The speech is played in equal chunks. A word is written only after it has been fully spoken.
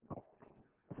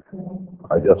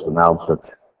I just announced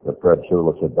that Fred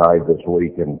Sulis had died this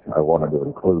week, and I wanted to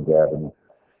include that in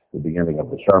the beginning of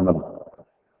the sermon.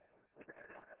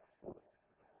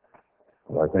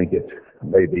 I think it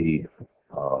may be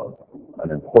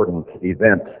an important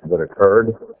event that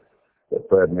occurred, that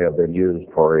Fred may have been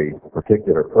used for a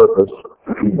particular purpose,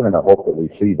 and I hope that we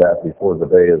see that before the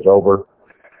day is over.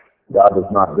 God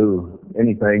does not do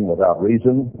anything without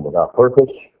reason, without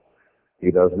purpose. He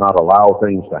does not allow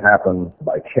things to happen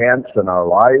by chance in our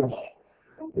lives,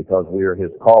 because we are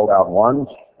His called out ones.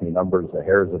 He numbers the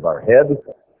hairs of our head.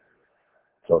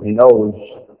 So He knows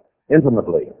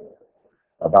intimately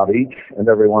about each and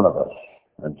every one of us,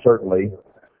 and certainly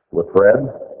with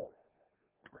Fred.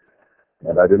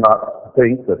 And I do not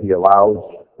think that He allows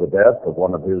the death of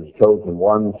one of His chosen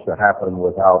ones to happen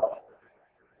without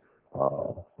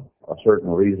a certain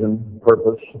reason,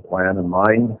 purpose, plan in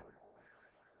mind.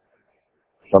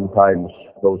 Sometimes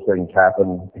those things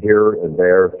happen here and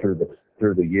there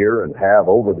through the year, and have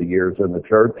over the years in the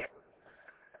church.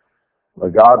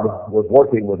 But God was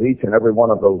working with each and every one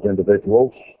of those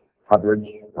individuals. Hundreds,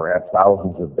 perhaps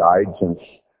thousands have died since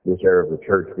this era of the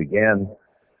church began.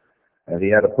 And He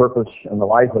had a purpose in the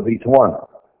life of each one,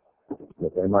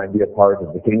 that they might be a part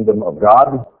of the kingdom of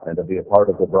God and to be a part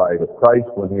of the bride of Christ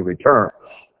when He returns.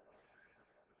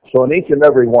 So in each and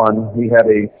every one, He had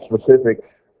a specific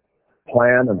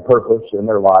plan and purpose in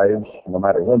their lives, no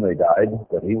matter when they died,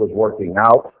 that He was working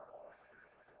out.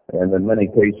 And in many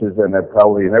cases, and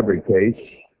probably in every case,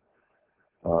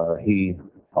 He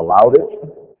allowed it,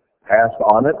 passed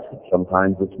on it.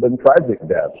 Sometimes it's been tragic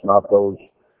deaths, not those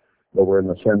that were in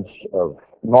the sense of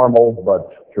normal,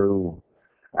 but through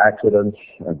accidents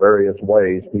and various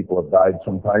ways. People have died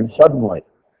sometimes suddenly.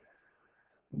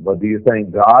 But do you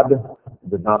think God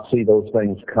did not see those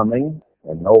things coming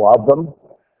and know of them?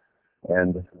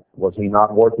 And was He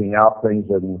not working out things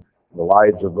in the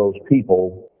lives of those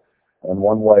people in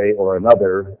one way or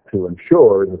another to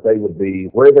ensure that they would be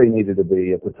where they needed to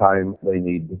be at the time they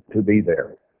need to be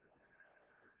there?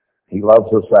 He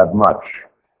loves us that much.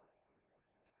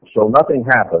 So nothing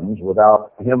happens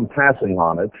without Him passing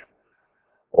on it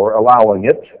or allowing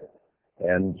it.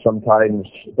 And sometimes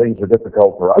things are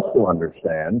difficult for us to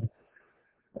understand.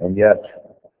 And yet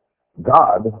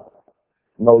God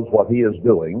knows what He is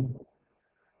doing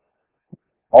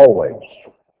always.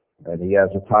 And He has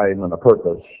a time and a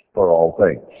purpose for all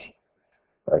things.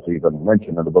 That's even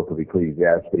mentioned in the book of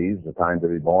Ecclesiastes: a time to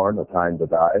be born, a time to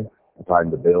die, a time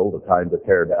to build, a time to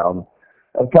tear down,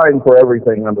 a time for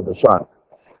everything under the sun.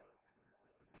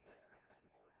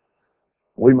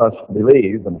 We must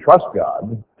believe and trust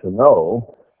God to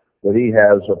know that He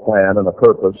has a plan and a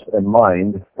purpose in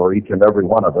mind for each and every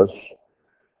one of us,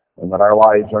 and that our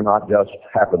lives are not just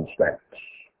happenstance.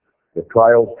 If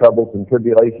trials, troubles, and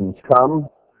tribulations come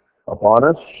upon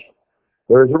us,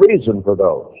 there is a reason for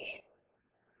those.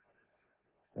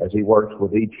 As He works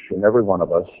with each and every one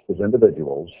of us as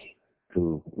individuals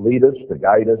to lead us, to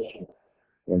guide us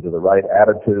into the right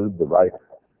attitude, the right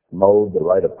mode, the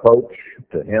right approach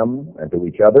to Him and to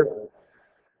each other,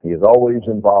 He is always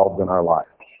involved in our lives.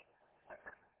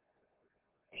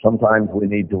 Sometimes we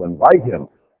need to invite Him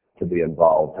to be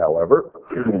involved, however,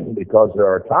 because there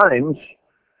are times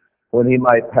when He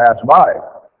might pass by.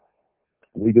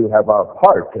 We do have our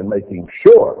part in making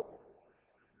sure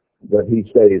that He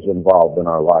stays involved in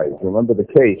our lives. Remember the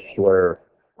case where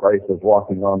Christ was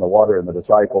walking on the water and the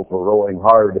disciples were rowing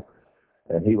hard,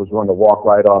 and He was going to walk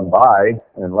right on by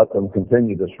and let them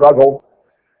continue to struggle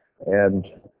and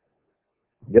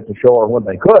get to shore when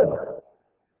they could.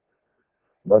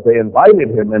 But they invited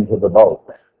Him into the boat,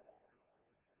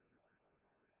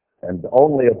 and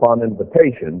only upon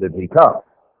invitation did He come.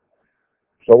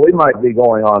 So we might be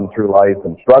going on through life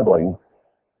and struggling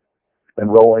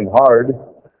and rowing hard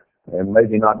and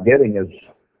maybe not getting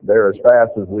there as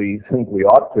fast as we think we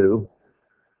ought to,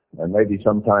 and maybe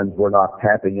sometimes we're not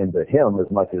tapping into Him as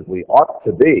much as we ought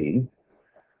to be,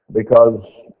 because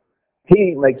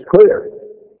He makes clear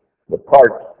that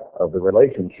part of the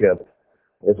relationship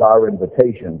is our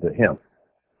invitation to Him.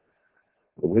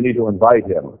 But we need to invite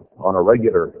Him on a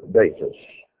regular basis,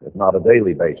 if not a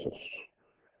daily basis,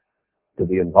 to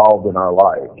be involved in our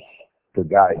lives, to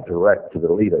guide, direct,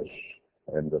 to lead us,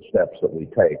 and the steps that we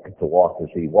take to walk as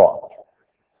He walked.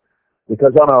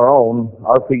 Because on our own,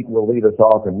 our feet will lead us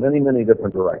off in many, many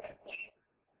different directions.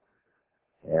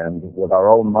 And with our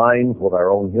own minds, with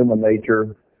our own human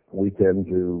nature, we tend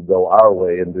to go our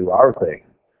way and do our thing.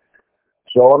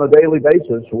 So on a daily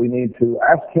basis, we need to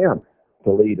ask Him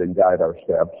to lead and guide our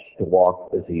steps, to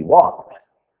walk as He walked.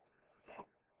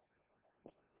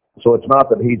 So it's not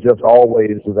that He's just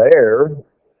always there,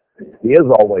 He is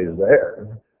always there,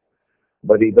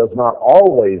 but he does not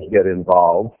always get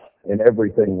involved in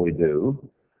everything we do.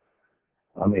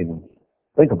 I mean,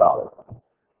 think about it.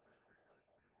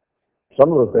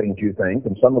 Some of the things you think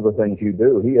and some of the things you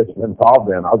do, he is involved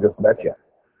in, I'll just bet you.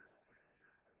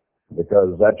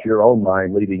 Because that's your own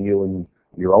mind leading you in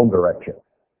your own direction.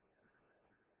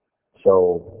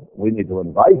 So we need to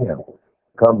invite him.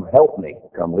 Come help me.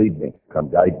 Come lead me. Come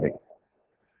guide me.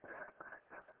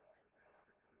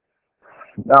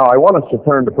 Now, I want us to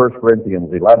turn to 1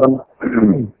 Corinthians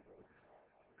 11.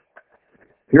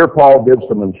 Here Paul gives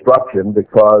some instruction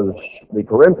because the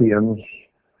Corinthians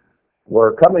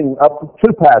were coming up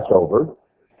to Passover,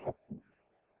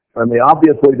 and they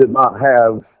obviously did not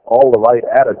have all the right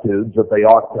attitudes that they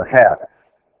ought to have.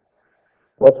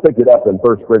 Let's pick it up in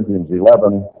 1 Corinthians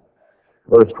 11,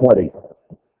 verse 20.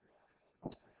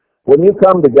 When you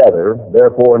come together,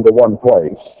 therefore, into one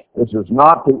place, this is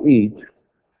not to eat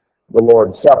the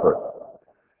Lord's Supper.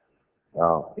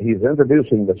 Now, he's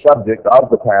introducing the subject of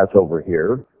the Passover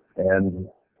here, and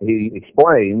he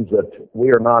explains that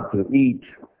we are not to eat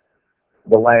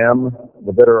the lamb,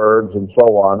 the bitter herbs, and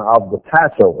so on of the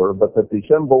Passover, but that the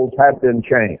symbols had been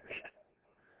changed.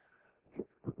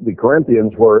 The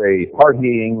Corinthians were a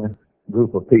partying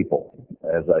group of people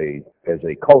as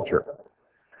a culture,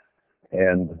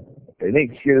 and any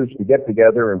excuse to get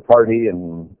together and party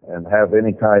and have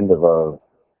any kind of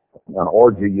an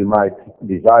orgy you might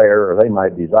desire or they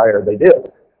might desire, they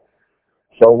did.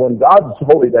 So when God's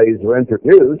holy days were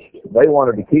introduced, they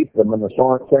wanted to keep them in the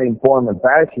same form and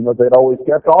fashion that they'd always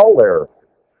kept all their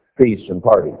feasts and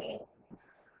parties.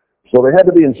 So they had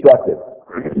to be instructed.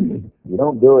 You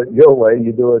don't do it your way,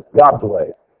 you do it God's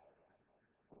way.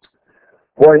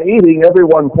 For in eating,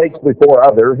 everyone takes before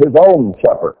other his own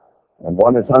supper, and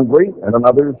one is hungry and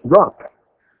another is drunk.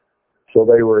 So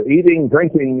they were eating,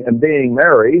 drinking, and being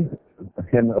merry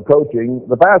in approaching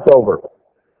the Passover.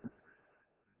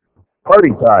 Party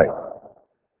time.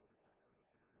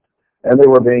 And they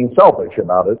were being selfish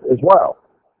about it as well.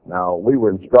 Now, we were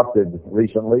instructed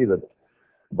recently that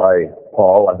by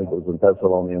Paul, I think it was in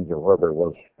Thessalonians or wherever it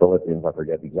was, Philippians, I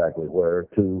forget exactly where,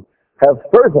 to have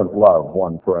fervent love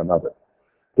one for another,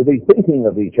 to be thinking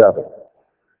of each other,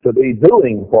 to be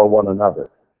doing for one another.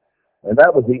 And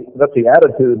that's the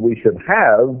attitude we should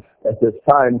have at this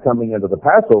time coming into the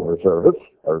Passover service,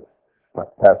 or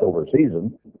Passover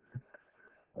season,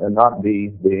 and not be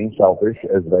being selfish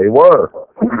as they were.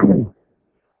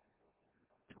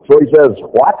 So he says,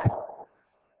 what?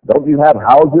 Don't you have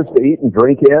houses to eat and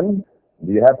drink in?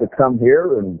 Do you have to come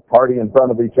here and party in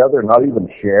front of each other and not even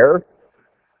share?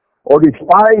 Or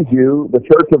despise you the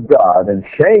church of God and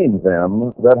shame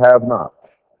them that have not?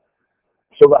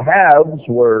 So the haves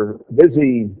were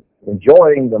busy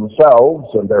enjoying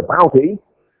themselves and their bounty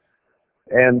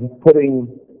and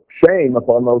putting shame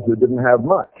upon those who didn't have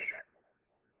much.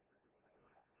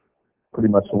 Pretty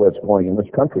much the way it's going in this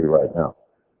country right now.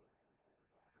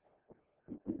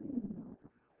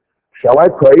 Shall I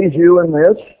praise you in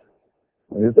this?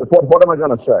 What am I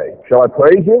going to say? Shall I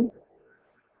praise you?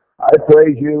 I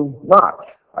praise you not.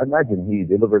 I imagine he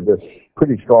delivered this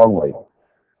pretty strongly.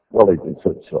 Well,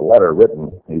 it's a letter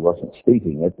written. He wasn't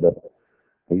speaking it, but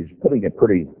he's putting it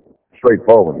pretty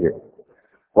straightforward here.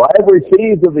 For I have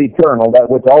received of the eternal that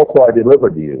which also I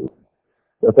delivered to you,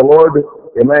 that the Lord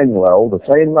Emmanuel, the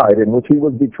same night in which he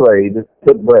was betrayed,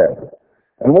 took bread.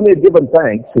 And when he had given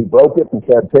thanks, he broke it and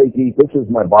said, take, eat, this is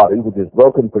my body, which is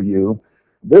broken for you.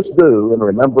 This do in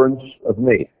remembrance of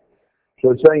me.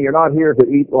 So it's saying you're not here to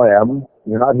eat lamb.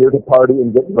 You're not here to party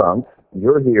and get drunk.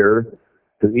 You're here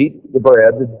to eat the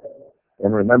bread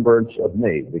in remembrance of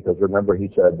me. Because remember, he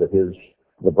said that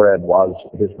the bread was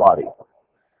his body.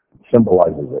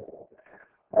 Symbolizes it.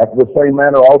 After the same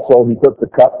manner also he took the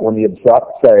cup when he had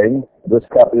supped, saying, this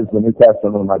cup is the New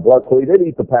Testament of my blood. So he did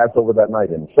eat the Passover that night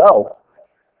himself.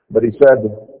 But he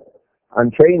said,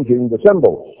 I'm changing the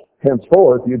symbols.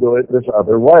 Henceforth, you do it this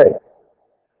other way.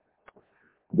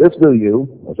 This do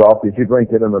you, as often as you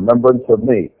drink it in remembrance of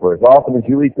me. For as often as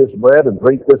you eat this bread and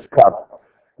drink this cup,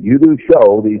 you do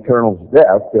show the Eternal's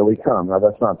death till he come. Now,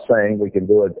 that's not saying we can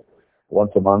do it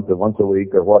once a month or once a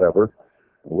week or whatever.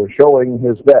 We're showing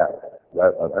his death.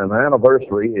 An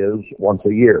anniversary is once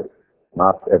a year,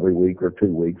 not every week or 2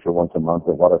 weeks or once a month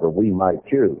or whatever we might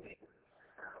choose.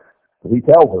 He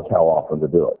tells us how often to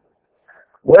do it.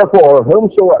 Wherefore,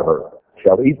 whomsoever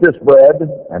shall eat this bread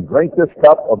and drink this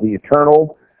cup of the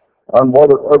eternal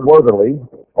unworthily,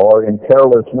 or in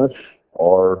carelessness,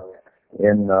 or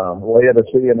in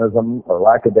Laodiceanism, or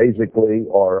lackadaisically,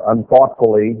 or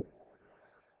unthoughtfully,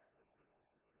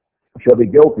 shall be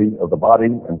guilty of the body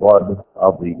and blood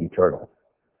of the eternal.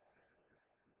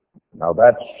 Now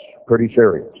that's pretty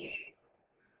serious.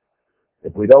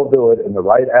 If we don't do it in the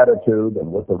right attitude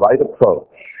and with the right approach,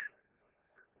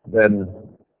 then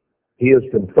he is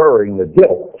conferring the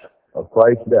guilt of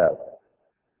Christ's death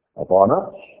upon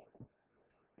us.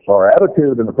 So our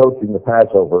attitude in approaching the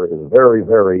Passover is very,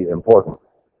 very important.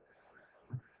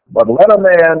 But let a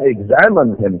man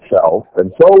examine himself,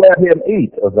 and so let him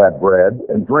eat of that bread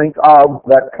and drink of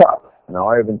that cup. Now,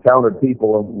 I have encountered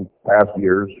people in past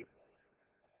years,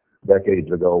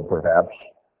 decades ago perhaps,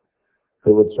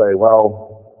 who would say,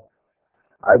 well,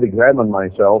 I've examined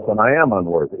myself and I am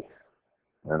unworthy,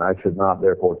 and I should not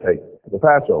therefore take the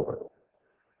Passover.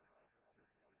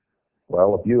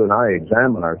 Well, if you and I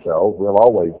examine ourselves, we'll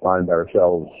always find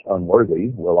ourselves unworthy.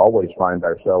 We'll always find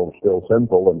ourselves still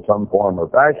sinful in some form or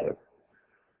fashion.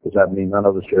 Does that mean none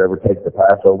of us should ever take the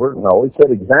Passover? No, he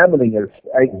said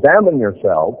examine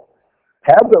yourself,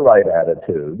 have the right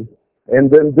attitude, and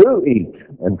then do eat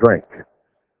and drink.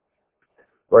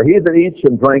 For he that eats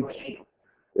and drinks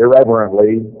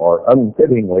irreverently or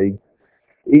unfittingly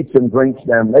eats and drinks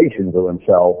damnation to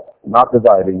himself, not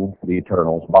dividing the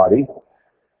eternal's body.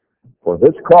 For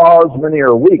this cause many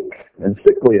are weak and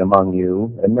sickly among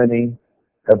you, and many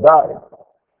have died.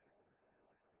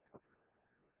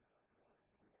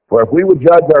 For if we would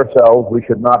judge ourselves, we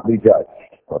should not be judged.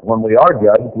 But when we are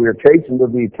judged, we are chastened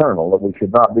of the eternal, that we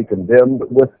should not be condemned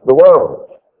with the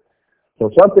world. So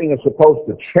something is supposed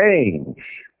to change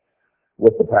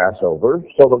with the Passover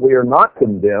so that we are not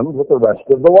condemned with the rest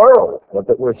of the world, but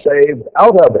that we're saved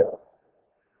out of it.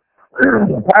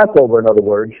 The Passover, in other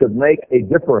words, should make a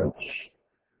difference.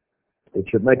 It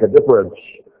should make a difference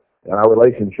in our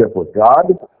relationship with God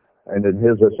and in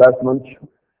his assessments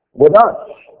with us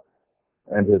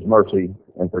and his mercy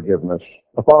and forgiveness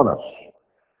upon us.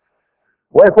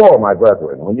 Wherefore, my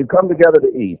brethren, when you come together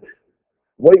to eat,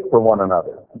 wait for one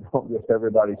another. Don't just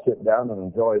everybody sit down and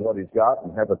enjoy what he's got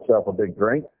and have itself a big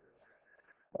drink.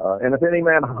 And if any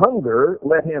man hunger,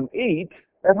 let him eat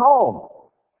at home.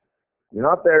 You're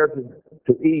not there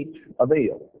to eat a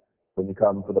meal when you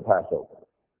come for the Passover.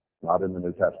 Not in the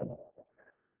New Testament.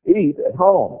 Eat at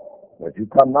home, that you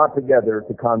come not together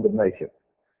to condemnation.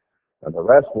 And the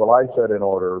rest will I set in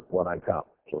order when I come.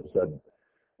 So he said,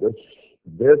 this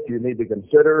you need to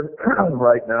consider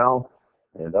right now,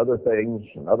 and other things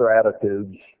and other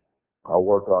attitudes I'll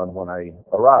work on when I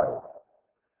arrive.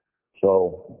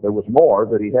 So there was more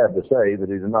that he had to say that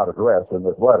he did not address in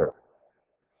this letter.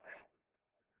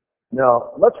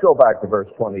 Now, let's go back to verse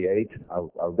 28. I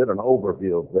did an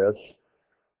overview of this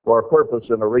for a purpose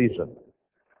and a reason.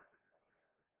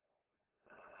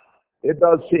 It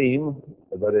does seem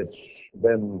that it's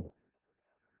been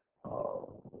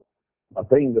a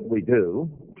thing that we do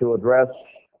to address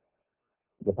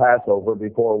the Passover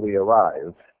before we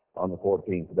arrive on the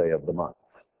 14th day of the month.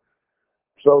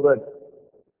 So that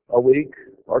a week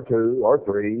or two or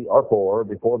three or four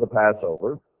before the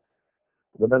Passover,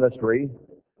 the ministry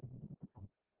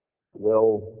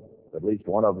will, at least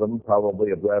one of them,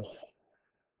 probably address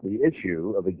the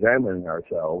issue of examining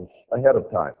ourselves ahead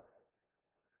of time.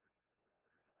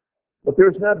 But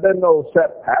there's not been no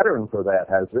set pattern for that,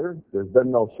 has there? There's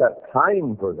been no set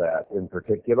time for that in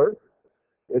particular.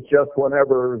 It's just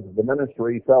whenever the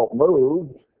ministry felt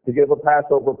moved to give a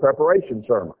Passover preparation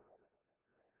sermon,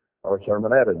 or a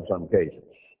sermonette in some cases.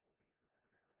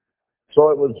 So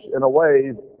it was, in a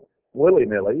way,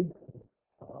 willy-nilly,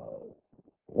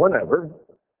 whenever,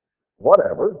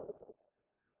 whatever,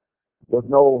 with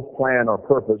no plan or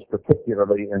purpose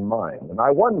particularly in mind. And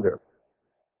I wonder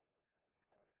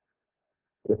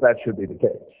if that should be the case.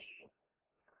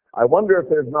 I wonder if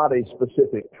there's not a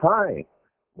specific time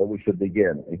that we should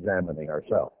begin examining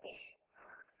ourselves.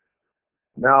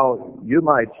 Now, you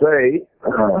might say,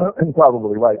 and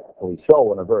probably rightfully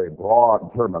so in a very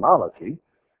broad terminology,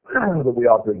 that we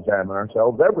ought to examine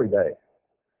ourselves every day.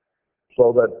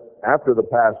 So that after the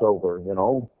Passover,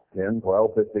 10,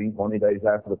 12, 15, 20 days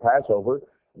after the Passover,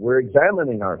 we're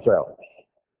examining ourselves.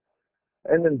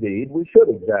 And indeed, we should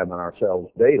examine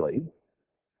ourselves daily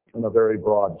in a very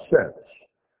broad sense.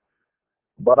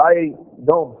 But I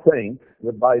don't think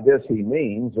that by this he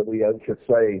means that we should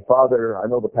say, Father, I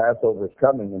know the Passover is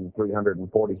coming in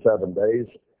 347 days,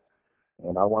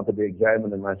 and I want to be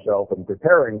examining myself and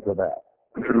preparing for that.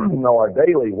 No, our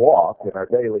daily walk and our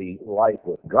daily life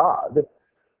with God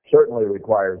certainly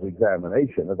requires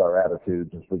examination of our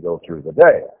attitudes as we go through the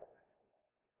day.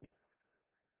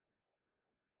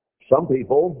 Some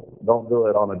people don't do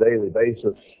it on a daily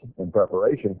basis in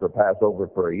preparation for Passover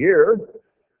for a year.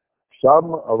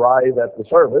 Some arrive at the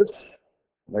service,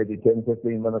 maybe 10,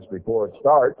 15 minutes before it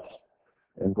starts,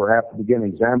 and perhaps begin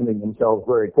examining themselves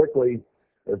very quickly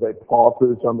as they paw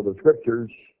through some of the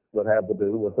scriptures that have to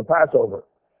do with the Passover.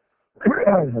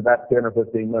 That 10 or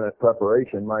 15-minute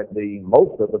preparation might be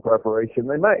most of the preparation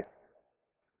they make.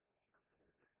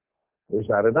 Is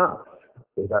that enough?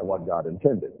 Is that what God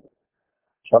intended?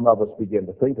 Some of us begin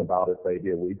to think about it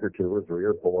maybe a week or two or three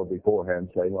or four beforehand,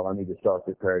 saying, well, I need to start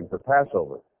preparing for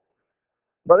Passover.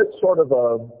 But it's sort of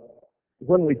a,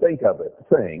 when we think of it,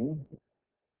 thing,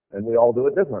 and we all do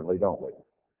it differently, don't we?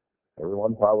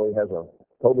 Everyone probably has a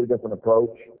totally different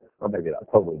approach, or maybe not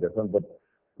totally different, but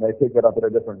they pick it up at a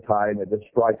different time. It just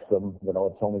strikes them,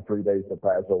 it's only 3 days to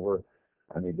Passover.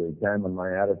 I need to examine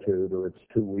my attitude, or it's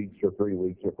 2 weeks or 3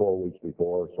 weeks or 4 weeks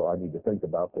before, so I need to think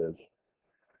about this.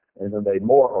 And then they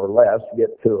more or less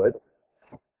get to it.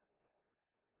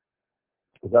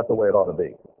 Is that the way it ought to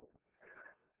be?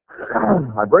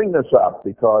 I bring this up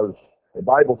because a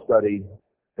Bible study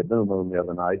at New Moon the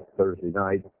other night, Thursday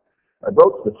night, I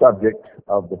broached the subject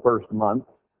of the first month,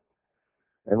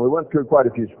 and we went through quite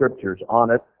a few scriptures on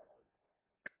it.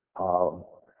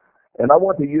 And I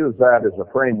want to use that as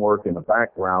a framework and a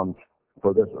background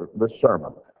for this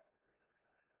sermon,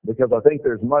 because I think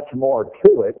there's much more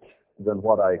to it than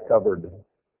what I covered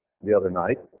the other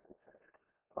night.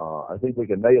 I think we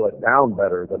can nail it down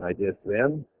better than I did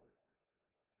then,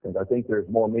 and I think there's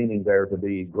more meaning there to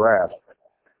be grasped.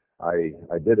 I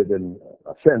did it in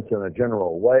a sense, in a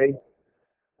general way,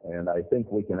 and I think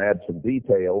we can add some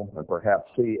detail and perhaps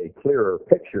see a clearer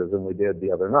picture than we did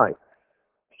the other night.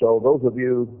 So those of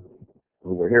you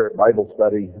who were here at Bible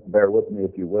study, bear with me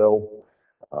if you will,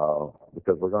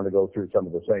 because we're going to go through some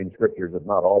of the same scriptures, if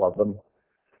not all of them.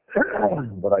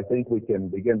 But I think we can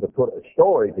begin to put a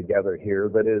story together here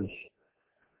that is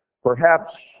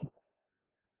perhaps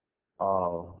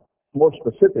more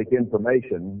specific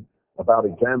information about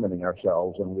examining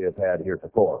ourselves than we have had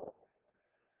heretofore.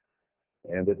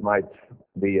 And it might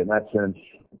be, in that sense,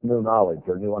 new knowledge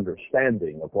or new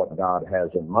understanding of what God has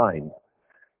in mind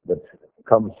that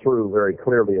comes through very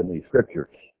clearly in these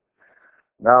scriptures.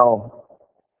 Now,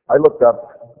 I looked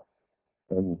up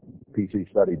in PC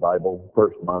Study Bible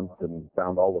first month and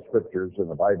found all the scriptures in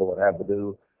the Bible that have to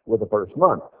do with the first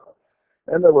month.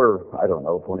 And there were,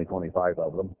 20, 25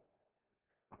 of them.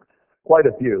 Quite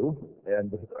a few,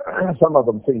 and some of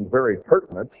them seemed very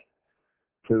pertinent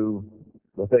to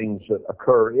the things that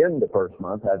occur in the first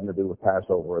month having to do with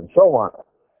Passover and so on.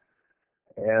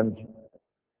 And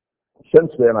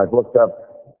since then, I've looked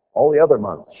up all the other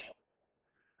months,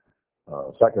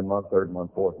 second month, third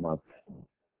month, fourth month,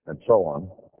 and so on,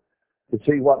 to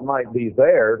see what might be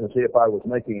there, to see if I was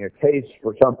making a case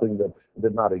for something that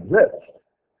did not exist.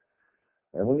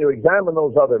 And when you examine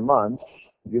those other months,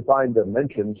 you find them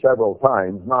mentioned several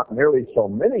times, not nearly so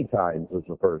many times as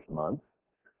the first month,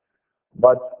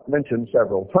 but mentioned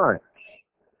several times,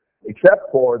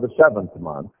 except for the seventh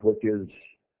month, which is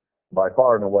by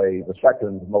far and away the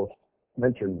second most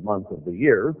mentioned month of the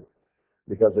year,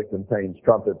 because it contains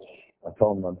trumpets,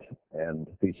 atonement, and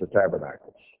Feast of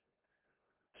Tabernacles.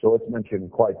 So it's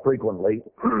mentioned quite frequently,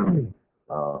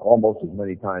 almost as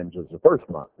many times as the first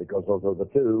month, because those are the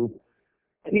two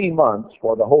key months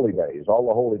for the holy days. All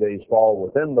the holy days fall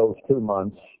within those 2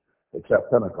 months,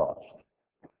 except Pentecost.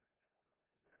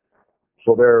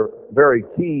 So they're very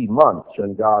key months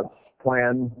in God's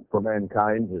plan for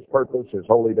mankind, His purpose, His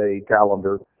holy day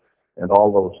calendar, and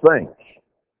all those things.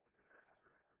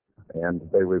 And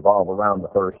they revolve around the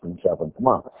first and seventh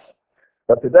months.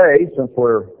 But today, since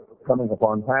we're coming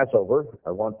upon Passover,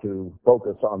 I want to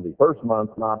focus on the first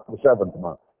month, not the seventh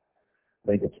month.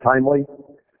 I think it's timely,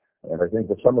 and I think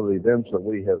that some of the events that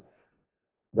we have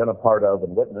been a part of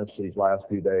and witnessed these last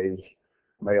few days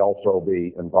may also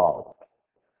be involved.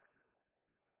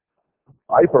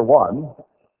 I, for one,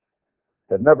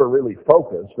 have never really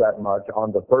focused that much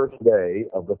on the first day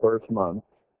of the first month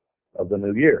of the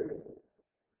new year.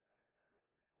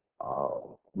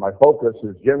 My focus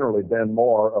has generally been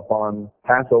more upon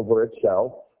Passover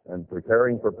itself and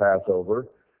preparing for Passover,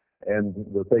 and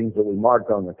the things that we marked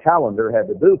on the calendar had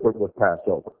to do with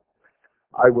Passover.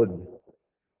 I would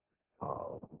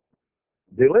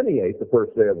delineate the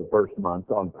first day of the first month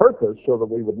on purpose so that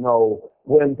we would know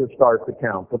when to start to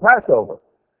count the Passover.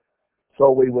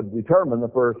 So we would determine the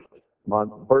first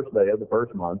day of the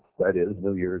first month, that is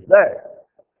New Year's Day.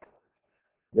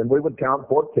 Then we would count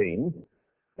 14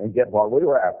 and get what we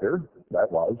were after. That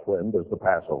was, when does the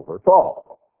Passover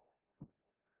fall?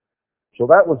 So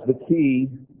that was the key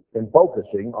in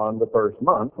focusing on the first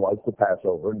month, was the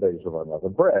Passover and Days of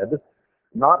Unleavened Bread,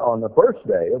 not on the first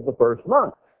day of the first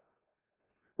month.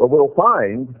 But we'll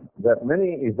find that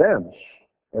many events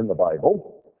in the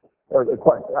Bible, or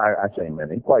quite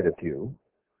a few,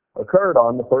 occurred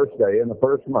on the first day in the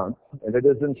first month, and it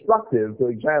is instructive to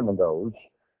examine those,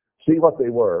 see what they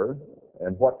were,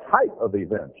 and what type of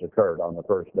events occurred on the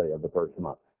first day of the first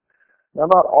month. Now,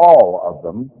 not all of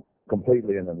them,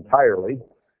 completely and entirely,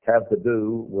 have to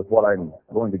do with what I'm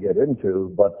going to get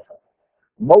into, but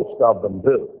most of them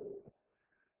do.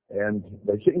 And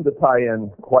they seem to tie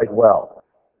in quite well.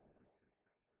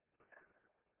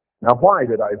 Now, why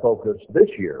did I focus this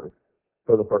year,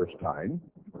 for the first time,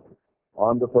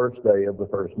 on the first day of the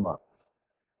first month?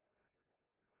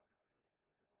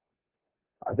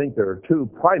 I think there are two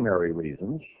primary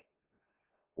reasons.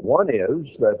 One is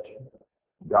that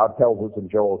God tells us in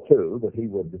Joel 2 that he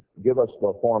would give us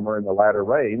the former and the latter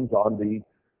rains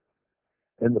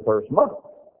in the first month.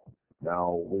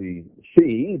 Now, we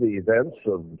see the events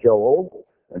of Joel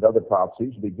and other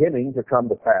prophecies beginning to come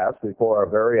to pass before our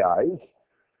very eyes.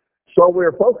 So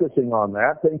we're focusing on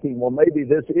that, thinking, well, maybe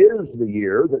this is the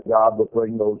year that God will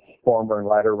bring those former and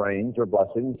latter rains or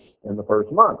blessings in the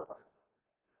first month.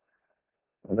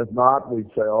 And if not, we'd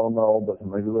say, oh, no, but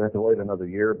maybe we have to wait another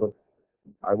year. But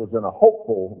I was in a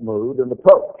hopeful mood and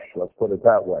approach, let's put it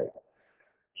that way.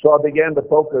 So I began to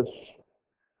focus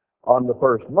on the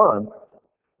first month,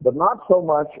 but not so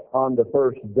much on the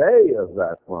first day of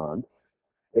that month,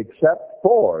 except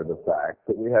for the fact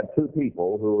that we had two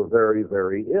people who were very,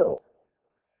 very ill.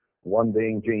 One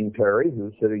being Jean Terry,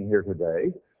 who's sitting here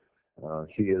today.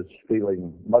 She is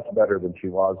feeling much better than she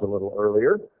was a little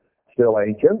earlier. Still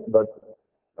ancient, but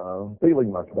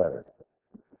feeling much better.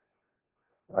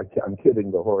 I'm kidding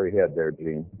the hoary head there,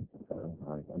 Jean.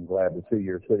 I'm glad to see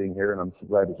you're sitting here, and I'm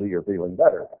glad to see you're feeling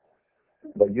better.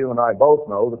 But you and I both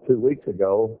know that 2 weeks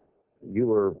ago, you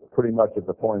were pretty much at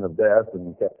the point of death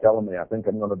and kept telling me, I think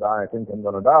I'm going to die, I think I'm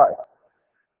going to die.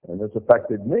 And this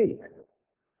affected me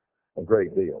a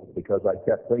great deal because I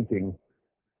kept thinking,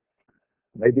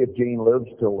 maybe if Jean lives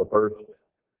till the first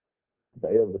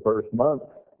day of the first month,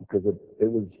 because it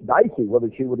was dicey whether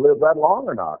she would live that long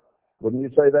or not. Wouldn't you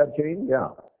say that, Jean? Yeah.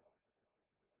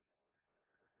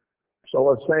 So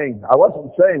I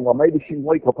wasn't saying, well, maybe she'd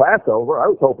wait till Passover. I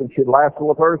was hoping she'd last till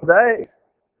the first day.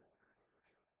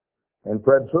 And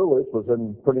Fred Sulis was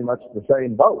in pretty much the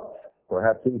same boat.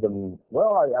 Perhaps even,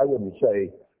 well, I wouldn't say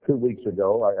 2 weeks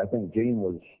ago. I think Jean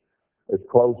was as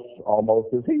close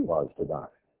almost as he was to die.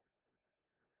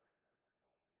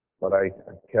 But I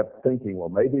kept thinking, well,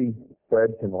 maybe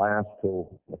Fred can last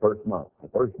till the first month, the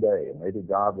first day, and maybe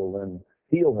God will then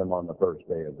heal him on the first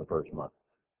day of the first month.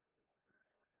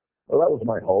 Well, that was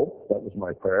my hope. That was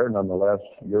my prayer. Nonetheless,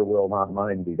 your will, not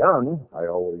mine, be done. I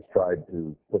always tried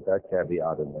to put that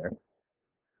caveat in there.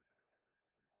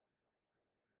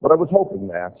 But I was hoping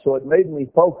that, so it made me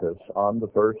focus on the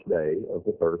first day of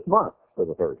the first month for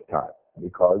the first time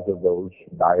because of those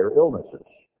dire illnesses.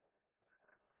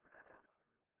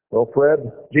 Well,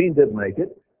 Jean did make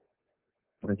it,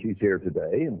 and she's here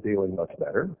today and feeling much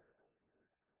better.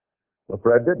 But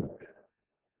Fred didn't.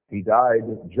 He died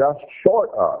just short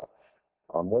of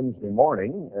on Wednesday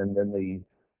morning, and then the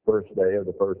first day of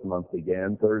the first month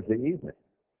began Thursday evening.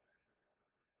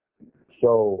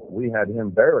 So we had him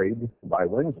buried by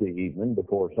Wednesday evening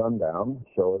before sundown,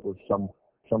 so it was some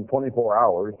 24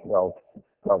 hours, well,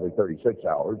 probably 36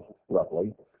 hours,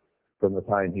 roughly, from the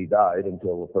time he died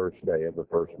until the first day of the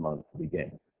first month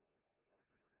began.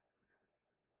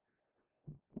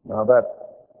 Now that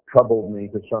troubled me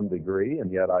to some degree,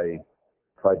 and yet I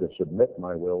tried to submit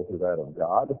my will to that of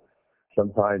God.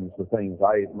 Sometimes the things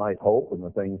I might hope and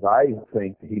the things I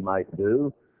think he might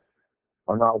do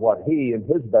are not what he, in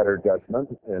his better judgment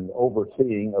and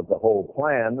overseeing of the whole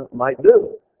plan, might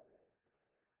do.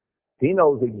 He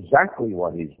knows exactly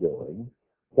what he's doing,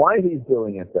 why he's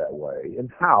doing it that way, and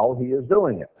how he is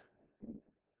doing it.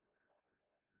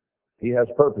 He has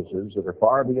purposes that are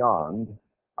far beyond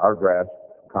our grasp,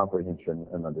 comprehension,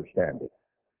 and understanding.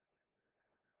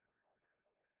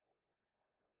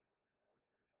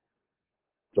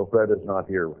 So Fred is not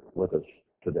here with us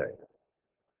today.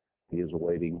 He is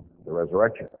awaiting the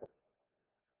resurrection.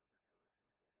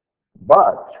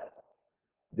 But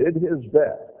did his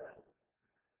death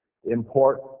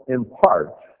impart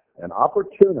an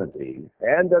opportunity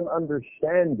and an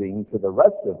understanding to the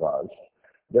rest of us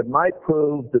that might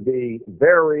prove to be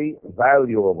very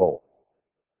valuable?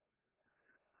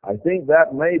 I think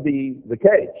that may be the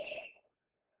case.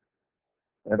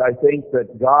 And I think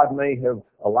that God may have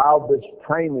allowed this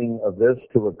timing of this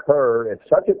to occur at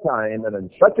such a time and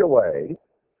in such a way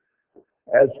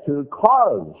as to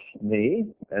cause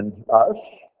me and us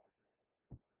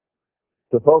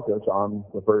to focus on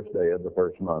the first day of the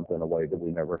first month in a way that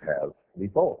we never have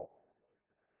before.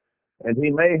 And he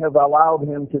may have allowed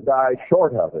him to die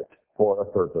short of it for a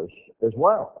purpose as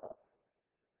well.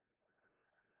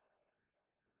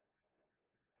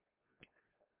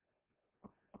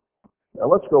 Now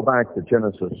let's go back to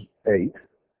Genesis 8.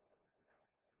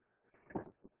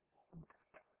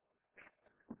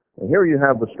 And here you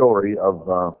have the story of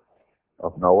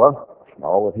Noah,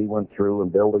 all that he went through in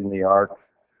building the ark,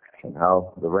 and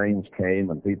how the rains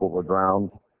came and people were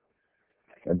drowned.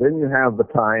 And then you have the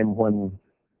time when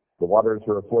the waters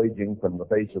are assuaging from the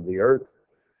face of the earth,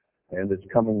 and it's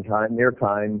coming near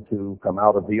time to come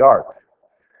out of the ark.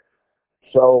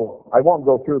 So I won't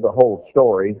go through the whole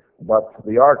story, but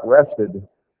the ark rested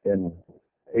in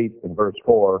 8 and verse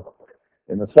 4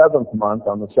 in the 7th month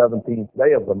on the 17th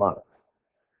day of the month.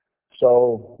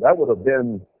 So that would have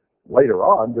been later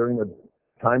on during the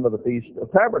time of the Feast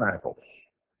of Tabernacles.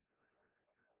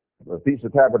 The Feast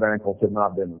of Tabernacles had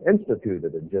not been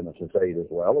instituted in Genesis 8 as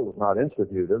well. It was not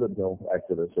instituted until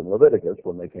Exodus and Leviticus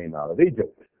when they came out of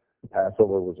Egypt. The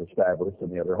Passover was established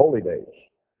in the other holy days.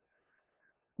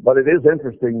 But it is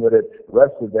interesting that it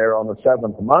rested there on the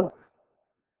 7th month.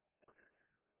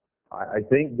 I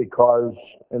think because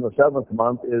in the 7th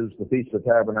month is the Feast of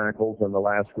Tabernacles and the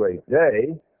last great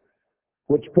day,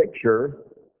 which picture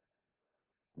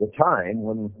the time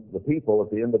when the people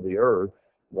at the end of the earth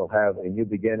will have a new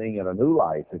beginning and a new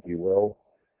life, if you will,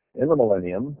 in the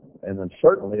millennium, and then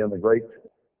certainly in the great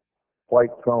white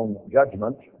throne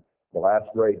judgment, the last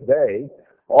great day.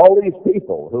 All these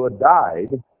people who had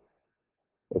died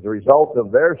as a result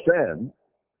of their sin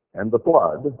and the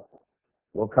flood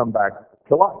will come back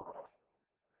to life.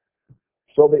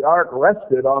 So the ark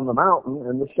rested on the mountain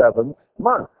in the 7th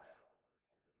month.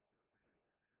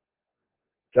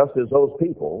 Just as those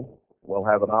people will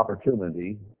have an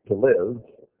opportunity to live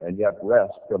and yet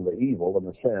rest from the evil and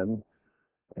the sin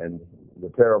and the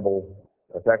terrible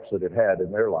effects that it had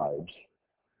in their lives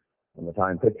in the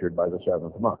time pictured by the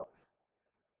 7th month.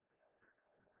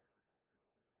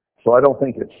 So I don't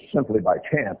think it's simply by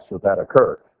chance that that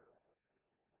occurred.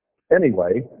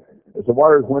 Anyway, as the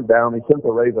waters went down, he sent the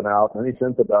raven out, and he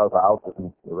sent the dove out,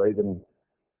 and the raven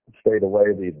stayed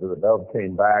away. The dove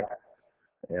came back,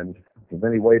 and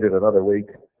then he waited another week.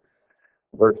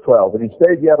 Verse 12, and he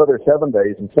stayed yet other 7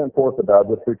 days, and sent forth the dove,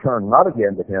 which returned not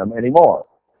again to him any more.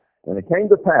 And it came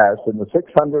to pass in the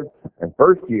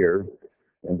 601st year,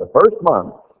 in the 1st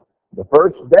month, the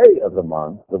 1st day of the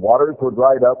month, the waters were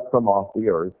dried up from off the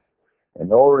earth, and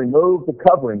Noah removed the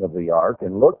covering of the ark,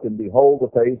 and looked, and behold,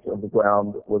 the face of the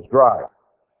ground was dry.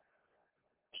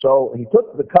 So he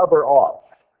took the cover off,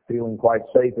 feeling quite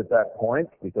safe at that point,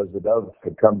 because the dove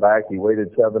had come back. He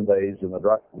waited 7 days, and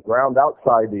the ground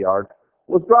outside the ark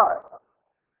was dry.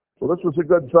 So this was a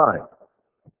good sign.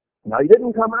 Now, he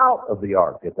didn't come out of the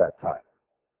ark at that time,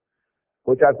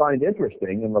 which I find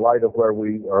interesting in the light of where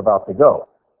we are about to go.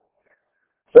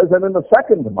 It says that in the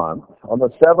 2nd month, on the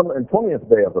 7th and 20th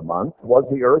day of the month, was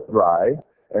the earth dry,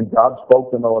 and God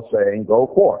spoke to Noah, saying,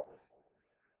 go forth.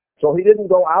 So he didn't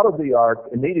go out of the ark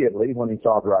immediately when he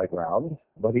saw dry ground,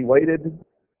 but he waited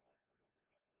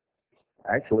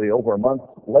actually over a month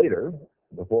later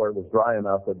before it was dry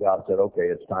enough that God said, okay,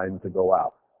 it's time to go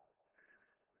out.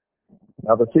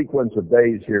 Now, the sequence of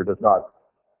days here does not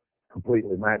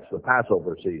completely match the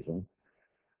Passover season,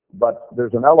 but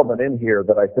there's an element in here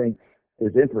that I think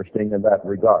is interesting in that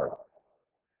regard.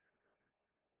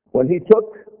 When he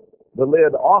took the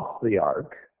lid off the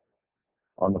ark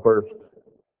on the 1st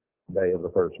day of the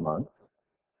 1st month,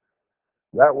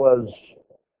 that was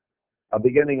a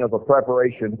beginning of a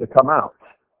preparation to come out.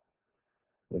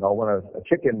 You know, when a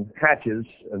chicken hatches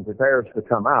and prepares to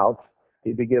come out,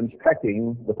 he begins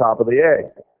pecking the top of the egg.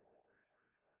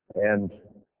 And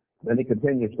then he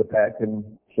continues to peck,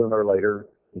 and sooner or later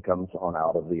he comes on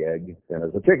out of the egg and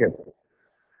as a chicken.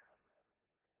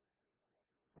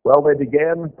 Well, they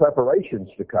began preparations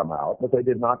to come out, but they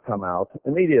did not come out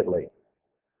immediately.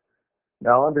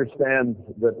 Now understand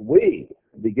that we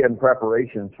begin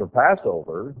preparations for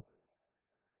Passover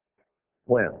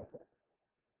when?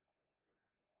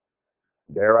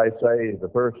 Dare I say the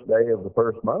 1st day of the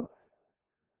 1st month?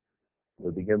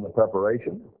 We begin the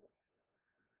preparation.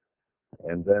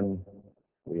 And then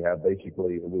we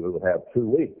would have 2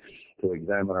 weeks to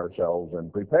examine ourselves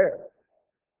and prepare.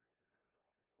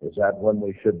 Is that when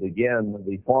we should begin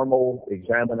the formal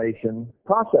examination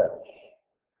process?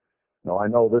 Now, I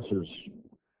know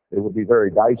it would be very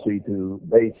dicey to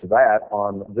base that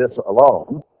on this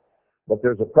alone, but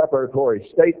there's a preparatory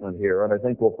statement here, and I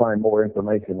think we'll find more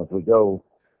information as we go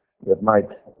that might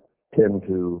tend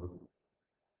to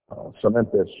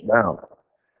cement this down.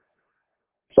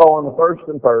 So on the 1st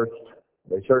and 1st,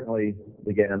 they certainly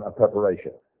began a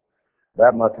preparation.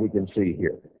 That much we can see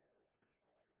here.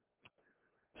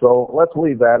 So let's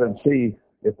leave that and see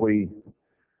if we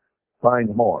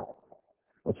find more.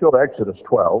 Let's go to Exodus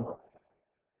 12.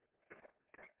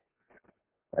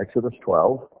 Exodus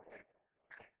 12.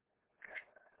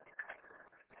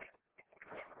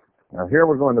 Now here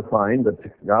we're going to find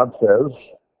that God says,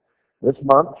 "This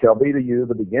month shall be to you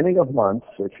the beginning of months.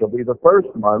 It shall be the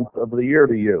first month of the year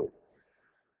to you."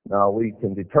 Now we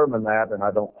can determine that, and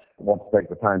I don't want to take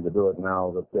the time to do it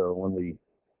now, that when the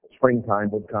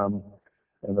springtime would come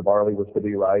and the barley was to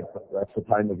be ripe, that's the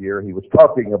time of year he was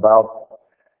talking about,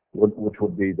 which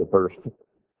would be the first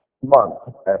month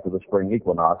after the spring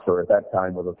equinox, or at that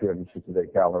time of the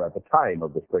 360-day calendar, at the time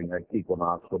of the spring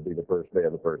equinox would be the first day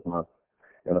of the first month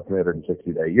in a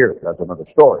 360-day year. That's another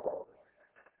story.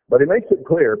 But he makes it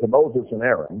clear to Moses and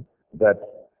Aaron that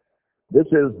this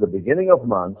is the beginning of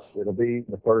months. It'll be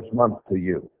the first month to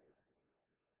you.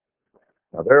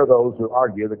 Now, there are those who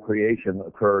argue that creation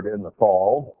occurred in the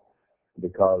fall,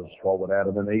 because what would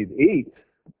Adam and Eve eat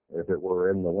if it were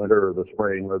in the winter or the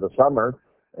spring or the summer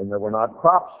and there were not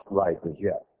crops ripe as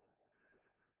yet?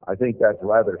 I think that's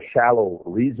rather shallow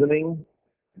reasoning.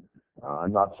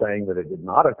 I'm not saying that it did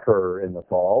not occur in the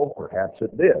fall. Perhaps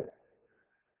it did.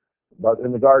 But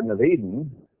in the Garden of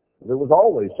Eden, there was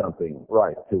always something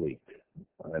ripe to eat.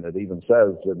 And it even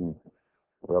says in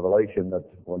Revelation that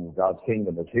when God's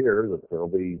kingdom is here, that there will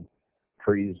be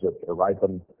trees that are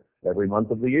ripen every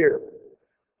month of the year.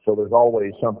 So there's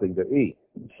always something to eat.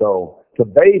 So to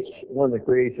base when the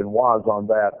creation was on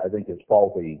that, I think is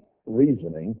faulty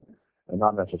reasoning, and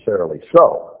not necessarily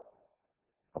so.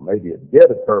 Maybe it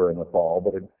did occur in the fall,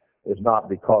 but it is not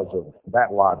because of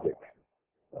that logic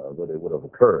that it would have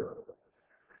occurred.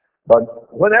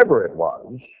 But whenever it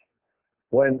was,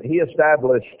 when he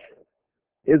established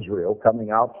Israel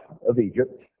coming out of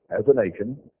Egypt as a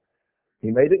nation,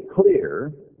 he made it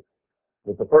clear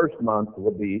that the first month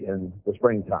would be in the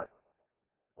springtime,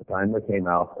 the time they came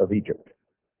out of Egypt.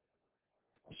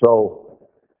 So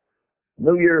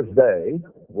New Year's Day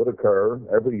would occur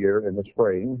every year in the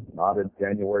spring, not in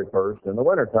January 1st in the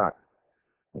wintertime.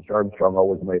 Mr. Armstrong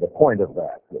always made a point of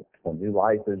that when new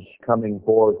life is coming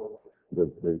forth,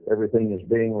 everything is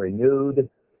being renewed,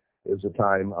 is the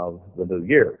time of the new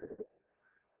year.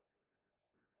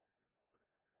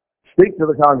 "Speak to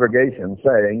the congregation,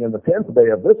 saying, In the 10th day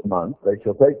of this month they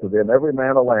shall take to them every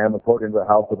man a lamb according to the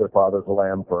house of their fathers, a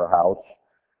lamb for a house."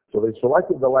 So they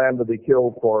selected the lamb to be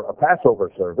killed for a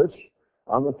Passover service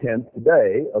on the 10th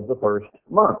day of the first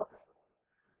month.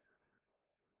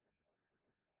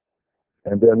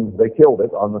 And then they killed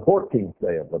it on the 14th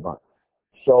day of the month.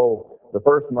 So the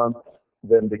first month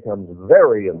then becomes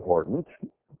very important,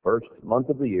 first month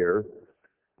of the year,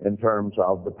 in terms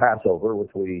of the Passover,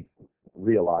 which we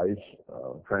realize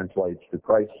translates to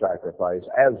Christ's sacrifice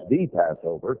as the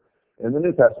Passover in the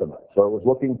New Testament. So it was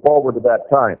looking forward to that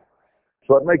time.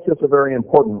 So it makes this a very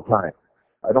important time.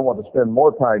 I don't want to spend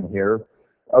more time here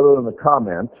other than the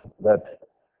comment that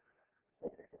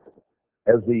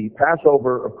as the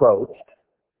Passover approached,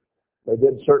 they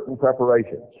did certain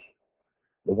preparations.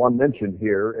 The one mentioned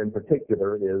here in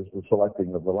particular is the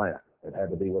selecting of the lamb. It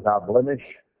had to be without blemish,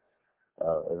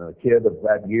 and a kid of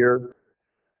that year,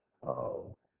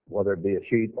 whether it be a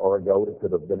sheep or a goat, it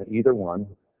could have been either one,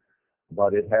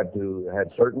 but it had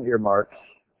certain earmarks,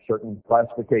 certain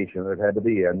classification that it had to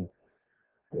be in.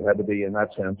 It had to be, in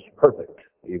that sense, perfect,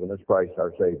 even as Christ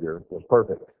our Savior was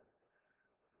perfect.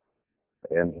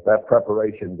 And that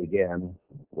preparation began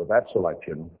with that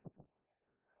selection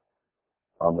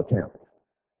on the 10th.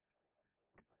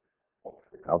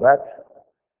 Now that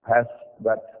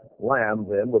lamb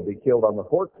then would be killed on the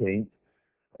 14th,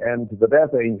 and the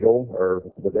death angel, or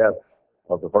the death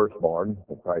of the firstborn,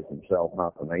 Christ himself,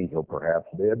 not an angel perhaps,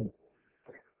 did,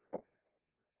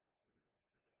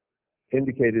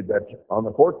 indicated that on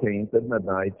the 14th at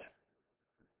midnight,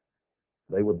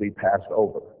 they would be passed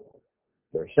over.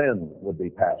 Their sin would be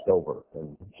passed over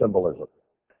in symbolism.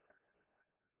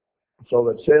 So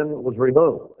that sin was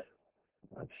removed.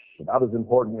 That's about as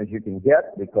important as you can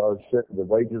get, because the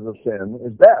wages of sin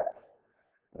is death.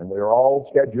 And we're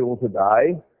all scheduled to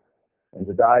die, and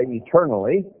to die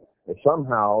eternally, if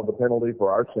somehow the penalty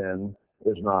for our sin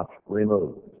is not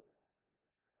removed.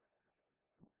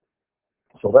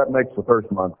 So that makes the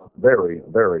first month very,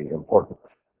 very important.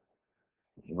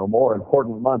 There's no more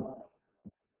important month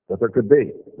that there could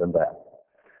be than that.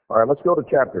 All right, let's go to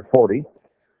chapter 40.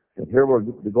 And here we're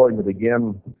going to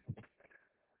begin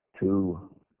to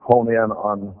hone in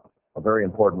on a very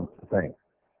important thing.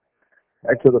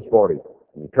 Exodus 40.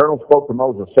 The Eternal spoke to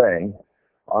Moses, saying,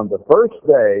 On the first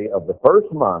day of the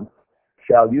first month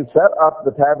shall you set up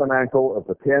the tabernacle of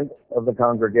the tent of the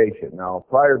congregation. Now,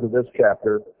 prior to this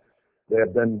chapter, they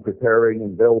had been preparing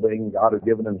and building. God had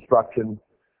given instruction.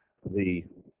 The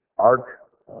ark,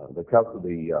 the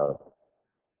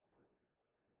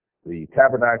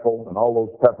tabernacle, and all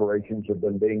those preparations had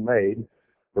been being made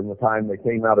from the time they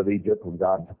came out of Egypt, when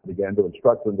God began to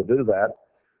instruct them to do that,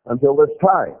 until this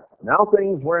time. Now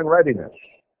things were in readiness.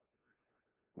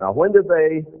 Now, when did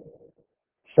they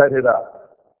set it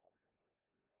up?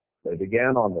 They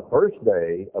began on the first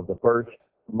day of the first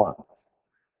month.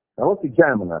 Now let's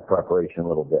examine that preparation a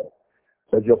little bit.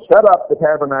 It says, you'll set up the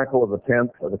tabernacle of the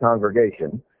tent of the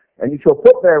congregation, and you shall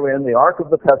put therein the ark of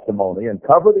the testimony, and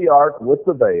cover the ark with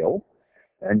the veil,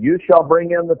 and you shall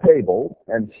bring in the table,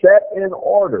 and set in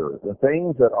order the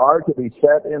things that are to be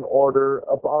set in order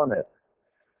upon it.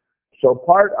 So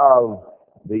part of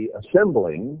the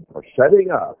assembling, or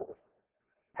setting up,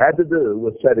 had to do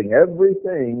with setting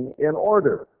everything in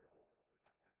order.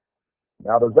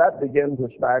 Now, does that begin to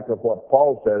stack with what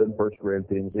Paul said in 1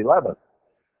 Corinthians 11?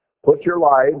 Put your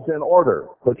lives in order.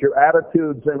 Put your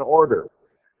attitudes in order.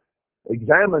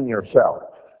 Examine yourself.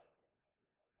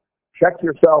 Check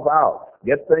yourself out.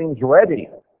 Get things ready.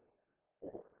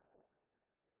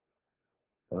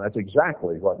 And that's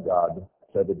exactly what God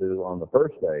said to do on the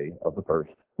first day of the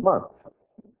first month.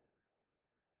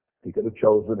 He could have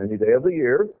chosen any day of the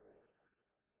year,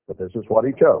 but this is what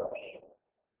he chose.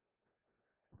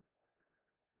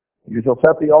 You shall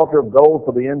set the altar of gold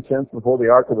for the incense before the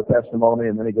ark of the testimony,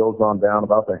 and then he goes on down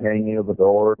about the hanging of the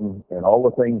door and all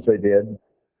the things they did.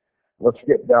 Let's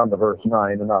skip down to verse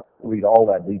 9 and not read all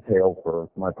that detail for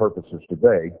my purposes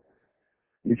today.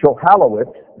 You shall hallow it,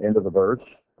 into the verse,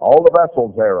 all the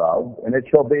vessels thereof, and it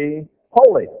shall be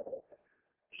holy.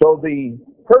 So the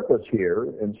purpose here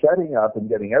in setting up and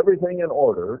getting everything in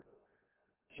order,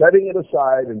 setting it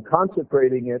aside and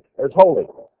consecrating it as holy.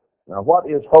 Now, what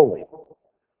is holy?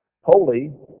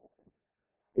 Holy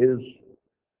is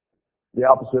the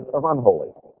opposite of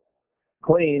unholy.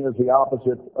 Clean is the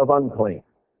opposite of unclean.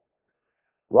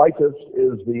 Righteous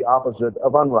is the opposite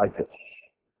of unrighteous.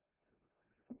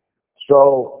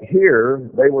 So here,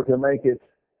 they were to make it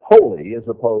holy as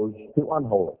opposed to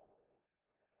unholy.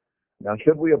 Now,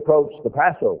 should we approach the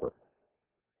Passover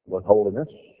with holiness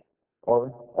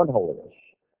or unholiness,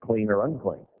 clean or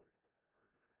unclean?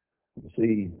 You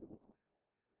see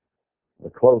the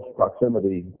close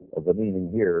proximity of the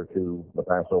meaning here to the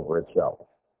Passover itself.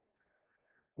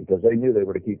 Because they knew they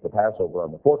were to keep the Passover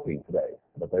on the 14th day,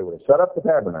 but they were to set up the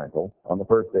tabernacle on the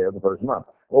first day of the first month.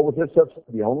 Well, was this just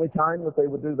the only time that they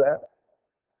would do that?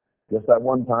 Just that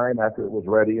one time after it was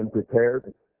ready and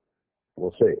prepared?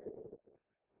 We'll see.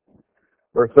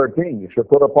 Verse 13, you shall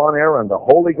put upon Aaron the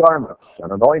holy garments,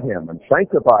 and anoint him, and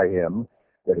sanctify him,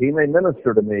 that he may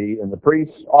minister to me in the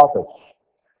priest's office.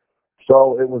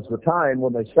 So it was the time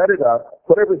when they set it up,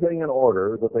 put everything in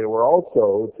order, that they were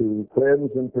also to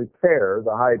cleanse and prepare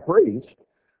the high priest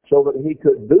so that he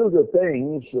could do the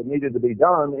things that needed to be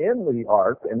done in the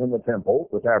ark and in the temple,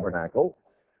 the tabernacle,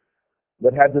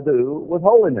 that had to do with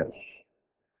holiness.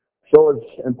 So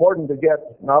it's important to get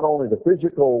not only the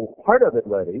physical part of it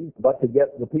ready, but to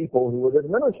get the people who would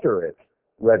administer it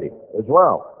ready as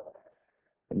well.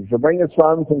 And you shall bring his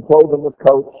sons and clothe them with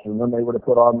coats, and then they were to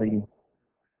put on the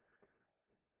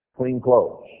clean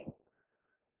clothes.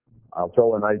 I'll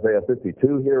show in Isaiah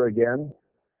 52 here again,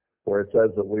 where it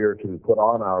says that we are to put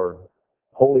on our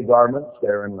holy garments,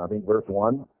 there in, I think, verse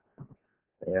 1,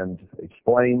 and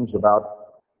explains about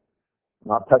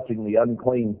not touching the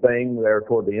unclean thing there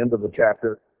toward the end of the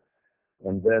chapter.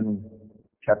 And then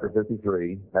chapter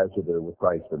 53 has to do with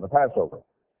Christ and the Passover.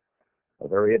 A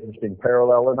very interesting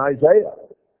parallel in Isaiah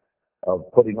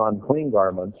of putting on clean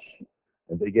garments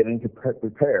and beginning to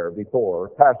prepare before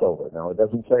Passover. Now, it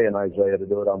doesn't say in Isaiah to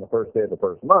do it on the first day of the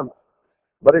first month,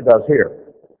 but it does here.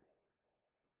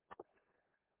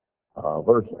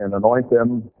 And anoint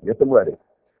them, get them ready.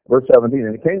 Verse 17,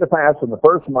 and it came to pass in the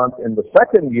first month, in the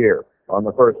second year, on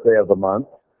the first day of the month,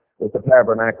 that the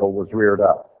tabernacle was reared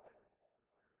up.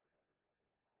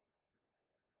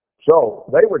 So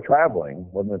they were traveling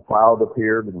when the cloud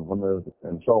appeared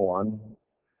and so on.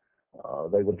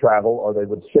 They would travel or they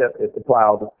would sit if the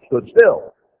cloud stood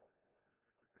still.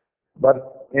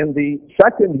 But in the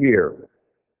second year,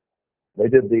 they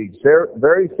did the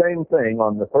very same thing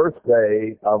on the first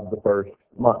day of the first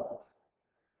month.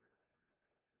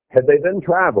 Had they been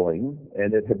traveling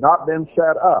and it had not been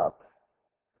set up,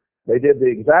 they did the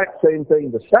exact same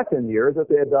thing the second year that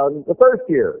they had done the first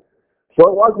year. So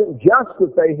it wasn't just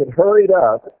that they had hurried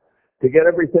up to get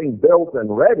everything built and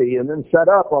ready and then set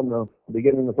up on the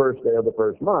beginning of the first day of the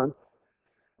first month.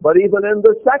 But even in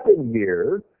the second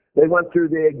year, they went through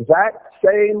the exact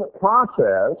same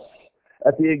process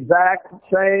at the exact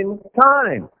same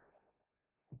time.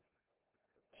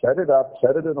 Set it up,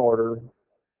 set it in order,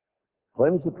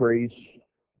 cleanse the priest,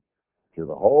 do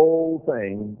the whole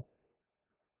thing,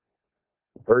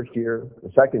 the first year,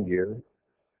 the second year,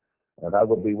 and I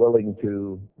would be willing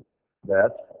to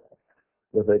bet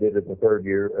that they did it the third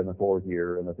year and the fourth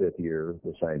year and the fifth year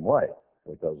the same way,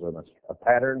 because a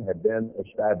pattern had been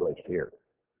established here.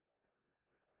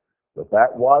 But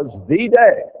that was the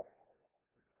day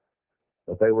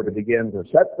that they were to begin to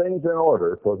set things in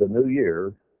order for the new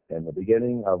year and the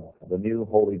beginning of the new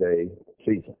Holy Day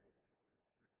season.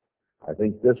 I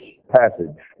think this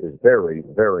passage is very,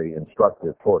 very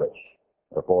instructive for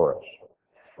us.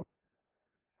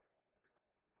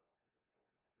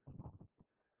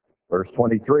 Verse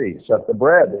 23, set the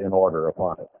bread in order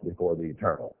upon it before the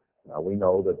eternal. Now we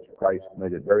know that Christ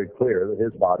made it very clear that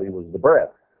his body was the bread.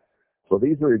 So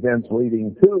these are events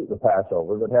leading to the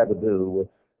Passover that had to do with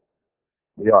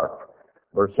the ark.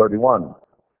 Verse 31,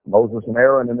 Moses and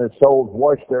Aaron and his sons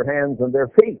washed their hands and their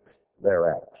feet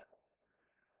thereat.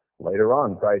 Later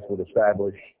on, Christ would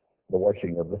establish the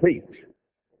washing of the feet.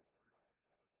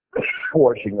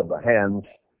 Washing of the hands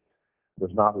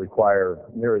does not require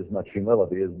near as much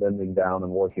humility as bending down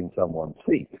and washing someone's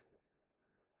feet.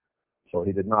 So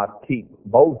he did not keep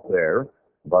both there,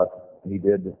 but he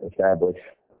did establish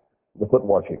the foot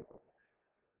washing.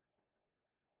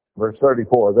 Verse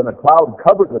 34, then a cloud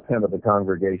covered the tent of the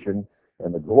congregation,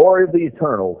 and the glory of the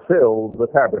eternal filled the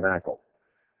tabernacle.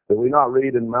 Do we not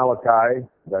read in Malachi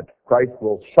that Christ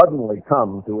will suddenly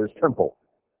come to his temple,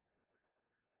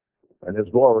 and his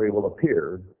glory will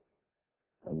appear?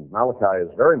 And Malachi is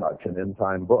very much an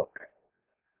end-time book,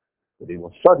 that he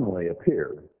will suddenly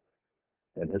appear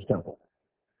in his temple.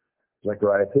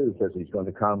 Zechariah 2 says he's going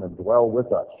to come and dwell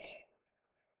with us.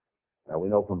 Now we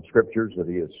know from scriptures that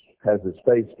he has his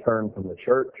face turned from the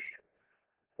church,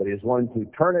 that he is going to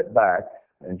turn it back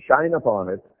and shine upon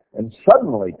it and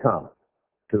suddenly come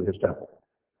to his temple.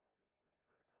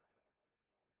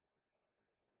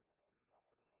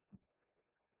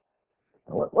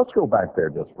 Now, let's go back there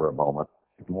just for a moment,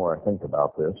 the more I think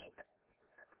about this.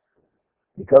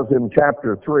 Because in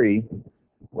chapter 2,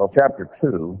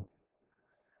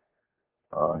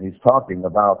 he's talking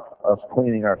about us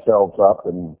cleaning ourselves up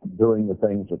and doing the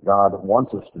things that God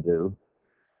wants us to do.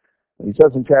 And he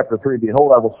says in chapter 3,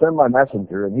 behold, I will send my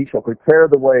messenger, and he shall prepare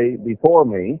the way before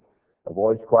me. A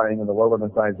voice crying in the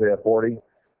wilderness, Isaiah 40.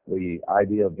 The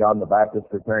idea of John the Baptist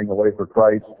preparing the way for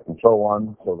Christ, and so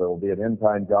on. So there will be an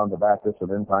end-time John the Baptist,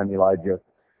 an end-time Elijah.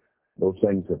 Those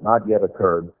things have not yet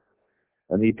occurred.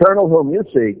 And the eternal whom you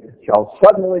seek shall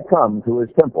suddenly come to his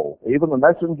temple, even the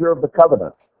messenger of the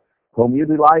covenant, whom you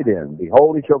delight in.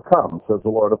 Behold, he shall come, says the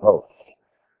Lord of hosts.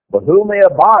 But who may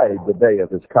abide the day of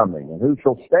his coming, and who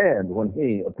shall stand when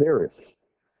he appeareth?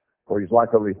 For he's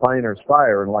like a refiner's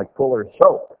fire and like fuller's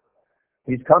soap.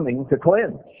 He's coming to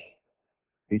cleanse.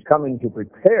 He's coming to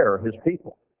prepare his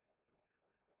people.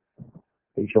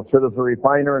 He shall sit as a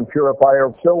refiner and purifier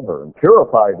of silver, and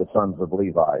purify the sons of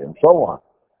Levi, and so on.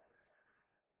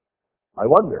 I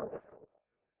wonder,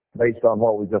 based on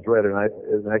what we just read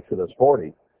in Exodus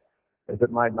 40, if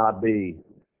it might not be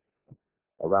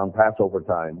around Passover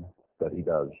time that he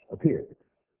does appear.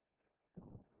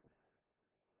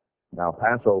 Now,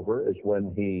 Passover is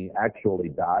when he actually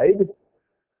died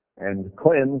and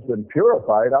cleansed and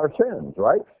purified our sins,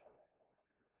 right?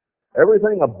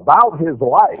 Everything about his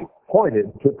life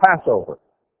pointed to Passover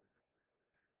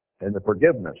and the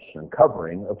forgiveness and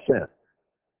covering of sin.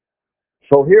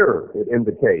 So here it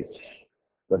indicates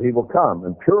that he will come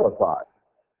and purify.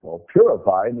 Well,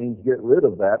 purify means get rid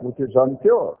of that which is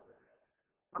impure.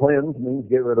 Cleanse means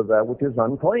get rid of that which is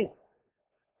unclean.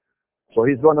 So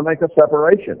he's going to make a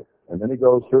separation. And then he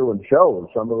goes through and shows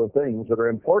some of the things that are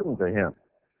important to him.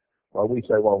 Well, we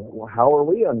say, well, how are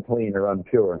we unclean or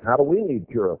impure? And how do we need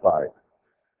purified?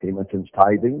 He mentions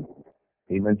tithing.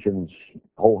 He mentions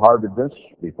wholeheartedness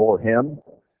before him.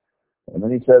 And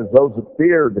then he says, those that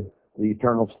feared the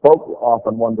eternal spoke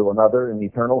often one to another, and the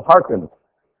eternal hearkened.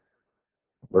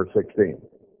 Verse 16.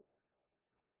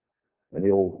 And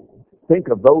he'll think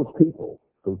of those people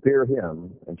who fear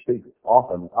him and speak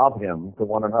often of him to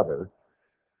one another.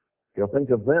 He'll think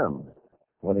of them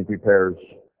when he prepares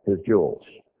his jewels.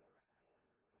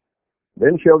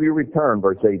 Then shall you return,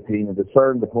 verse 18, and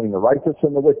discern between the righteous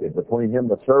and the wicked, between him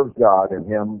that serves God and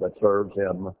him that serves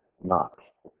him not.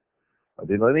 A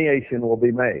delineation will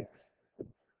be made.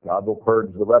 God will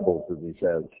purge the rebels, as he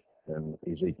says in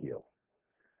Ezekiel.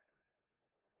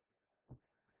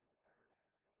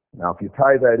 Now, if you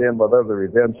tie that in with other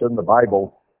events in the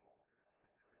Bible,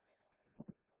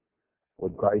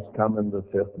 would Christ come in the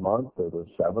 5th month or the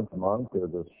 7th month or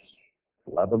the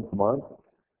 11th month?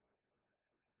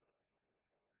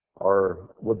 Or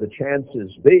would the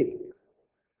chances be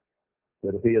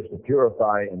that if he is to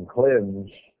purify and cleanse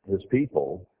his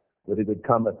people, that he would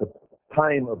come at the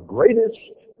time of greatest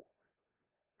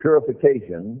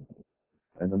purification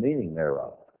and the meaning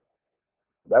thereof?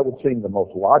 That would seem the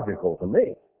most logical to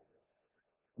me.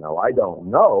 Now, I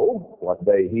don't know what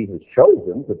day he has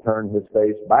chosen to turn his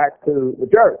face back to the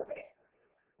church.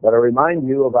 But I remind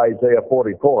you of Isaiah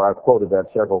 44. I've quoted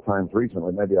that several times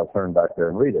recently. Maybe I'll turn back there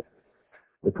and read it.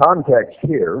 The context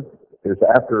here is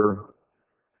after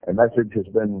a message has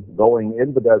been going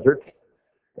in the desert,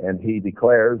 and he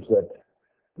declares that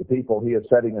the people he is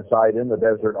setting aside in the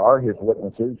desert are his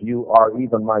witnesses. You are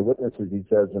even my witnesses, he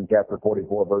says in chapter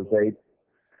 44, verse 8.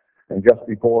 And just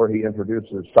before he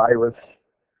introduces Cyrus,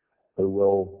 who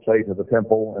will say to the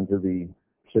temple and to the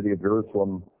city of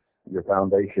Jerusalem, your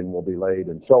foundation will be laid,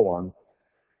 and so on.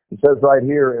 He says right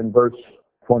here in verse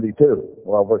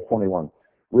 21,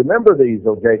 remember these,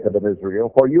 O Jacob and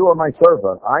Israel, for you are my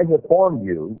servant. I have formed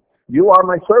you. You are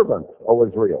my servant, O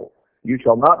Israel. You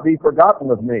shall not be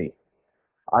forgotten of me.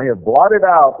 I have blotted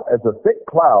out as a thick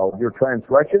cloud your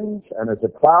transgressions, and as a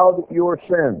cloud your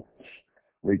sins.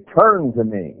 Return to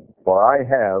me, for I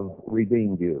have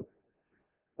redeemed you.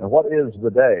 And what is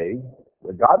the day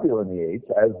that God delineates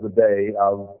as the day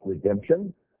of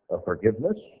redemption, of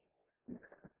forgiveness,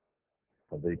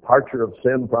 of the departure of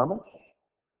sin from us?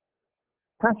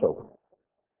 Passover.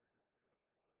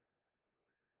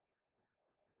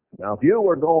 Now, if you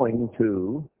were going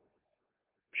to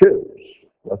choose,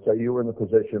 let's say you were in the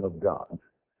position of God,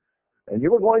 and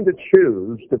you were going to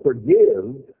choose to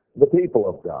forgive the people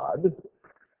of God,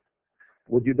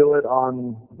 would you do it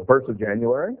on the 1st of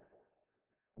January?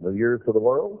 New Year's for the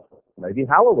world? Maybe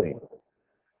Halloween.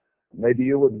 Maybe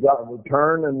you would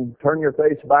turn your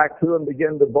face back to and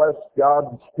begin to bless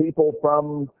God's people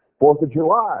from 4th of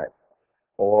July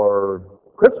or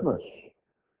Christmas.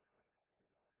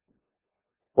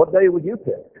 What day would you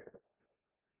pick?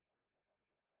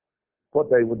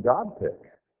 What day would God pick?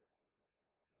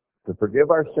 To forgive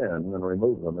our sin and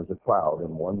remove them as a cloud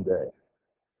in one day.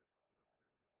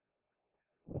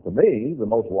 For me, the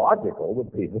most logical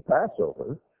would be the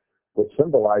Passover, which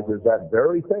symbolizes that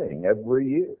very thing every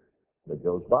year that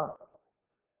goes by.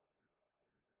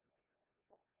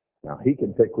 Now, he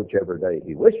can pick whichever day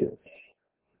he wishes.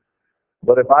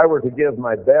 But if I were to give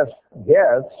my best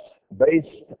guess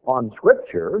based on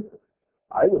Scripture,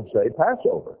 I would say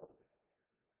Passover.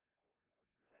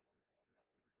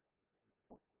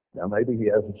 Now, maybe he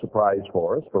has a surprise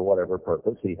for us for whatever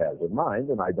purpose he has in mind,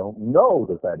 and I don't know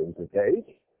that that is the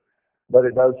case, but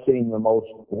it does seem the most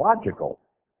logical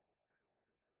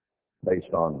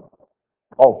based on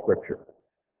all Scripture.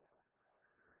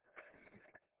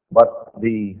 But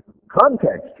the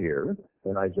context here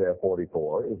in Isaiah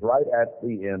 44 is right at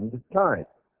the end time,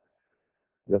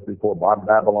 just before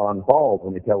Babylon falls,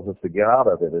 when he tells us to get out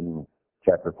of it in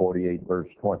chapter 48, verse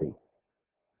 20.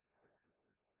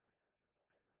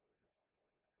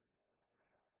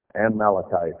 And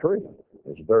Malachi 3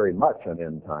 is very much an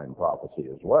end-time prophecy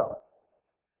as well.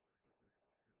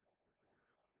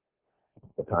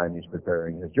 The time he's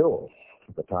preparing his jewels,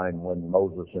 the time when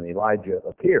Moses and Elijah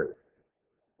appear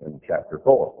in chapter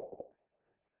 4.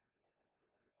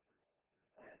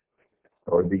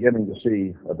 So we're beginning to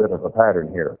see a bit of a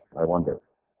pattern here, I wonder.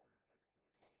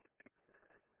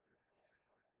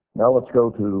 Now let's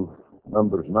go to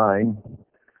Numbers 9.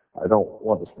 I don't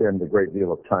want to spend a great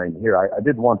deal of time here. I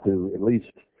did want to at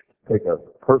least take a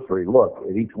cursory look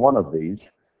at each one of these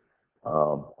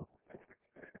so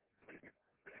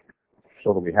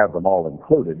that we have them all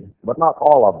included. But not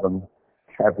all of them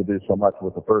have to do so much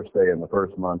with the first day and the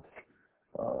first month.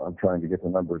 I'm trying to get the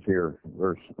numbers here,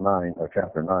 verse 9, or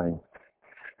chapter 9.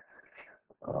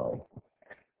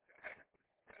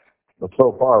 But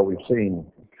so far we've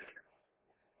seen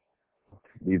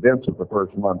the events of the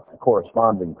first month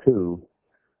corresponding to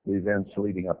the events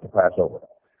leading up to Passover.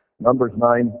 Numbers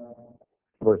 9,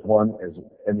 verse 1 is,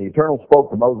 and the Eternal spoke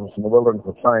to Moses in the wilderness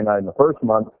of Sinai in the first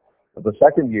month of the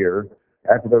second year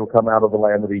after they were come out of the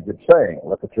land of Egypt, saying,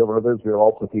 let the children of Israel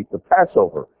also keep the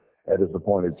Passover at his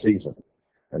appointed season.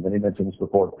 And then he mentions the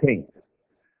 14th.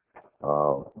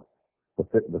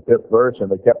 The fifth verse,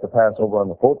 and they kept the Passover on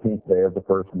the 14th day of the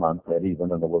first month at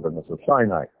even in the wilderness of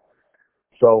Sinai.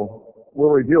 So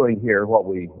we're reviewing here what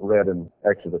we read in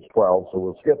Exodus 12, so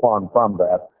we'll skip on from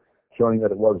that, showing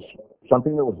that it was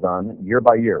something that was done year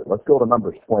by year. Let's go to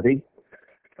Numbers 20.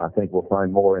 I think we'll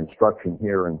find more instruction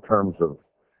here in terms of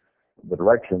the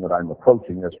direction that I'm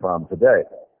approaching this from today.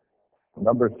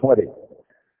 Numbers 20,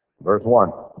 verse 1.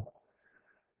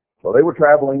 So they were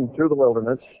traveling through the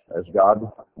wilderness as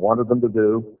God wanted them to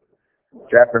do.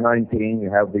 Chapter 19,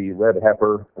 you have the red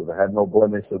heifer that had no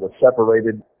blemish. It was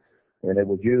separated, and it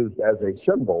was used as a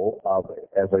symbol of,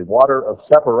 as a water of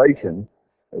separation,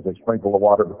 as a sprinkle of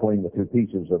water between the two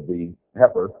pieces of the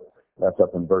heifer. That's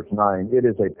up in verse 9. It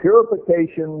is a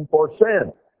purification for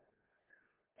sin.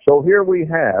 So here we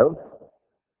have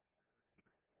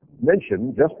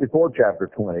mentioned just before chapter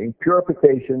 20,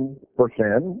 purification for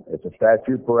sin. It's a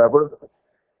statute forever.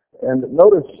 And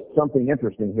notice something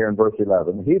interesting here in verse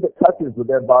 11. He that touches the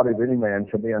dead body of any man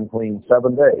shall be unclean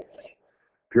 7 days.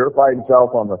 Purify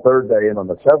himself on the third day, and on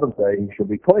the seventh day he shall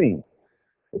be clean.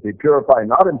 If he purify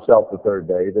not himself the third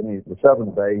day, then the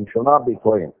seventh day he shall not be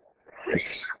clean.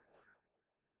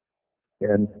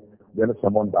 And then if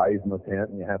someone dies in the tent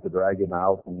and you have to drag him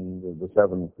out, and the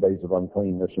 7 days of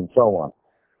uncleanness and so on.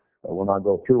 We'll not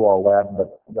go through all that,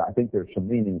 but I think there's some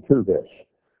meaning to this.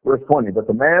 Verse 20, but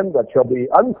the man that shall be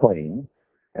unclean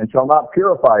and shall not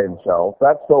purify himself,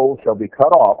 that soul shall be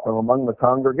cut off from among the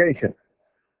congregation.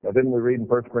 Now didn't we read in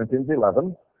 1 Corinthians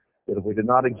 11 that if we did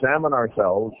not examine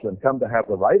ourselves and come to have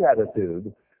the right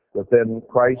attitude, that then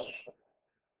Christ's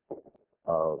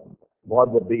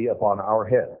blood would be upon our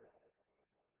head.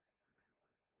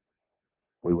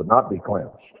 We would not be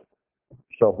cleansed.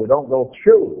 So if we don't go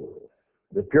through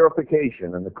the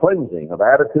purification and the cleansing of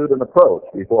attitude and approach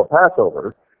before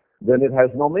Passover, then it has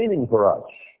no meaning for us.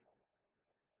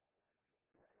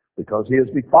 Because he has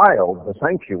defiled the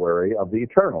sanctuary of the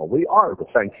eternal. We are the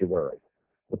sanctuary,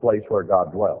 the place where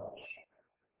God dwells.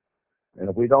 And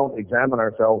if we don't examine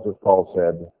ourselves, as Paul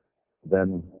said,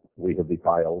 then we have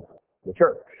defiled the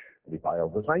church,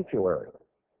 defiled the sanctuary.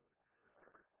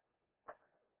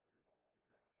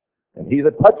 And he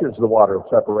that touches the water of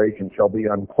separation shall be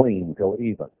unclean till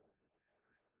even.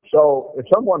 So if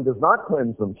someone does not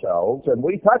cleanse themselves and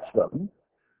we touch them,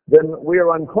 then we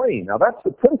are unclean. Now that's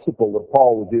the principle that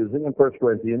Paul was using in 1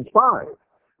 Corinthians 5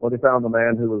 when he found the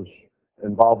man who was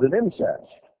involved in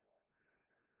incest.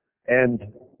 And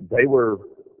they were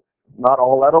not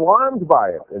all that alarmed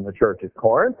by it in the church at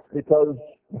Corinth because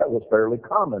that was fairly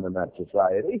common in that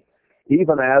society.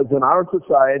 Even as in our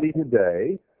society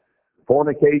today,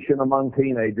 fornication among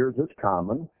teenagers is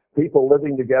common. People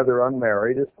living together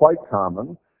unmarried is quite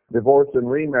common. Divorce and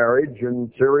remarriage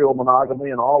and serial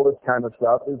monogamy and all this kind of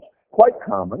stuff is quite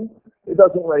common. It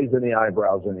doesn't raise any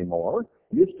eyebrows anymore.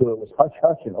 Used to it was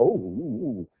hush-hush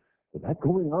and, is that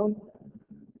going on?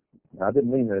 Now, I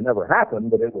didn't mean that it never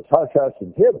happened, but it was hush-hush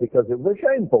and hid because it was a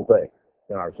shameful thing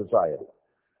in our society.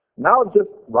 Now it's just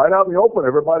right out in the open.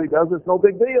 Everybody does it. It's no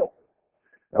big deal.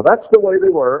 Now, that's the way they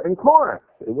were in Corinth.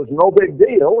 It was no big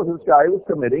deal if this guy was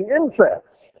committing incest.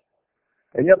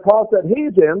 And yet Paul said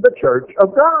he's in the church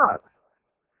of God.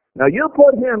 Now, you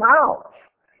put him out.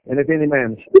 And if any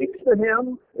man speaks to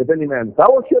him, if any man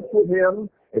fellowships with him,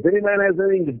 if any man has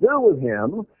anything to do with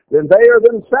him, then they are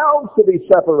themselves to be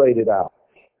separated out.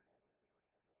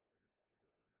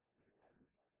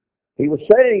 He was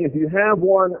saying if you have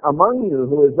one among you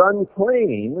who is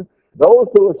unclean, those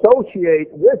who associate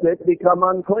with it become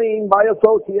unclean by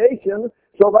association,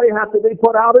 so they have to be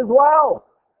put out as well.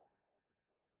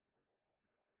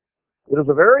 It is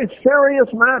a very serious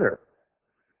matter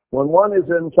when one is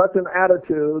in such an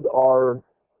attitude or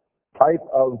type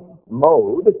of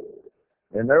mode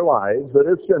in their lives that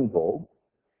is sinful,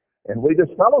 and we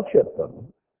disfellowship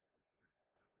them,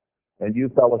 and you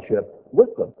fellowship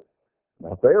with them.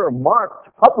 Now, if they are marked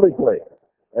publicly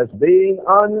as being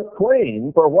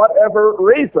unclean for whatever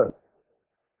reason,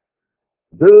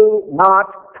 do not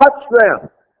touch them.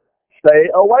 Stay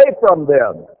away from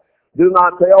them. Do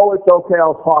not say, it's okay,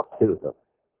 I'll talk to them.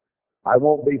 I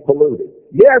won't be polluted.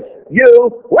 Yes,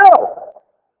 you will.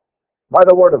 By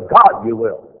the word of God, you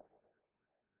will.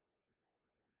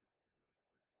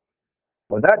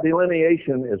 When that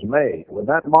delineation is made, when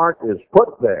that mark is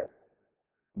put there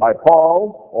by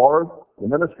Paul or the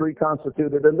ministry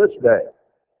constituted in this day,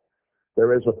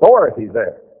 there is authority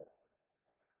there.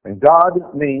 And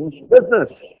God means business.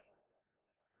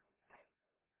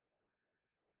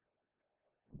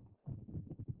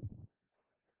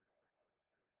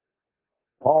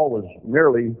 Paul was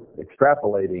merely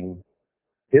extrapolating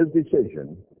his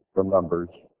decision from Numbers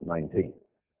 19.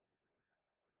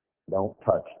 Don't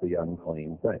touch the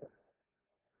unclean thing.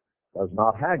 Does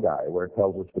not Haggai, where it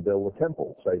tells us to build a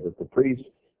temple, say that the priests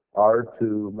are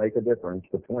to make a difference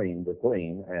between the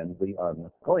clean and the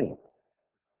unclean,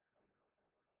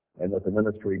 and that the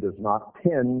ministry does not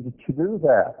tend to do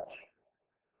that.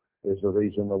 is the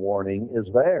reason the warning is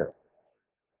there.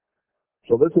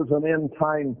 So this is an end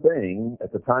time thing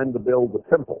at the time to build the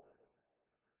temple.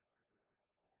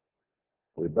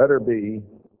 We better be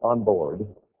on board,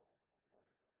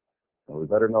 and we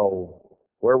better know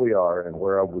where we are and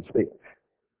whereof we speak,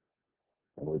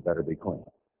 and we better be clean.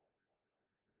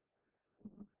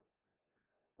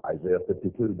 Isaiah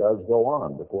 52 does go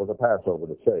on before the Passover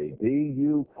to say, "Be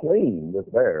you clean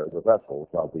that bear the vessel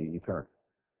shall be eternal."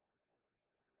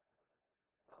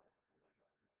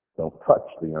 Don't touch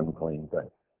the unclean thing.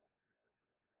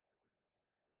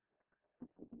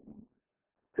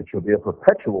 It shall be a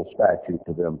perpetual statute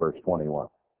to them, verse 21.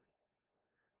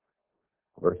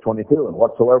 Verse 22, "And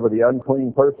whatsoever the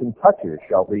unclean person touches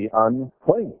shall be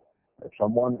unclean." If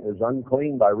someone is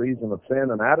unclean by reason of sin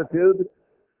and attitude,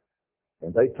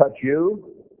 and they touch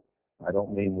you, I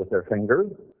don't mean with their finger,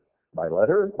 by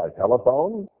letter, by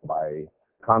telephone, by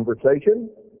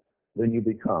conversation, then you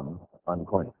become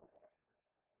unclean.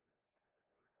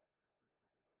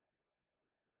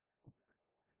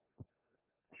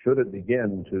 Should it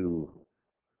begin to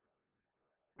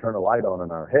turn a light on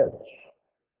in our heads,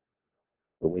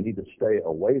 but we need to stay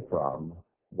away from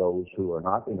those who are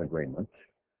not in agreement,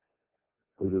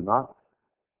 who do not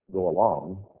go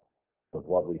along with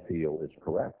what we feel is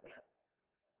correct.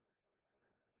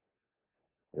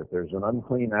 If there's an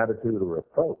unclean attitude or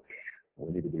approach,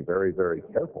 we need to be very, very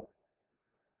careful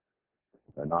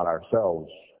and not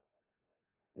ourselves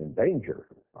endanger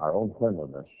our own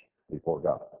cleanliness before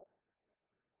God.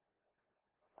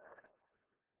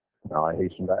 Now, I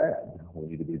hasten to add, we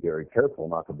need to be very careful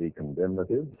not to be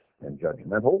condemnative and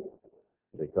judgmental,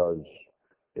 because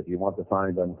if you want to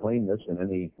find uncleanness in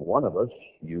any one of us,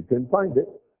 you can find it.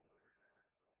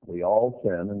 We all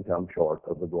sin and come short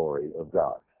of the glory of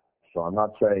God. So I'm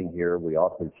not saying here we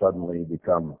ought to suddenly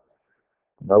become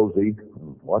nosy,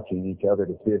 watching each other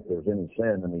to see if there's any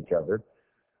sin in each other.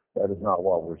 That is not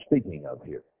what we're speaking of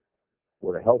here.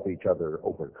 We're to help each other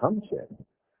overcome sin.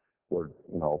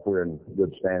 If we're in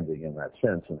good standing in that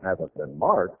sense and haven't been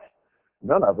marked,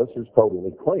 none of us is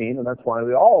totally clean, and that's why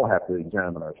we all have to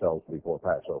examine ourselves before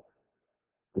Passover,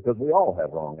 because we all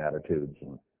have wrong attitudes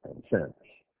and sins.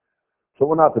 So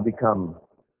we're not to become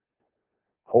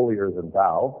holier than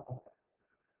thou,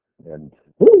 and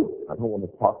I don't want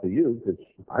to talk to you because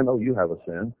I know you have a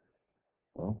sin.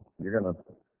 Well, you're going to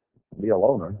be a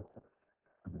loner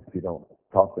if you don't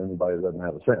talk to anybody that doesn't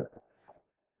have a sin.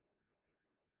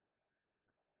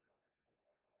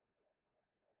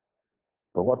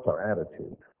 But what's our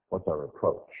attitude? What's our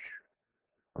approach?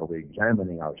 Are we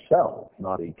examining ourselves,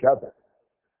 not each other,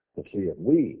 to see if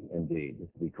we indeed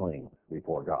be clean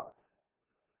before God?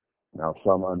 Now,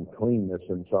 some uncleanness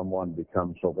in someone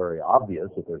becomes so very obvious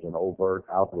that there's an overt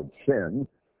outward sin,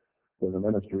 then the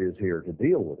ministry is here to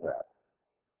deal with that.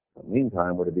 In the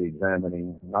meantime, we're to be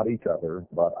examining not each other,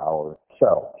 but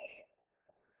ourselves.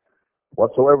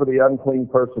 "Whatsoever the unclean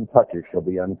person touches shall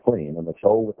be unclean, and the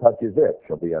soul that touches it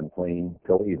shall be unclean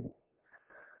till evening."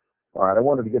 All right, I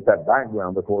wanted to get that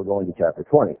background before going to chapter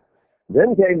 20.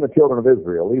 "Then came the children of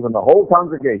Israel, even the whole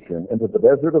congregation, into the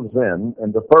desert of Zin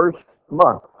in the first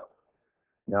month."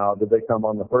 Now, did they come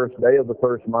on the first day of the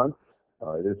first month?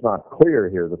 It is not clear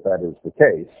here that that is the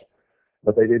case,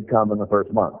 but they did come in the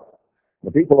first month.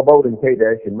 "The people abode in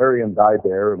Kadesh, and Miriam died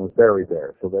there and was buried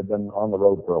there." So they'd been on the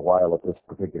road for a while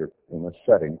in this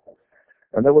setting.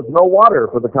 "And there was no water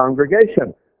for the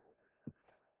congregation."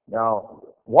 Now,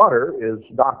 water is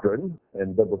doctrine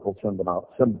in biblical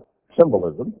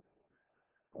symbolism.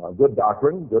 Good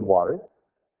doctrine, good water.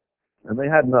 And they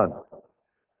had none.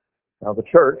 Now, the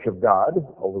church of God,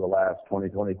 over the last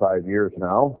 25 years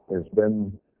now, has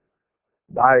been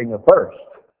dying of thirst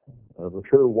of the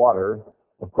true water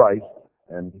of Christ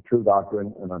and true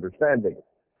doctrine and understanding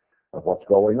of what's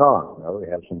going on. Now, we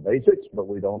have some basics, but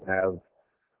we don't have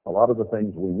a lot of the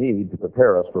things we need to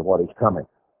prepare us for what is coming.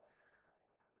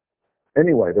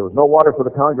 Anyway, there was no water for the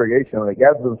congregation, and they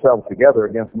gathered themselves together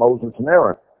against Moses and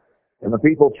Aaron. And the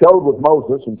people chode with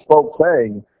Moses and spoke,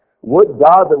 saying, "Would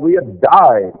God that we had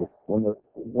died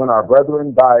when our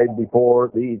brethren died before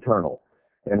the Eternal.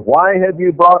 And why have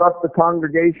you brought up the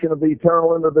congregation of the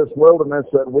Eternal into this wilderness,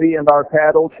 that we and our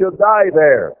cattle should die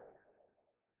there?"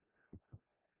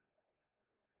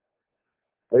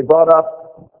 They brought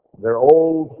up their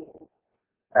old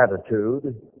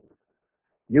attitude.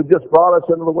 "You just brought us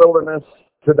into the wilderness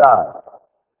to die."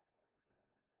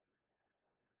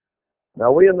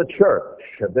 Now, we in the church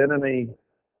have been in a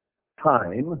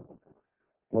time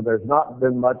when there's not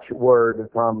been much word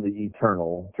from the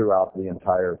Eternal throughout the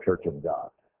entire church of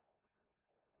God.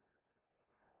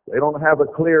 They don't have a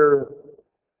clear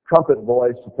trumpet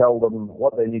voice to tell them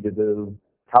what they need to do,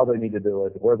 how they need to do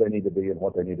it, where they need to be, and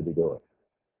what they need to be doing.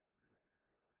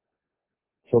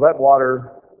 So that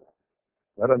water,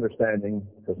 that understanding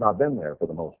has not been there for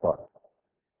the most part.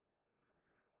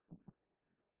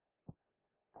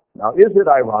 Now, is it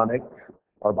ironic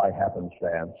or by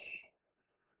happenstance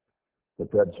that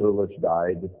Fred Sulich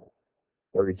died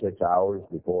 36 hours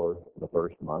before the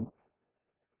first month?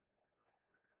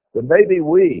 That maybe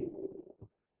we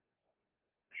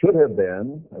should have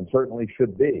been, and certainly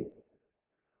should be,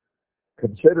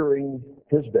 considering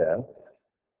his death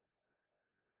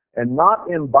and not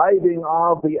imbibing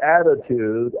of the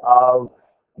attitude of,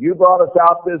 you brought us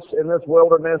out in this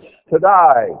wilderness to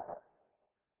die.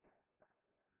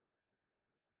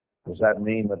 Does that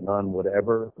mean that none would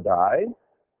ever die?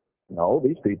 No,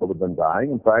 these people have been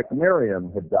dying. In fact,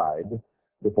 Miriam had died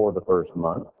before the first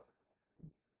month.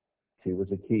 She was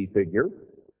a key figure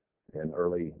in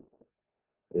early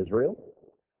Israel.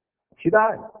 She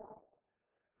died.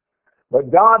 But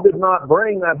God did not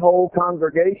bring that whole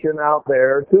congregation out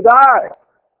there to die.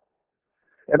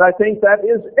 And I think that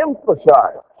is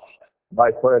emphasized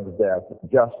by Fred's death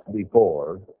just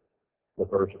before the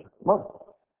first month.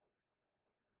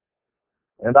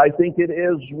 And I think it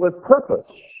is with purpose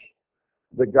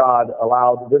that God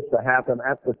allowed this to happen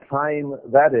at the time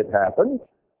that it happened,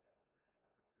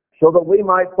 so that we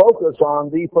might focus on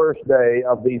the first day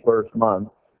of the first month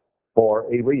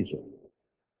for a reason.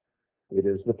 It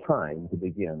is the time to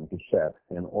begin to set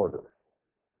in order,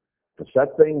 to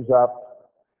set things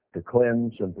up, to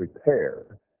cleanse and prepare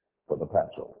for the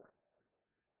Passover.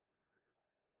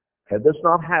 Had this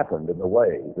not happened in the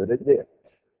way that it did,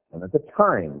 and at the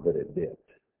time that it did,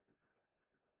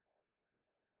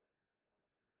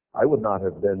 I would not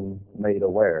have been made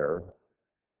aware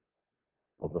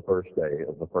of the first day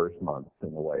of the first month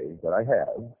in the way that I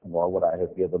have, nor would I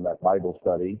have given that Bible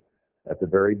study at the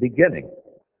very beginning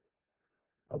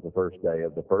of the first day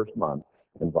of the first month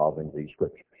involving these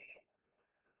scriptures.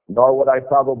 Nor would I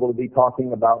probably be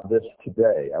talking about this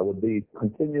today. I would be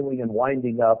continuing and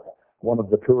winding up one of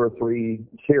the 2 or 3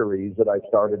 series that I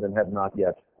started and have not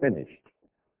yet finished.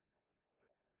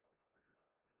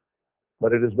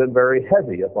 But it has been very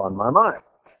heavy upon my mind,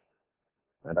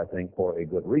 and I think for a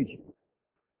good reason,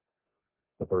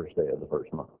 the first day of the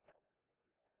first month.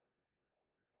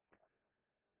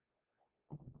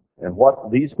 And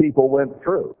what these people went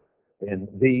through in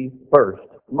the first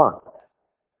month,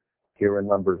 here in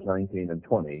Numbers 19 and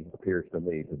 20, appears to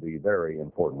me to be very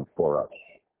important for us.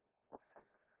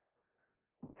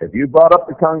 Have you brought up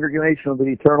the congregation of the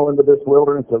eternal into this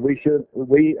wilderness that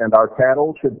we and our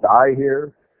cattle should die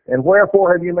here? And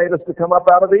wherefore have you made us to come up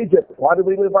out of Egypt? Why did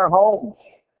we leave our homes,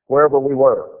 wherever we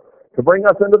were? To bring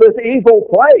us into this evil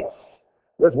place,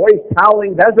 this waste,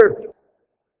 howling desert.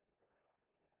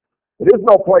 It is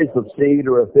no place of seed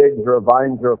or of figs or of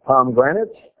vines or of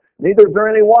pomegranates. Neither is there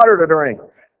any water to drink.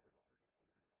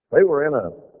 They were in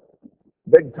a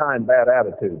big-time bad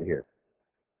attitude here.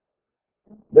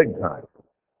 Big time.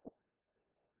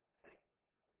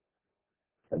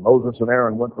 And Moses and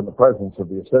Aaron went from the presence of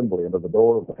the assembly into the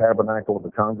door of the tabernacle of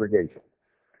the congregation.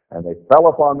 And they fell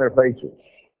upon their faces,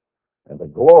 and the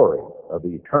glory of the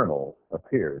eternal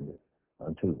appeared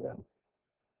unto them.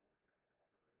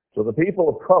 So the people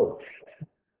approached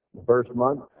the first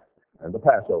month and the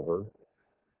Passover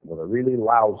with a really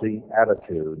lousy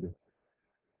attitude.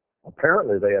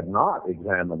 Apparently they had not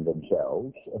examined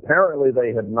themselves. Apparently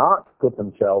they had not put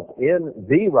themselves in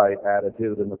the right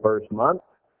attitude in the first month,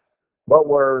 but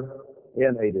were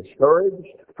in a discouraged,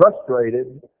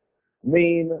 frustrated,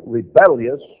 mean,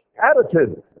 rebellious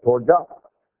attitude toward God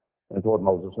and toward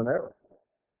Moses and Aaron.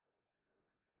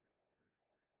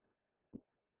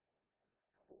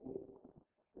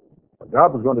 But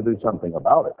God was going to do something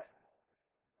about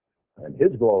it. And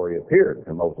his glory appeared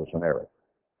to Moses and Aaron.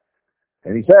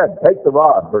 And he said, take the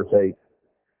rod, verse 8,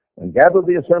 and gather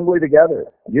the assembly together,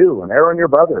 you and Aaron your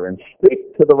brother, and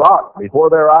speak to the rock before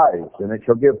their eyes, and it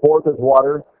shall give forth its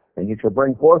water, and you shall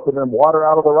bring forth to them water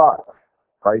out of the rock.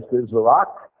 Christ is the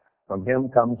rock. From him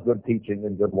comes good teaching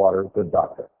and good water, good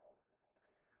doctrine.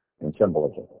 In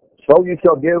symbolism. So you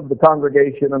shall give the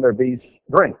congregation and their beasts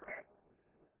drink.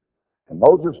 And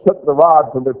Moses took the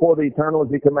rod from before the eternal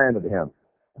as he commanded him.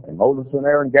 And Moses and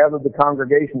Aaron gathered the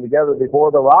congregation together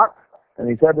before the rock, and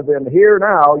he said to them, hear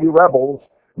now, you rebels,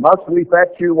 must we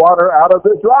fetch you water out of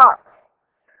this rock?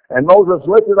 And Moses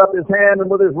lifted up his hand, and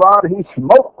with his rod he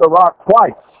smote the rock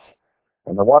twice.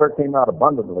 And the water came out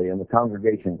abundantly, and the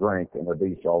congregation drank, and the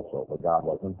beasts also, but God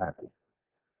wasn't happy.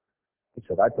 He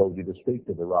said, I told you to speak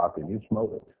to the rock, and you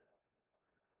smote it.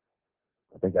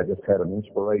 I think I just had an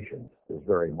inspiration this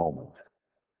very moment.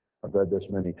 I've read this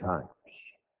many times,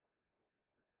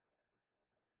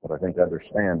 but I think I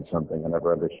understand something I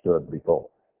never understood before.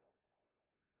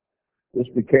 This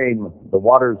became the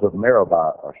waters of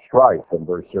Meribah, or strife, in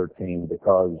verse 13,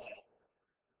 because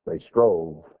they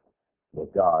strove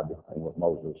with God and with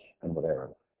Moses and with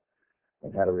Aaron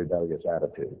and had a rebellious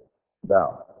attitude.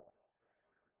 Now,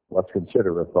 let's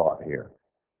consider a thought here.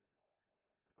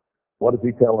 What does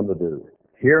he tell them to do?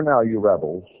 Hear now, you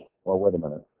rebels. Well, wait a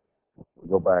minute.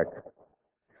 Go back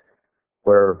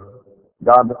where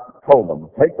God told them,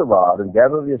 take the rod and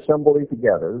gather the assembly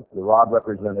together. The rod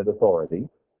represented authority.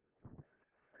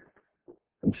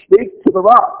 And speak to the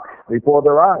rock before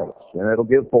their eyes, and it'll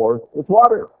give forth its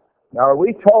water. Now, are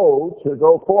we told to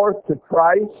go forth to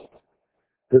Christ,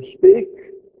 to speak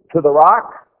to the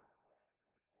rock?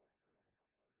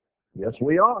 Yes,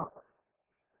 we are.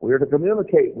 We are to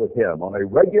communicate with him on a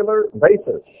regular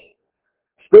basis.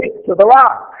 Speak to the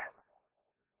rock.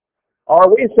 Are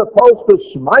we supposed to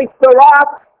smite the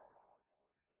rock?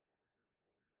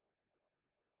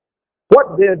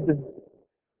 What did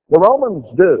the Romans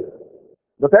do?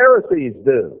 The Pharisees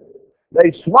do?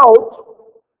 They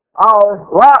smote our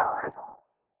rock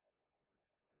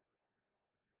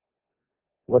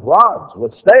with rods,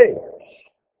 with staves.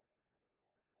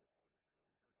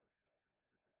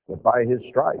 But by his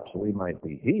stripes we might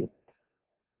be healed.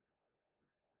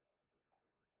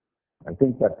 I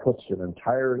think that puts an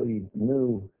entirely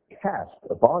new cast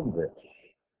upon this.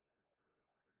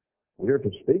 We are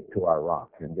to speak to our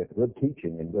rock and get good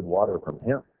teaching and good water from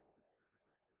him.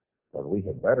 But we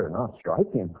had better not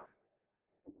strike him.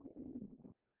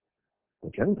 The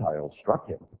Gentiles struck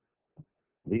him.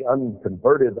 The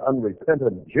unconverted,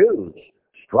 unrepentant Jews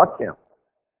struck him.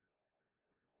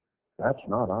 That's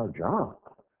not our job.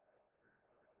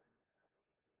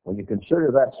 When you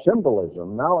consider that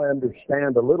symbolism, now I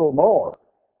understand a little more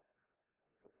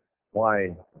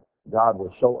why God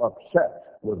was so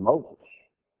upset with Moses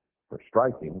for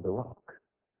striking the rock.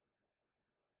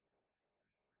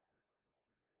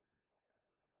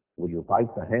 Will you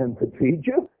bite the hand that feeds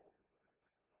you?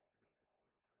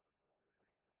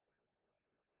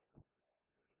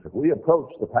 If we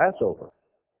approach the Passover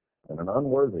in an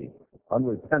unworthy,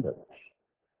 unrepentant,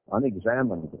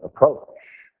 unexamined approach,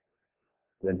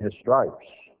 then his stripes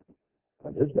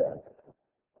and his death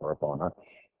are upon us.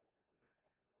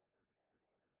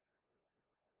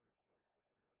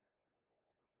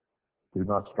 Do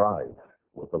not strive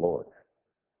with the Lord.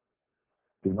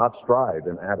 Do not strive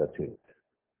in attitude.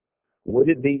 Would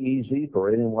it be easy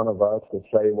for any one of us to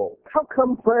say, well, how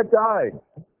come Fred died?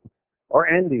 Or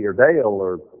Andy, or Dale,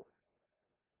 or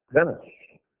Dennis?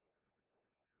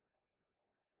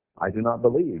 I do not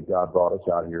believe God brought us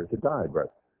out here to die, brethren.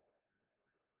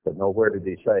 But nowhere did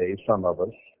he say some of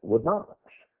us would not.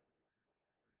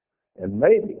 And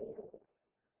maybe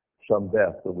some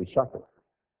death that we suffer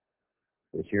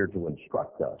is here to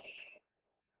instruct us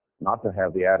not to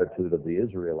have the attitude of the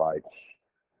Israelites.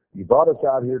 You brought us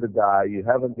out here to die. You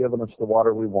haven't given us the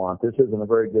water we want. This isn't a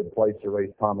very good place to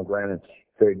raise pomegranates,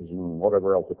 figs, and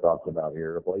whatever else it talks about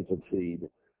here, a place of seed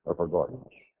or for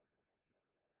gardens.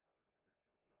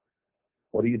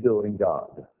 What are you doing,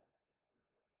 God?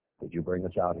 Did you bring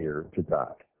us out here to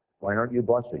die? Why aren't you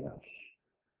blessing us?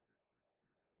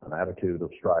 An attitude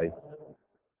of strife,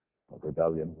 of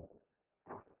rebellion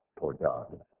toward God.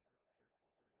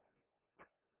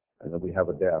 And then we have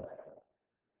a death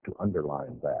to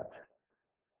underline that,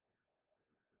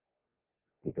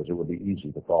 because it would be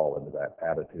easy to fall into that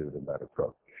attitude and that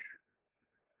approach.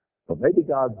 But maybe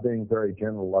God's being very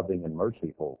gentle, loving, and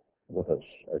merciful with us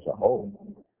as a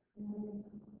whole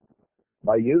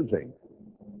by using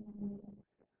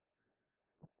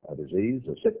a disease,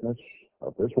 a sickness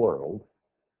of this world,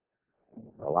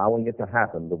 allowing it to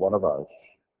happen to one of us,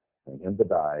 and him to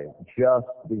die just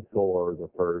before the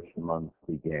first month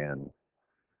began,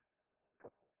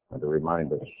 and to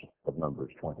remind us of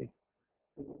Numbers 20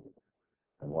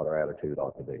 and what our attitude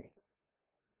ought to be.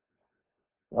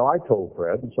 Now, I told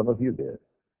Fred, and some of you did,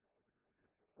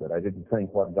 that I didn't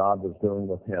think what God was doing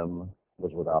with him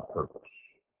was without purpose.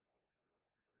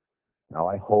 Now,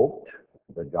 I hoped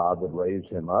that God would raise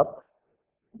him up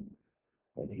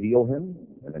and heal him,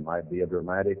 and it might be a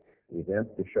dramatic event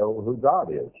to show who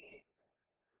God is.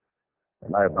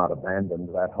 And I have not abandoned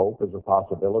that hope as a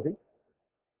possibility.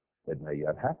 It may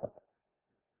yet happen,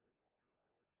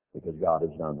 because God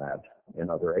has done that in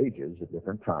other ages at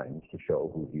different times to show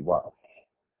who he was.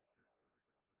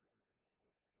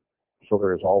 So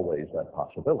there is always that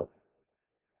possibility.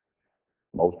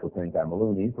 Most would think I'm a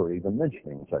loony for even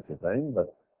mentioning such a thing,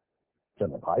 but it's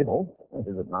in the Bible,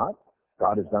 is it not?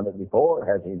 God has done it before,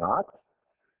 has he not?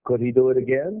 Could he do it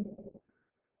again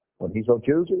when he so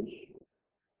chooses?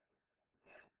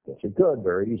 Yes, he could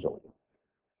very easily.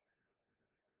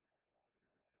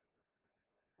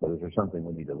 But is there something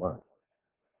we need to learn?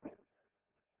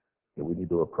 That we need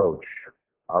to approach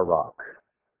our rock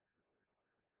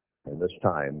in this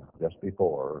time just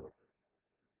before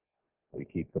we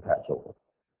keep the Passover.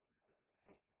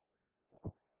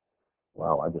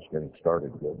 Wow, I'm just getting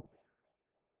started good.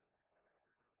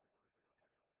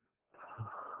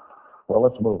 Well,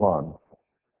 let's move on.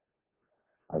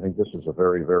 I think this is a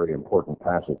very, very important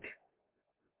passage.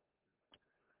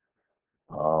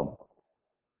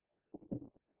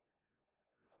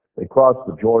 They crossed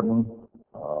the Jordan,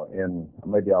 and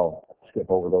maybe I'll skip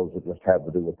over those that just have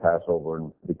to do with Passover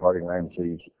and departing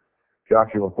Ramses.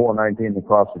 Joshua 4:19, they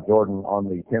crossed the Jordan on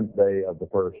the 10th day of the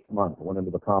first month, went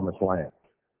into the promised land.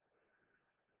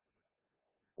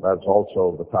 That's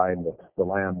also the time that the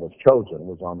Lamb was chosen,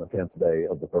 was on the 10th day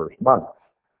of the first month.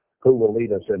 Who will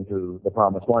lead us into the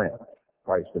promised land?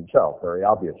 Christ himself, very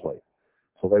obviously.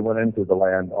 So they went into the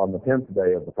land on the 10th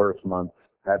day of the first month,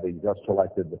 having just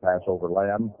selected the Passover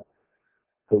Lamb,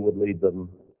 who would lead them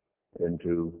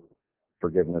into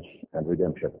forgiveness and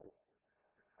redemption.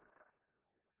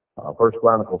 1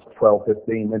 Chronicles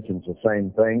 12:15 mentions the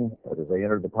same thing, that as they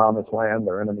entered the promised land,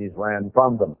 their enemies ran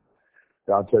from them.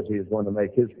 God says he is going to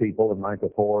make his people in Micah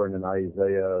 4 and in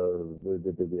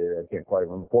Isaiah, I can't quite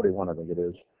remember, 41 I think it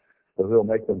is, that he'll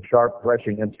make them sharp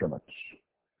threshing instruments,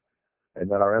 and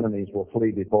that our enemies will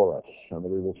flee before us, and that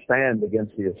we will stand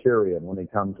against the Assyrian when he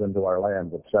comes into our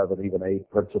land with 7, even 8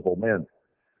 principal men.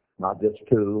 Not just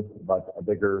 2, but a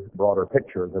bigger, broader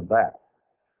picture than that.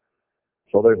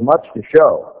 So there's much to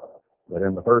show that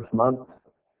in the first month,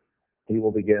 he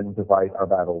will begin to fight our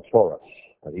battles for us,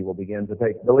 that he will begin to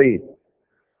take the lead.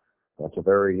 That's a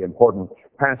very important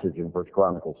passage in 1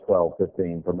 Chronicles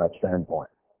 12:15 from that standpoint.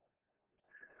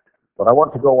 But I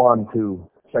want to go on to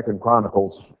 2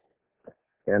 Chronicles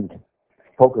and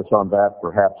focus on that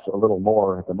perhaps a little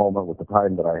more at the moment with the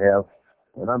time that I have.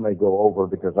 And I may go over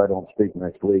because I don't speak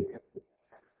next week.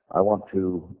 I want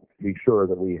to be sure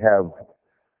that we have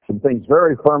some things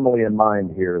very firmly in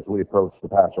mind here as we approach the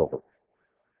Passover,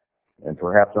 and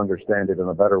perhaps understand it in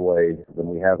a better way than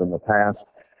we have in the past.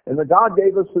 And that God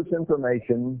gave us this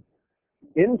information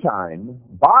in time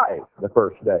by the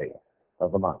first day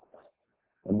of the month.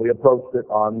 And we approached it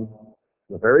on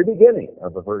the very beginning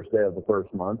of the first day of the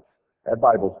first month at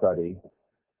Bible study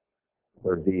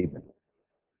Thursday evening.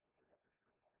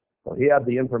 So he had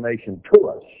the information to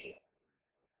us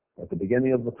at the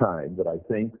beginning of the time that I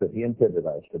think that he intended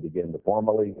us to begin to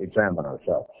formally examine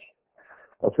ourselves.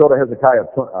 Let's go to to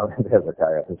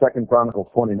 2 Chronicles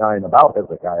 29, about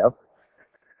Hezekiah.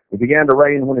 He began to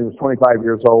reign when he was 25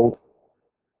 years old.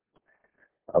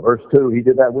 Verse 2, he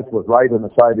did that which was right in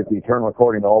the sight of the Eternal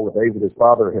according to all that David his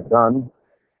father had done.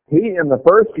 He, in the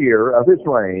first year of his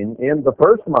reign, in the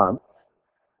first month,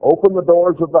 opened the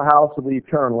doors of the house of the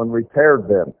Eternal and repaired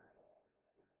them.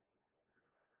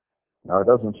 Now, it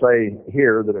doesn't say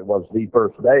here that it was the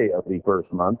first day of the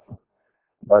first month,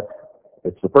 but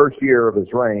it's the first year of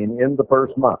his reign in the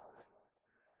first month.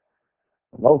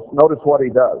 Notice what he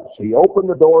does. He opened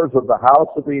the doors of the house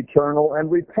of the Eternal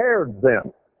and repaired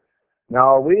them.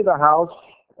 Now, are we the house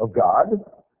of God?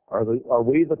 Are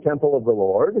we the temple of the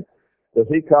Lord? Does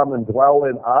he come and dwell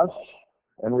in us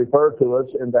and refer to us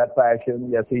in that fashion?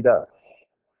 Yes, he does.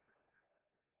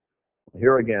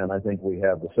 Here again, I think we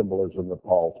have the symbolism that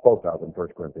Paul spoke of in 1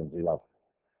 Corinthians 11.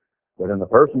 But in the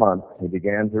first month, he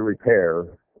began to repair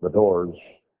the doors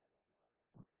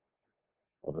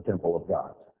of the temple of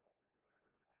God.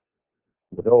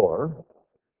 The door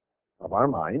of our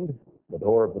mind, the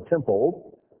door of the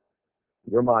temple,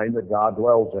 your mind that God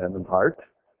dwells in and heart,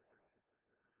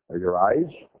 or your eyes,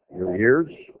 your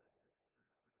ears,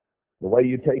 the way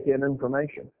you take in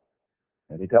information.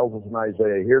 And he tells us in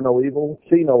Isaiah, hear no evil,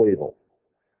 see no evil.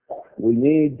 We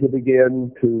need to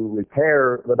begin to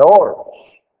repair the doors,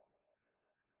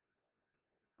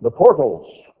 the portals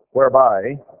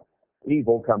whereby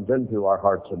evil comes into our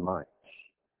hearts and minds.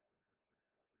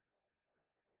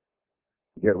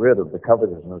 Get rid of the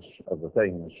covetousness of the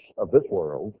things of this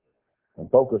world and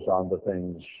focus on the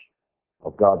things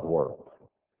of God's world.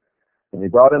 And he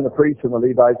brought in the priests and the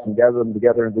Levites and gathered them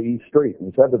together in the east street.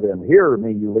 And he said to them, hear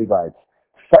me, you Levites,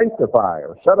 sanctify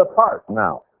or set apart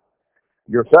now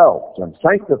yourselves, and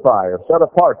sanctify or set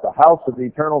apart the house of the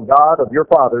eternal God of your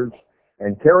fathers,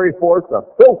 and carry forth the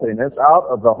filthiness out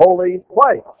of the holy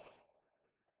place.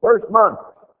 First month,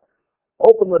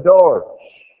 open the doors,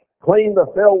 clean the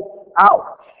filth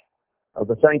out of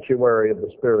the sanctuary of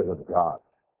the Spirit of God.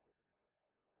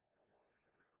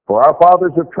 For our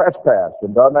fathers have trespassed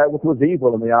and done that which was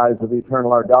evil in the eyes of the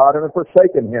eternal our God, and have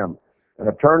forsaken him, and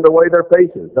have turned away their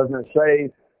faces. Doesn't it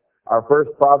say our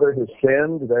first father has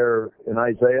sinned there in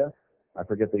Isaiah? I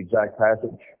forget the exact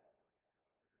passage.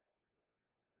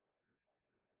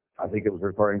 I think it was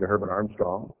referring to Herbert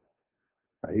Armstrong.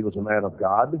 He was a man of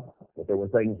God, but there were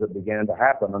things that began to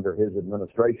happen under his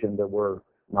administration that were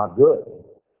not good.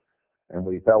 And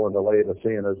we fell into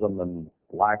Laodiceanism and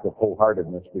lack of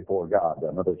wholeheartedness before God.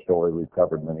 Another story we've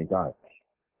covered many times.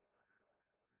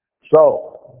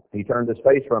 So, he turned his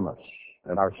face from us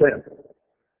and our sin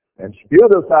and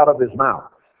spewed us out of his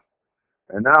mouth.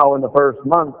 And now in the first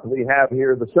month, we have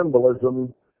here the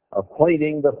symbolism of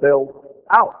cleaning the filth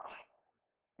out.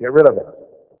 Get rid of it.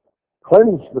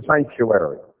 Cleanse the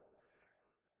sanctuary.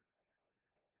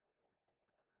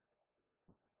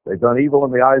 They've done evil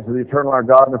in the eyes of the eternal our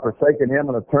God, and have forsaken him,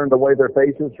 and have turned away their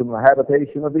faces from the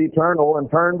habitation of the eternal, and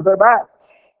turned their backs.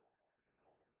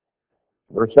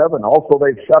 Verse 7, also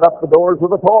they've shut up the doors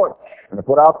with a torch, and have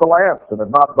put out the lamps, and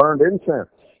have not burned incense.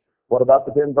 What about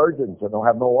the 10 virgins that don't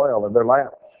have no oil in their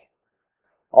lamps?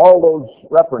 All those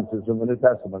references in the New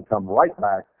Testament come right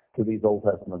back to these Old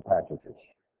Testament passages.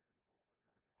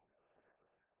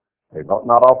 They've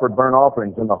not offered burnt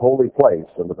offerings in the holy place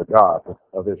unto the God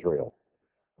of Israel.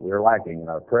 We're lacking in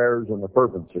our prayers and the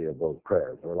fervency of those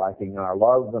prayers. We're lacking in our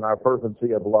love and our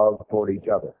fervency of love toward each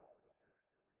other.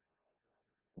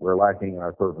 We're lacking in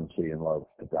our fervency and love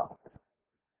to God.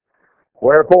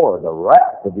 Wherefore, the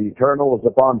wrath of the eternal is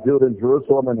upon Judah and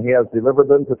Jerusalem, and he has delivered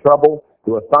them to trouble,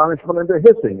 to astonishment, and to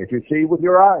hissing, as you see with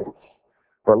your eyes.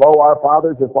 For lo, our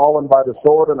fathers have fallen by the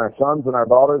sword, and our sons and our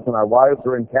daughters and our wives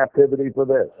are in captivity for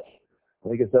this. I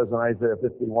think it says in Isaiah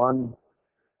 51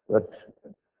 that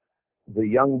the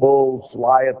young bulls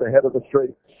lie at the head of the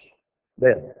streets,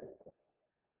 dead.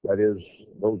 That is,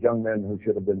 those young men who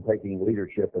should have been taking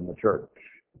leadership in the church,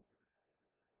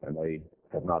 and they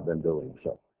have not been doing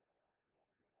so.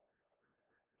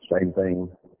 Same thing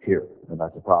here, and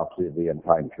that's a prophecy of the end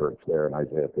time church there in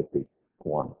Isaiah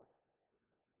 51.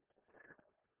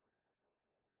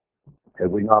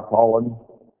 Have we not fallen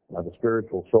by the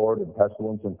spiritual sword and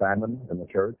pestilence and famine in the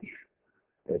church?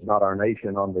 Is not our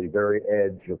nation on the very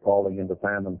edge of falling into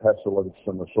famine, pestilence,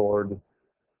 and the sword?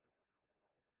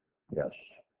 Yes.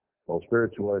 Both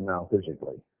spiritually and now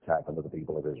physically, it's happened to the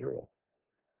people of Israel.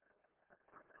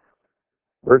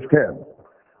 Verse 10,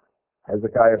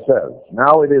 Hezekiah says,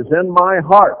 now it is in my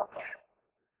heart.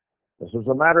 This is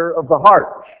a matter of the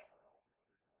heart.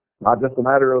 Not just a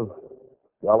matter of,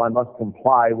 well, I must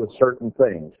comply with certain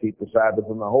things, keep the Sabbath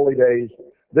and the holy days.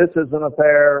 This is an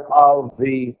affair of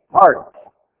the heart.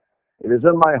 It is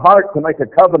in my heart to make a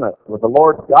covenant with the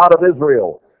Lord God of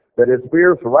Israel, that his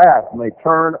fierce wrath may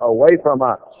turn away from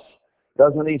us.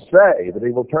 Doesn't he say that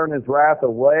he will turn his wrath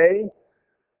away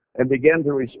and begin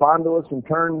to respond to us and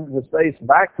turn his face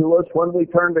back to us when we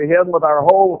turn to him with our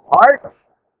whole heart?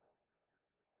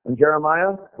 In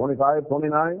Jeremiah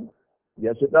 25:29?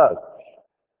 Yes, it does.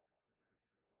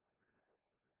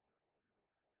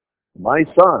 My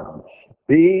sons,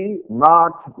 be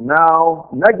not now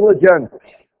negligent.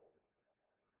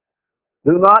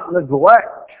 Do not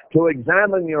neglect to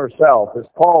examine yourself, as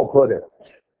Paul put it,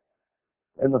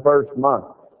 in the first month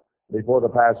before the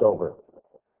Passover.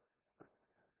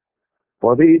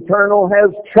 For the Eternal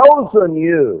has chosen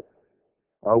you.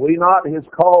 Are we not his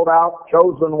called out,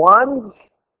 chosen ones?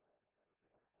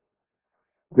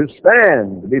 To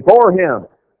stand before him.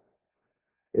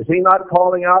 Is he not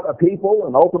calling out a people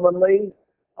and ultimately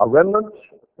a remnant,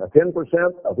 a 10%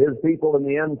 of his people in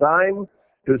the end time,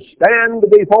 to stand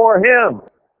before him?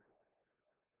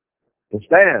 To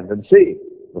stand and see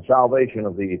the salvation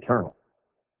of the Eternal.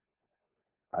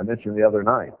 I mentioned the other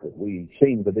night that we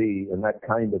seem to be in that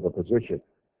kind of a position.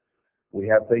 We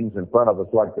have things in front of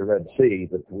us like the Red Sea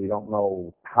that we don't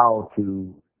know how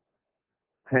to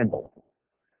handle.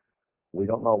 We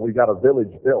don't know. We've got a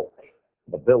village built.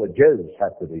 The villages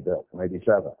have to be built, maybe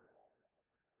 7.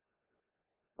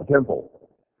 A temple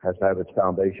has to have its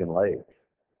foundation laid.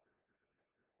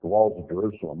 The walls of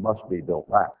Jerusalem must be built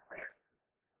back.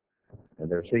 And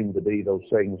there seem to be those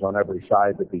things on every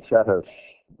side that beset us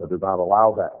that do not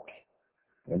allow that.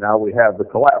 And now we have the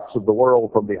collapse of the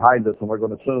world from behind us, and we're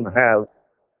going to soon have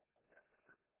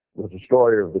the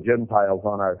destroyer of the Gentiles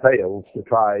on our tails to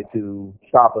try to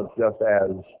stop us, just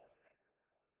as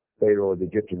Pharaoh and the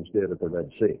Egyptians did at the Red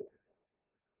Sea.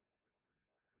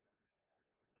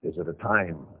 Is it a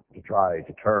time to try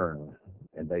to turn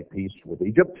and make peace with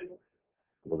Egypt,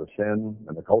 with the sin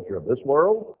and the culture of this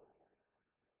world,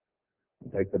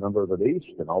 and take the number of the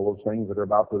beast and all those things that are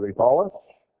about to befall us?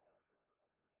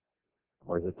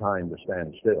 Or is it time to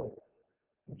stand still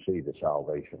and see the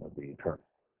salvation of the eternal?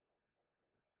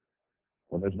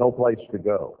 When there's no place to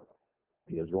go,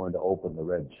 he is going to open the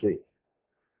Red Sea.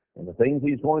 And the things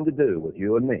he's going to do with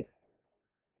you and me,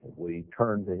 if we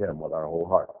turn to him with our whole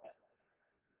heart,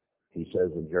 he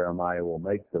says in Jeremiah, will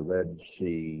make the Red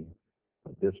Sea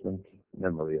a distant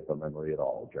memory, if a memory at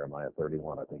all. Jeremiah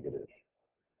 31, I think it is.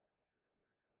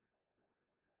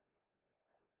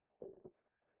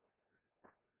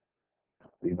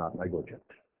 Be not negligent.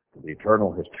 The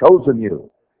Eternal has chosen you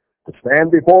to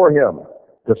stand before him,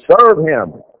 to serve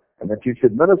him, and that you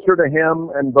should minister to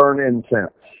him and burn incense.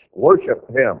 Worship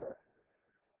him.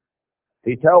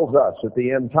 He tells us at the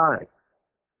end time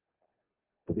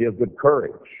to be of good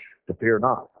courage, to fear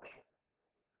not,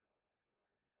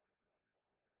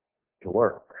 to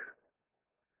work.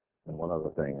 And one other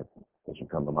thing that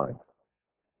doesn't come to mind.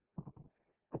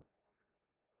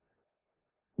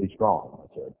 Be strong,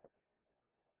 I said.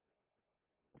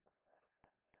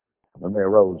 Then they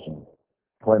arose and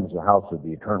cleansed the house of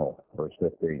the Eternal, verse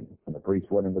 15. And the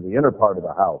priest went into the inner part of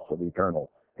the house of the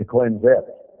Eternal to cleanse it.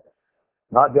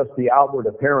 Not just the outward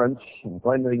appearance and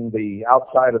cleansing the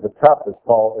outside of the cup, as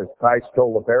Christ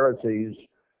told the Pharisees,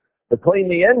 but clean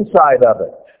the inside of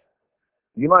it.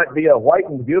 You might be a white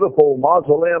and beautiful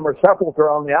mausoleum or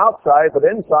sepulcher on the outside, but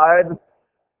inside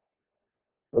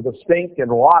with the stink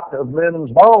and rot of men's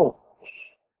bones.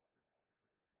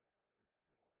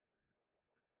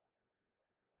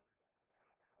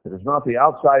 It is not the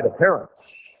outside appearance.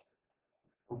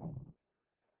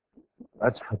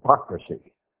 That's hypocrisy.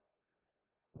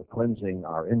 The cleansing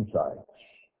our insides,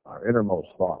 our innermost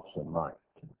thoughts and minds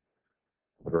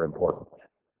that are important.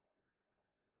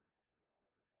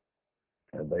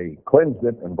 And they cleansed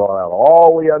it and brought out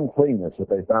all the uncleanness that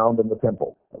they found in the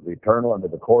temple of the Eternal and to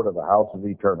the court of the house of the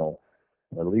Eternal.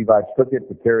 And the Levites took it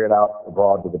to carry it out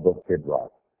abroad to the brook Kidron.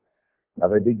 Now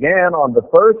they began on the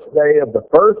first day of the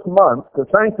first month to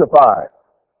sanctify.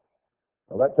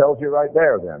 Well, that tells you right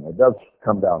there then. It does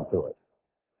come down to it.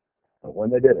 But when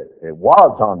they did it, it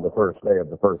was on the first day of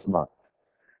the first month.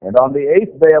 And on the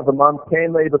 8th day of the month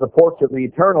came they to the porch of the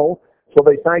Eternal, so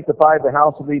they sanctified the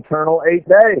house of the Eternal 8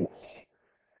 days.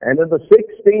 And in the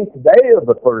 16th day of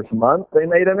the first month, they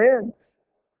made an end.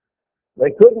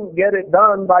 They couldn't get it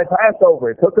done by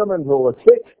Passover. It took them until the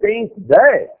 16th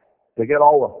day to get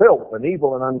all the filth and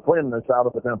evil and uncleanness out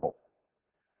of the temple.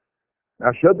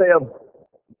 Now, should they have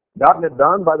gotten it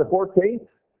done by the 14th?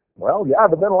 Well, yeah, it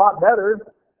would have been a lot better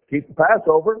to keep the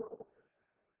Passover.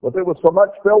 But there was so much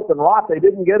filth and rot, they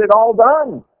didn't get it all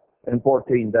done in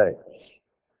 14 days.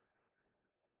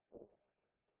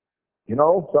 You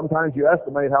know, sometimes you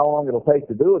estimate how long it'll take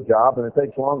to do a job, and it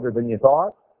takes longer than you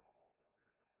thought.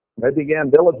 They began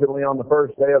diligently on the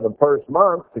first day of the first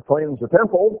month to cleanse the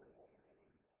temple,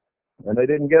 and they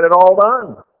didn't get it all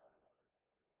done.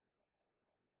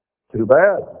 Too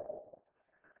bad.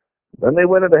 Then they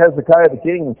went into Hezekiah the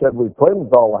king and said, we've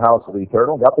cleansed all the house of the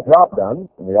Eternal, got the job done,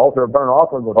 and the altar of burnt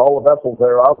offering with all the vessels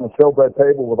thereof, and the showbread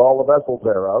table with all the vessels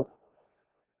thereof.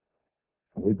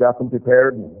 We've got them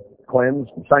prepared and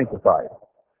cleansed and sanctified.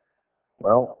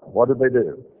 Well, what did they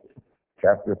do?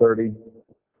 Chapter 30,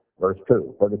 verse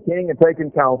 2. For the king had taken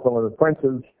counsel of the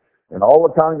princes and all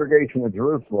the congregation of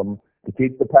Jerusalem to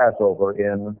keep the Passover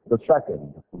in the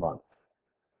second month.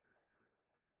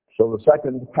 So the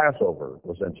second Passover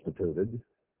was instituted.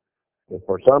 If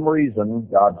for some reason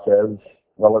God says,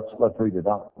 well, let's read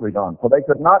on. For they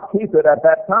could not keep it at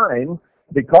that time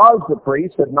because the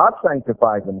priests had not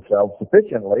sanctified themselves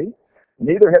sufficiently,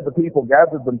 neither had the people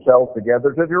gathered themselves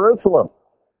together to Jerusalem.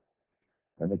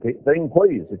 And the thing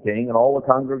pleased the king and all the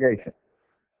congregation.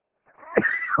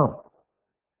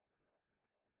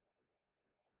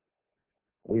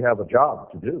 We have a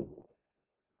job to do,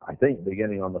 I think,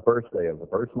 beginning on the first day of the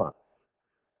first month,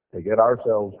 to get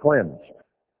ourselves cleansed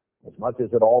as much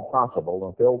as at all possible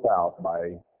and filled out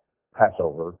by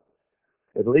Passover,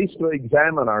 at least to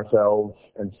examine ourselves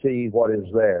and see what is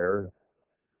there.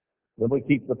 Then we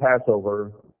keep the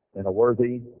Passover in a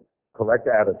worthy, correct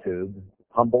attitude,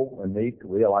 humble and meek,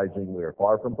 realizing we are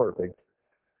far from perfect.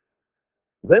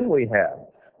 Then we have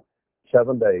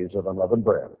 7 days of unleavened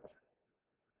bread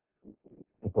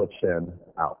to put sin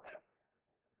out.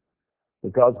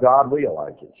 Because God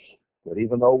realizes that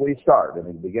even though we start and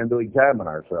we begin to examine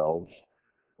ourselves,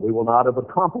 we will not have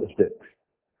accomplished it.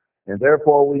 And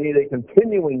therefore we need a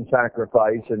continuing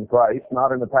sacrifice in Christ,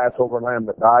 not in the Passover lamb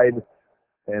that died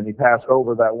and he passed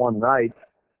over that one night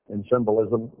in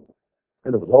symbolism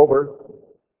and it was over.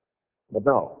 But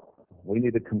no, we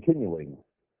need a continuing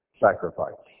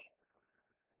sacrifice.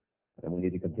 And we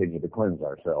need to continue to cleanse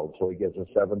ourselves. So he gives us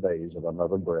 7 days of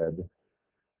unleavened bread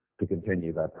to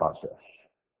continue that process.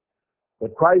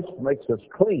 But Christ makes us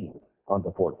clean on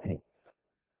the 14th.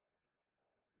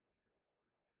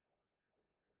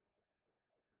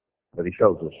 But he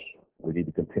shows us we need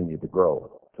to continue to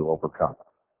grow, to overcome.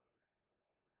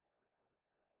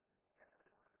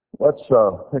 Let's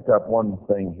pick up one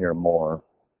thing here more.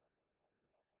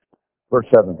 Verse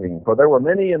 17, for there were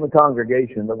many in the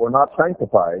congregation that were not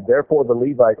sanctified. Therefore the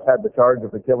Levites had the charge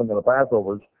of the killing of the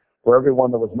Passovers for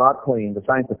everyone that was not clean, to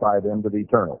sanctify them to the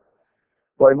eternal.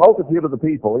 For a multitude of the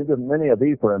people, even many of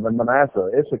Ephraim and Manasseh,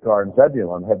 Issachar and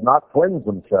Zebulun, had not cleansed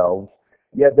themselves,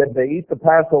 yet did they eat the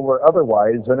Passover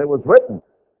otherwise, and it was written.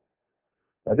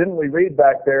 Now, didn't we read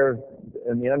back there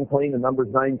in the unclean in Numbers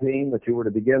 19 that you were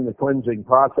to begin the cleansing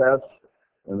process,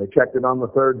 and they checked it on the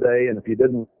third day, and if you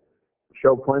didn't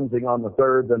show cleansing on the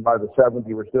third, then by the seventh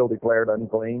you were still declared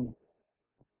unclean?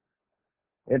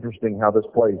 Interesting how this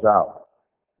plays out.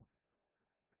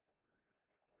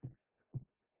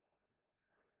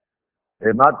 They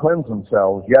had not cleansed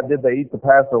themselves, yet did they eat the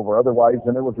Passover otherwise,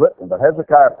 and it was written. But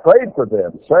Hezekiah prayed for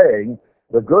them, saying,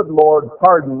 the good Lord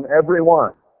pardon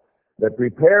everyone that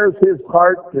prepares his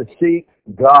heart to seek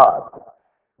God,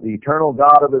 the eternal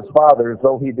God of his fathers,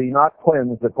 though he be not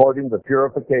cleansed according to the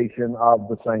purification of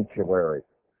the sanctuary.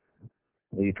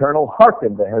 The Eternal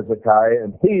hearkened to Hezekiah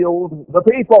and healed the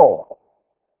people.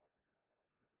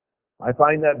 I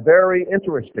find that very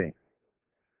interesting.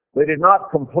 They did not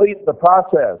complete the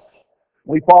process.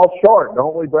 We fall short,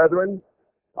 don't we, brethren?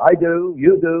 I do,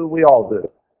 you do, we all do.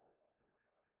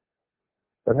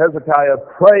 But Hezekiah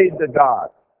prayed to God,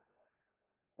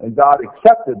 and God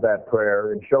accepted that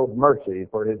prayer and showed mercy,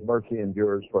 for his mercy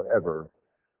endures forever,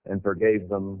 and forgave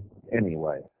them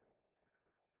anyway.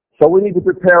 So we need to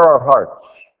prepare our hearts.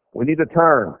 We need to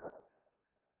turn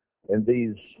in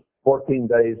these 14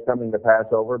 days coming to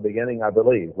Passover, beginning, I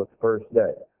believe, with the first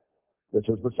day. This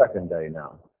is the second day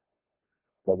now.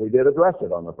 But we did address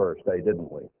it on the first day,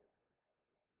 didn't we?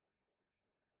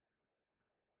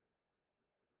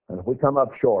 And if we come up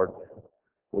short,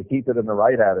 we keep it in the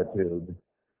right attitude,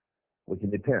 we can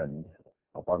depend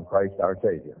upon Christ our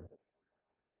Savior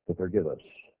to forgive us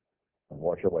and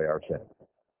wash away our sin.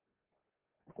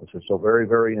 This is so very,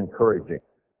 very encouraging.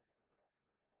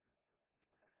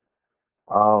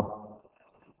 All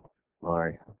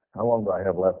right. How long do I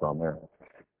have left on there?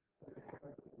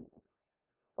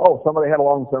 Oh, somebody had a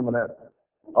long sermonette.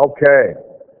 Okay.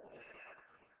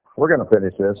 We're going to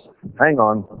finish this. Hang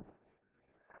on.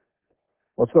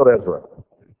 Let's go to Ezra.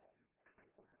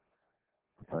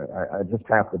 I just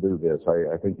have to do this.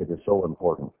 I think it is so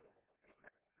important.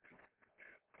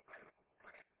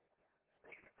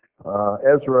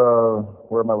 Ezra,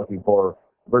 where am I looking for?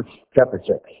 Chapter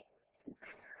 6.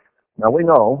 Now we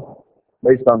know,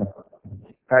 based on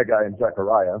Haggai and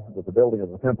Zechariah, that the building of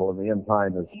the temple in the end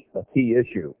time is a key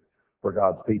issue for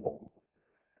God's people.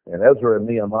 And Ezra and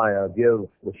Nehemiah give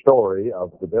the story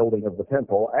of the building of the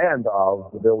temple and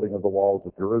of the building of the walls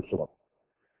of Jerusalem.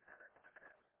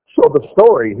 So the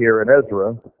story here in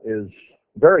Ezra is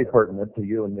very pertinent to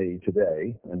you and me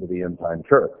today and to the end time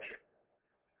church.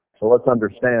 So let's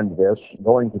understand this.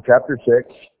 Going to chapter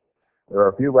 6, there are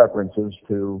a few references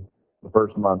to the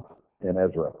first month in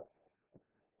Ezra.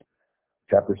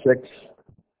 Chapter 6,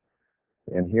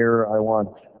 and here I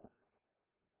want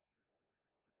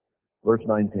verse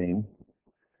 19.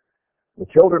 The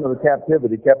children of the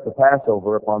captivity kept the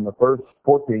Passover upon the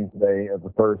 14th day of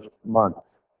the first month.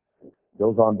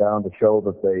 Goes on down to show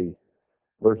that they,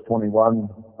 verse 21,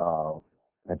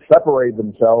 had separated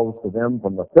themselves to them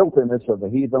from the filthiness of the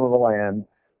heathen of the land,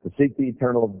 to seek the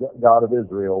eternal God of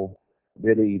Israel,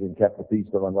 did eat and kept the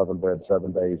feast of unleavened bread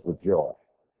 7 days with joy.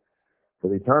 For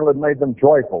the Eternal had made them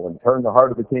joyful, and turned the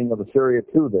heart of the king of Assyria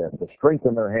to them, to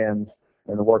strengthen their hands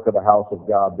in the work of the house of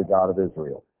God, the God of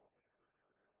Israel.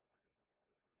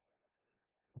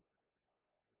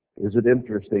 Is it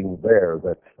interesting there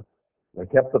that they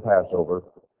kept the Passover,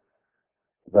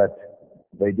 that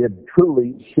they did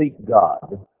truly seek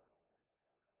God,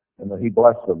 and that he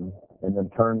blessed them, and then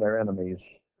turned their enemies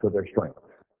to their strength?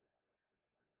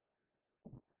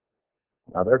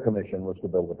 Now their commission was to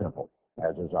build the temple,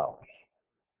 as is ours.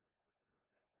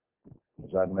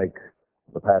 Does that make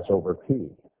the Passover key?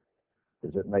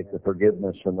 Does it make the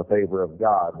forgiveness and the favor of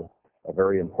God a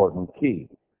very important key?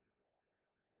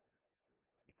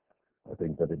 I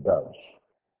think that it does.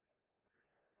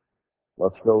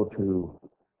 Let's go to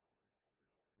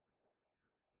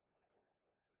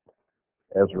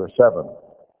Ezra 7.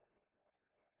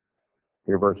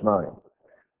 Here, verse 9.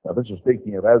 Now, this is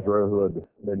speaking of Ezra, who had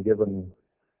been given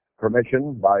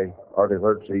permission by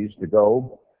Artaxerxes to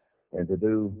go and to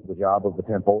do the job of the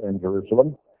temple in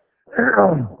Jerusalem.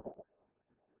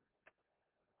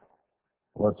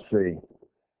 Let's see.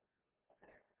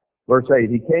 Verse 8,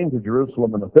 he came to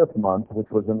Jerusalem in the 5th month, which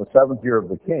was in the 7th year of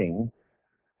the king.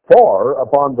 For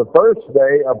upon the first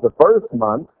day of the 1st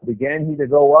month began he to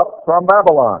go up from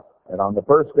Babylon. And on the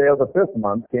first day of the 5th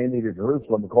month came he to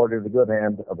Jerusalem according to the good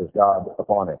hand of his God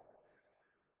upon him.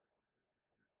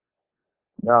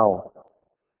 Now,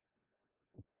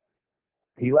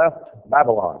 he left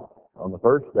Babylon on the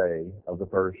first day of the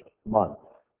 1st month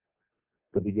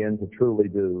to begin to truly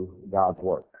do God's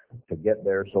work, to get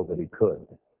there so that he could.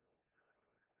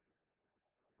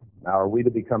 Now, are we to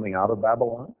be coming out of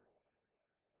Babylon?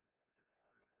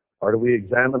 Or do we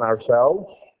examine ourselves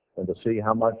and to see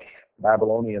how much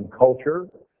Babylonian culture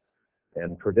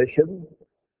and tradition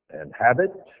and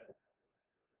habit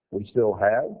we still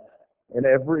have in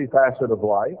every facet of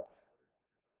life,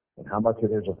 and how much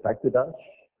it has affected us?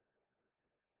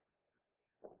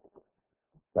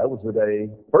 That was the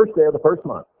first day of the 1st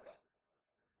month.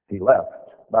 He left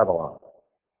Babylon.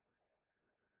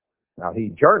 Now, he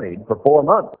journeyed for 4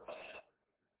 months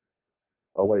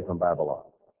away from Babylon.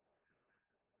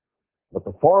 But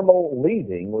the formal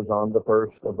leaving was on the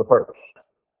 1st of the 1st.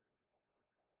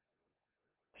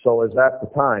 So is that the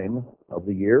time of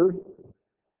the year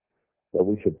that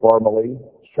we should formally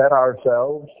set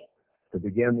ourselves to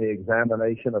begin the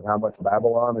examination of how much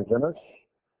Babylon is in us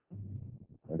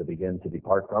and to begin to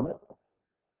depart from it?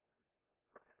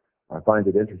 I find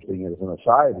it interesting as an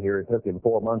aside here, it took him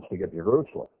 4 months to get to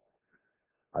Jerusalem.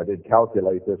 I did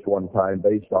calculate this one time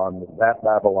based on that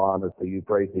Babylon at the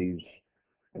Euphrates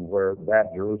and where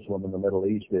that Jerusalem in the Middle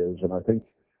East is, and I think,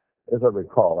 as I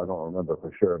recall, I don't remember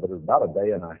for sure, but it was about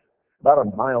about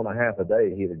a mile and a half a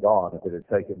day he'd have gone if it had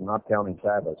taken, not counting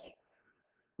Sabbaths,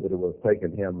 that it would have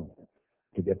taken him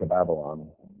to get to Babylon.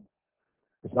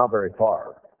 It's not very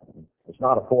far. It's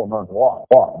not a 4-month walk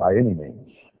by any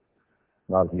means.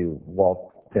 Not if you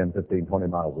walk 10, 15, 20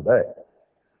 miles a day.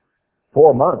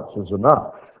 4 months is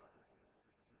enough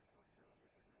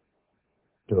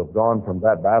to have gone from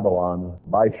that Babylon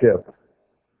by ship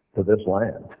to this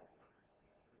land,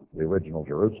 the original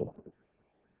Jerusalem.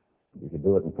 You can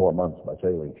do it in 4 months by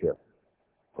sailing ship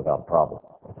without a problem,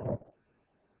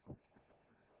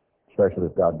 especially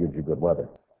if God gives you good weather.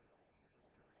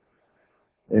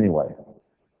 Anyway,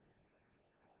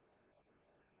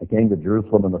 I came to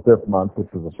Jerusalem in the 5th month, which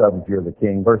was the 7th year of the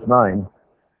king. Verse 9,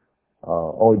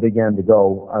 he began to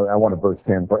go. I wanted verse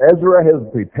 10. For Ezra has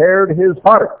prepared his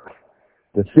heart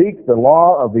to seek the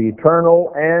law of the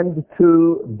eternal and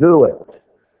to do it.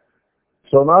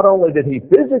 So not only did he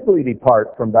physically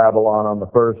depart from Babylon on the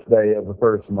first day of the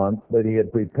 1st month, but he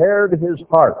had prepared his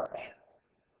heart.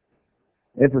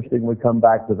 Interesting, we come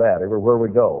back to that everywhere we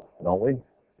go, don't we?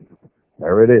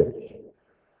 There it is.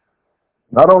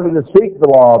 Not only to seek the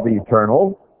law of the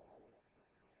eternal,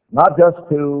 not just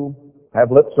to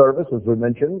have lip service, as we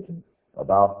mentioned,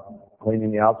 about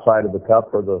cleaning the outside of the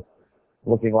cup or the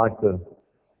looking like the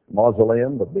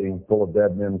mausoleum, but being full of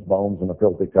dead men's bones and a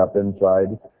filthy cup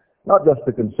inside. Not just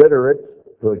to consider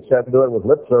it, to do it with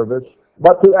lip service,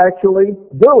 but to actually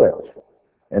do it,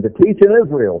 and to teach in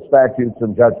Israel statutes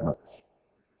and judgments.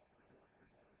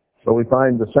 So we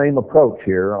find the same approach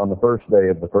here on the first day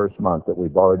of the 1st month that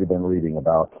we've already been reading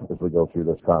about as we go through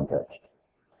this context.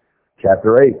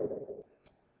 Chapter 8,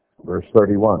 verse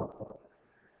 31.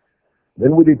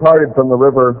 Then we departed from the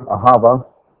river Ahava,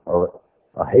 or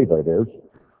Ahava it is,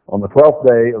 on the 12th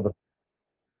day of the.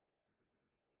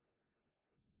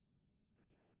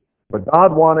 But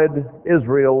God wanted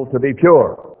Israel to be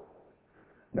pure.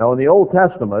 Now in the Old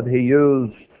Testament, he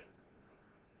used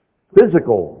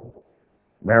physical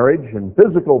marriage and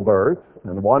physical birth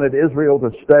and wanted Israel to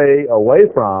stay away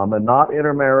from and not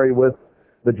intermarry with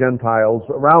the Gentiles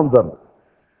around them,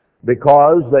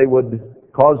 because they would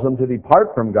cause them to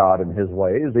depart from God and his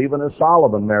ways, even as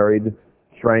Solomon married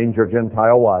strange or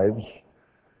Gentile wives,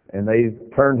 and they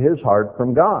turned his heart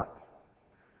from God.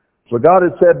 So God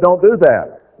had said, don't do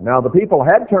that. Now the people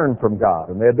had turned from God,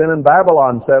 and they had been in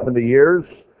Babylon 70 years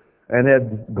and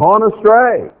had gone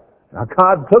astray. Now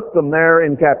God took them there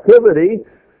in captivity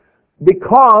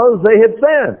because they had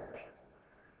sinned.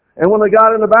 And when they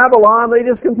got into Babylon, they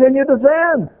just continued to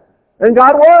sin and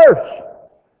got worse.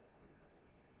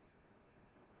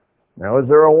 Now, is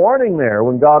there a warning there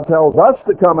when God tells us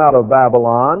to come out of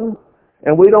Babylon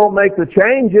and we don't make the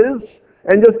changes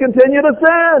and just continue to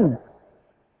sin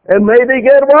and maybe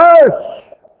get worse?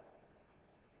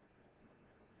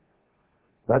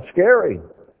 That's scary.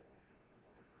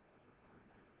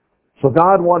 So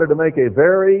God wanted to make a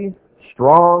very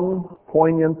strong,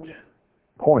 poignant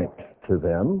point to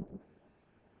them,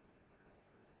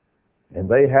 and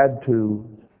they had to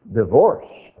divorce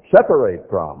separate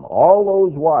from all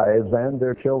those wives and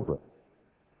their children.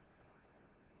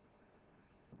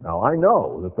 Now, I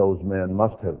know that those men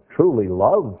must have truly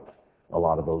loved a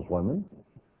lot of those women.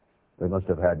 They must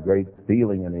have had great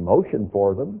feeling and emotion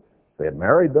for them. They had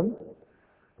married them.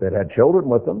 They had had children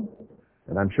with them.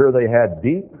 And I'm sure they had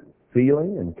deep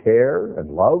feeling and care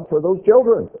and love for those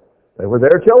children. They were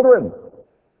their children.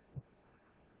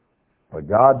 But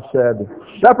God said,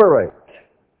 separate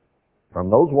from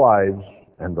those wives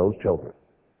and those children.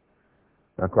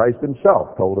 Now, Christ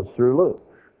himself told us through Luke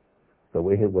that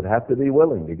we would have to be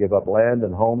willing to give up land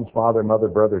and homes, father, mother,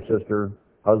 brother, sister,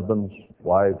 husbands,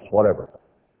 wives, whatever,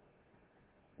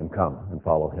 and come and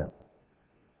follow him.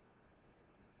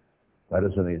 That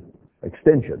is an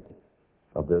extension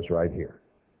of this right here.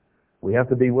 We have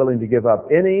to be willing to give up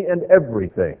any and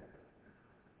everything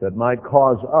that might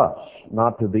cause us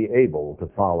not to be able to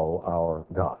follow our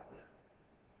God.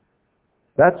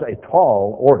 That's a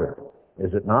tall order,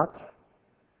 is it not?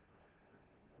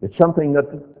 It's something that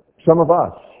some of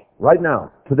us, right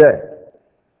now, today,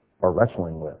 are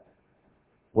wrestling with.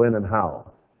 When and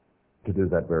how to do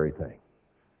that very thing.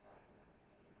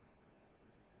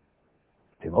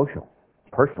 It's emotional.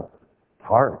 It's personal. It's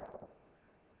hard.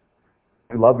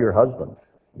 You love your husband.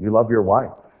 You love your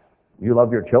wife. You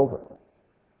love your children.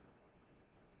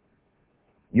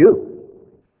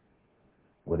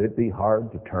 Would it be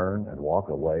hard to turn and walk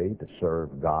away to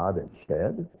serve God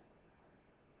instead?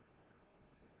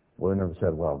 Women have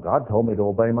said, well, God told me to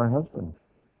obey my husband.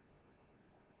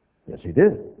 Yes, he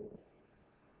did.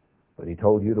 But he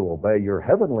told you to obey your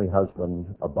heavenly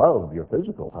husband above your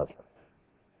physical husband.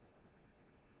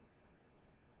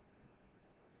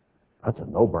 That's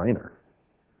a no-brainer.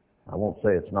 I won't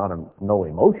say it's not a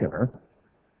no-emotioner,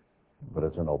 but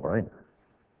it's a no-brainer.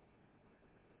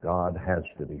 God has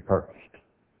to be first.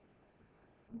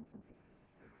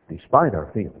 Despite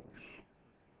our feelings,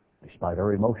 despite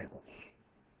our emotions.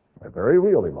 They're very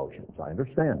real emotions. I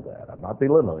understand that. I'm not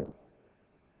belittling.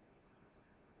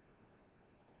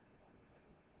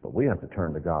 But we have to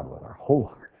turn to God with our whole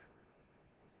heart.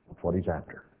 That's what he's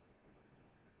after.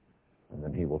 And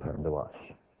then he will turn to us.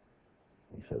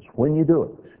 He says, when you do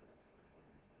it,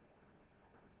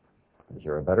 is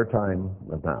there a better time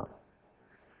than now?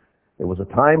 It was a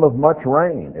time of much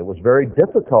rain. It was very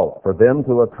difficult for them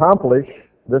to accomplish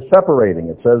this separating.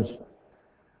 It says,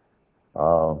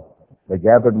 they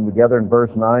gathered together in verse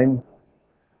 9,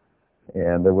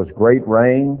 and there was great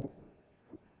rain.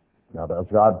 Now, does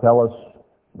God tell us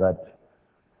that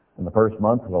in the first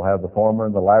month we'll have the former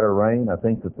and the latter rain? I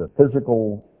think that the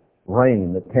physical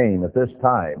rain that came at this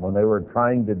time, when they were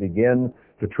trying to begin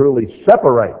to truly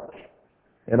separate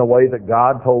in a way that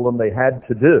God told them they had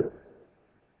to do.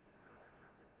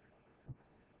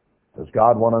 Does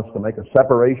God want us to make a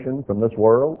separation from this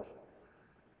world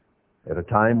at a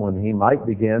time when he might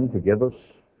begin to give us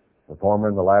the former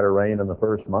and the latter rain in the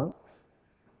first month?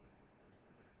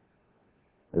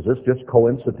 Is this just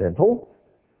coincidental?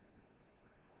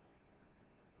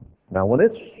 Now, when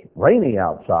it's rainy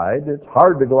outside, it's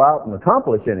hard to go out and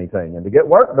accomplish anything and to get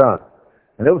work done.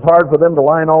 And it was hard for them to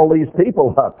line all these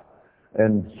people up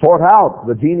and sort out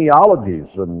the genealogies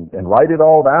and write it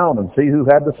all down and see who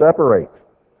had to separate.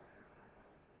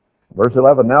 Verse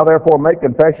 11, now therefore make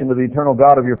confession to the eternal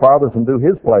God of your fathers and do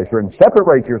his pleasure, and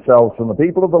separate yourselves from the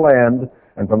people of the land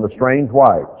and from the strange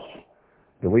wives.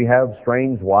 Do we have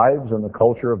strange wives in the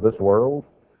culture of this world?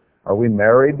 Are we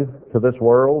married to this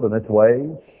world and its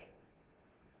ways?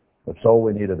 If so,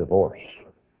 we need a divorce.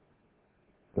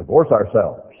 Divorce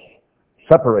ourselves.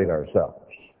 Separate ourselves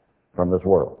from this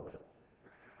world.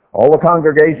 All the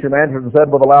congregation answered and said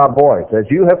with a loud voice, as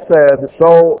you have said,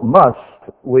 so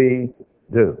must we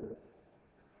do.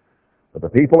 But the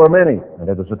people are many, and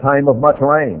it is a time of much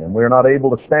rain, and we are not able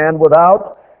to stand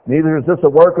without, neither is this a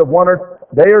work of one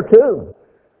day or two.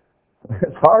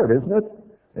 It's hard, isn't it?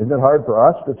 Isn't it hard for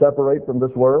us to separate from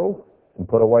this world and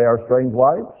put away our strange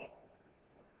wives?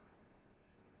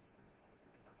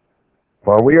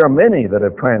 For we are many that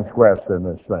have transgressed in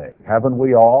this thing. Haven't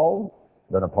we all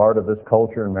been a part of this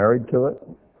culture and married to it?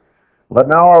 Let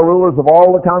now our rulers of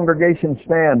all the congregation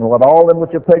stand, and let all them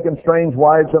which have taken strange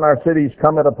wives in our cities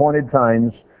come at appointed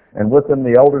times, and with them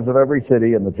the elders of every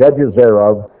city and the judges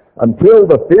thereof, until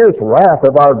the fierce wrath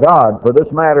of our God for this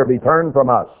matter be turned from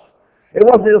us. It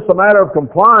wasn't just a matter of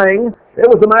complying, it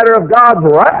was a matter of God's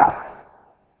wrath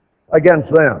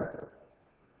against them.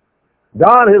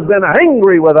 God has been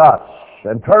angry with us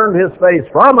and turned his face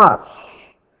from us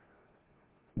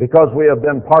because we have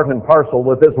been part and parcel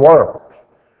with this world.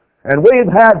 And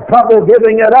we've had trouble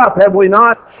giving it up, have we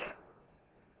not?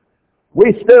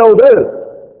 We still do.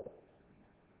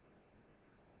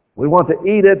 We want to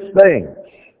eat its things,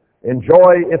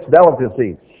 enjoy its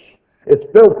delicacies, its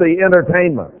filthy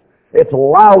entertainment, its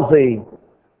lousy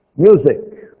music,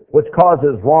 which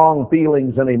causes wrong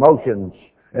feelings and emotions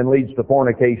and leads to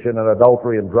fornication and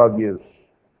adultery and drug use.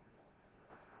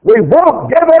 We won't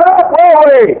give it up, will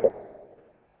we?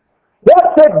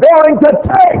 What's it going to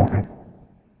take?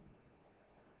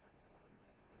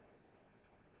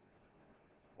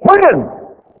 When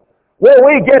will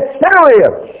we get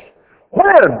serious?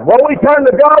 When will we turn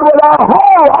to God with our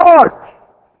whole heart?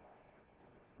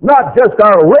 Not just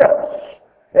our lips,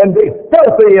 and be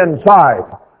filthy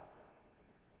inside.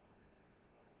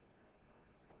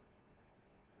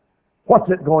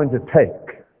 What's it going to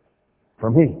take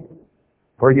for me,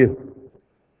 for you?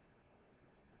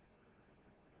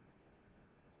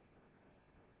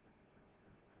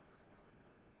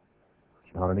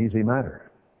 It's not an easy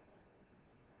matter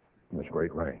in this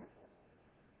great rain.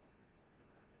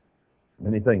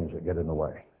 Many things that get in the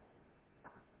way.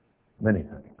 Many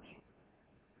things.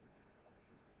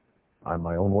 I'm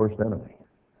my own worst enemy.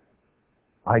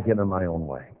 I get in my own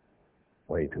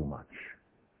way too much.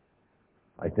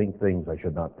 I think things I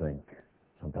should not think.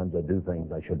 Sometimes I do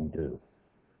things I shouldn't do.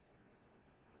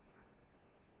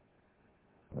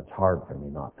 And it's hard for me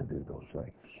not to do those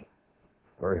things.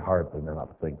 Very hard for me not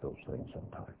to think those things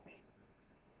sometimes.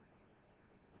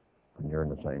 And you're in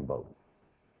the same boat.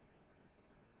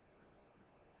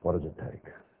 What does it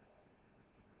take?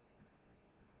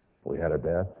 We had a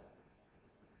death.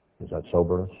 Does that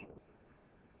sober us?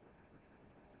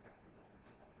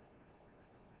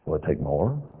 Will it take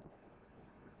more?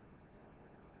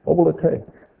 What will it take?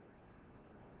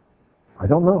 I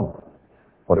don't know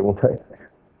what it will take.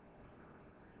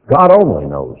 God only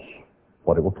knows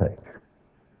what it will take.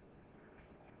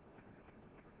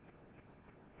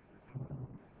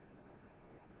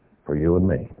 For you and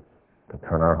me to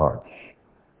turn our hearts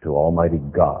to Almighty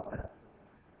God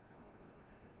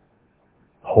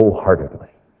wholeheartedly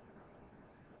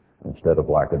instead of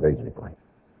lackadaisically.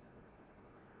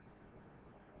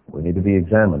 We need to be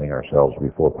examining ourselves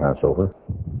before Passover.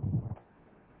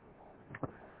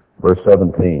 Verse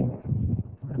 17,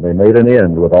 and they made an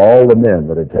end with all the men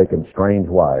that had taken strange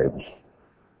wives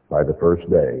by the first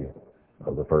day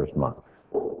of the first month.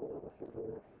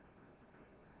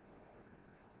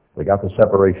 They got the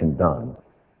separation done,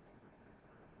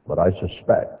 but I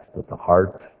suspect that the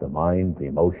heart, the mind, the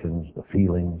emotions, the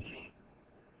feelings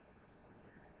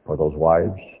for those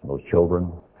wives, those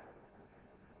children,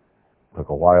 took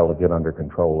a while to get under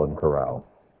control and corral.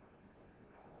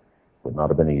 Would not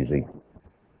have been easy.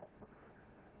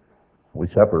 We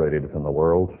separated from the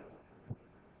world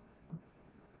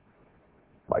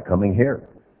by coming here.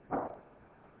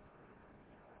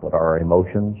 But our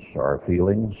emotions, our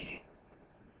feelings,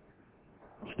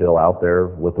 still out there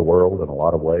with the world in a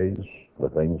lot of ways, the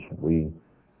things we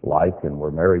like and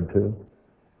we're married to.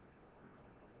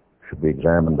 Should we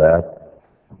examine that,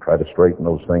 try to straighten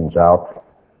those things out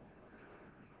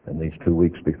in these 2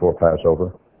 weeks before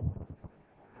Passover?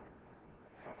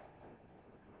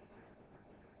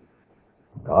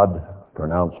 God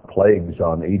pronounced plagues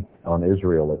on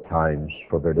Israel at times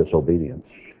for their disobedience.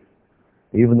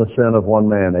 Even the sin of one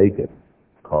man, Achan,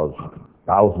 caused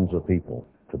thousands of people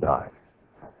to die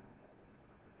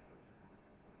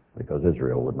because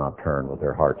Israel would not turn with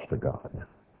their hearts to God.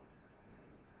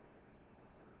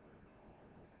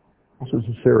 This is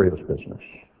a serious business.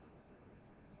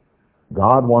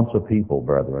 God wants a people,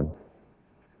 brethren,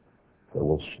 that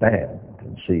will stand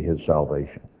and see his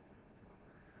salvation.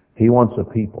 He wants a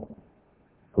people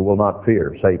who will not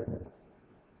fear Satan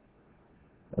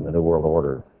and the New World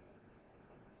Order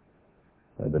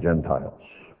and the Gentiles.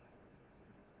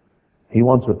 He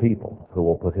wants a people who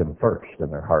will put him first in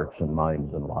their hearts and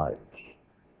minds and lives.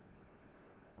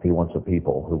 He wants a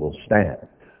people who will stand,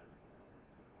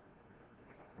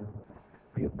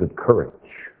 be of good courage,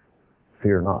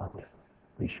 fear not,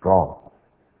 be strong,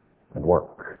 and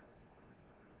work.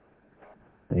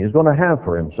 And he's going to have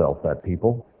for himself that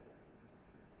people.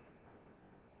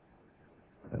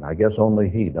 And I guess only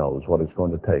he knows what it's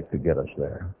going to take to get us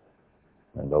there,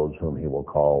 and those whom he will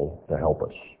call to help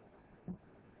us.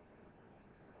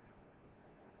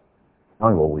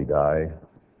 When will we die,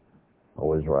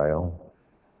 O Israel?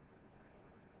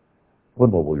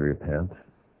 When will we repent?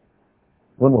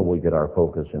 When will we get our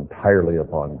focus entirely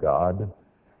upon God?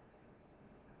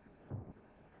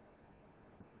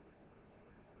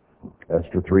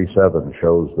 Esther 3:7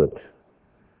 shows that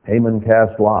Haman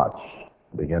cast lots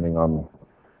beginning on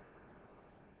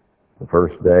the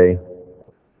first day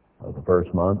of the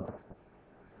first month.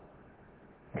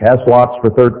 Cast lots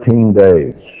for 13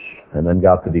 days and then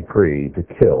got the decree to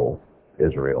kill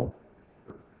Israel.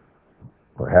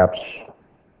 Perhaps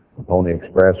the Pony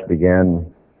Express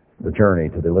began the journey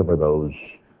to deliver those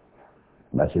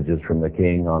messages from the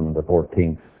king on the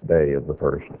 14th day of the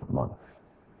first month.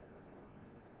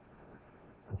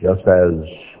 Just as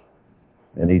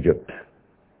in Egypt,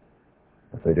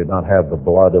 if they did not have the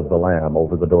blood of the lamb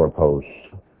over the doorposts,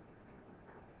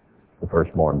 the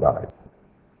firstborn died.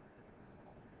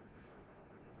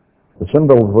 The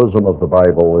symbolism of the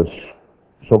Bible is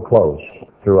so close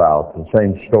throughout, the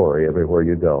same story everywhere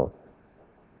you go.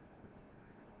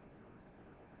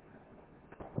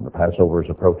 And the Passover is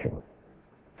approaching.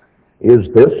 Is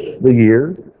this the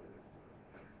year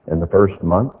in the first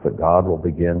month that God will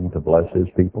begin to bless his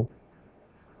people?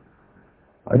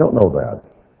 I don't know that.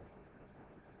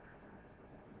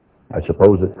 I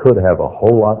suppose it could have a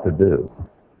whole lot to do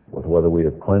with whether we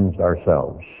have cleansed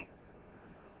ourselves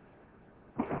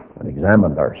and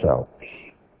examined ourselves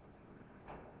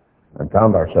and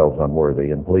found ourselves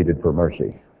unworthy and pleaded for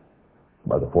mercy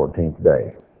by the 14th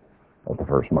day of the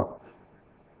first month.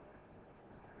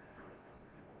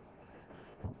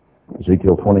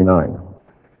 Ezekiel 29.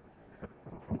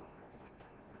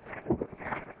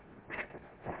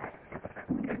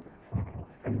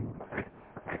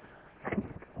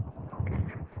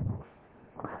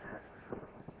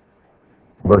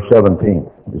 Verse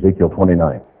 17, Ezekiel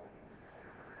 29.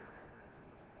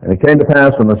 And it came to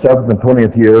pass in the 7th and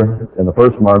 20th year, in the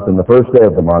first month, in the first day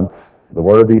of the month, the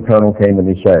word of the Eternal came to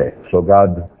me, saying. So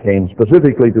God came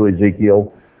specifically to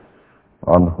Ezekiel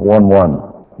on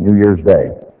 1/1, New Year's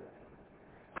Day.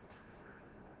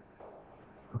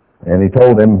 And he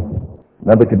told him,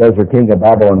 Nebuchadnezzar, king of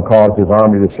Babylon, caused his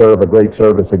army to serve a great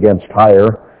service against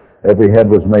Tyre. Every head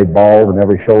was made bald, and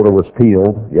every shoulder was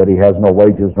peeled, yet he has no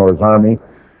wages nor his army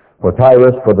for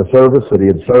Tyrus for the service that he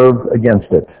had served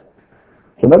against it.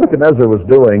 So Nebuchadnezzar was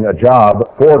doing a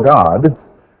job for God,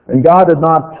 and God had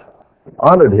not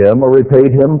honored him or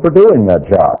repaid him for doing that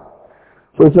job.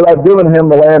 So he said, I've given him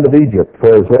the land of Egypt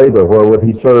for his labor, wherewith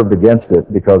he served against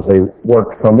it, because they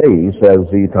worked for me, says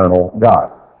the eternal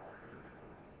God.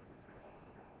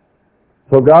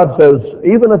 So God says,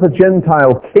 even if a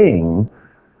Gentile king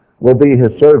will be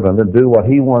his servant and do what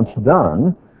he wants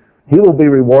done, he will be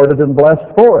rewarded and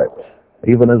blessed for it.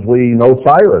 Even as we know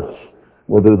Cyrus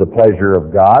will do the pleasure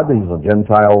of God. He's a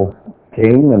Gentile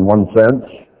king in one sense,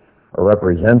 or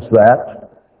represents that.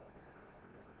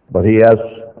 But he has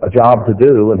a job to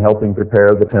do in helping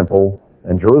prepare the temple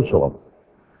in Jerusalem.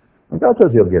 And God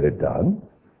says he'll get it done.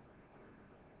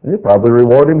 And he'll probably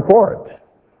reward him for it.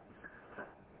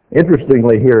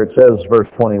 Interestingly here it says, verse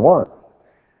 21,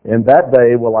 in that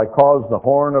day will I cause the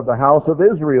horn of the house of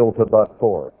Israel to butt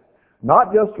forth.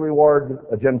 Not just reward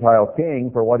a Gentile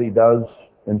king for what he does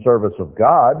in service of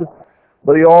God,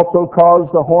 but he also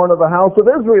caused the horn of the house of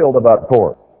Israel to butt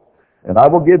forth. And I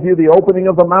will give you the opening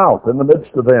of the mouth in the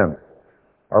midst of them.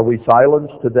 Are we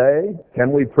silenced today?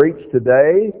 Can we preach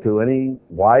today to any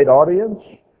wide audience?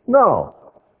 No.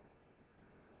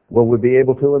 Will we be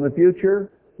able to in the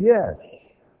future? Yes.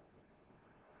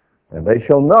 And they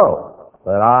shall know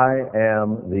that I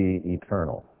am the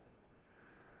Eternal.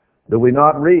 Do we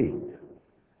not read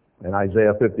in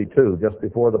Isaiah 52, just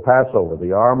before the Passover,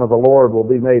 the arm of the Lord will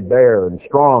be made bare and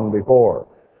strong before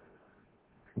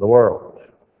the world,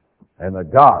 and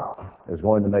that God is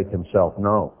going to make himself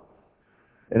known.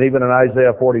 And even in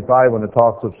Isaiah 45, when it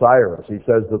talks of Cyrus, he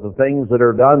says that the things that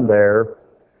are done there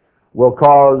will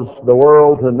cause the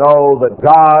world to know that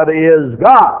God is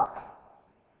God.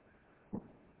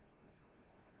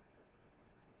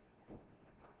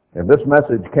 And this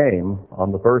message came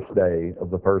on the first day of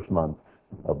the first month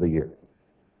of the year.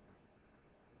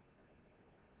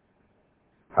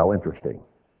 How interesting.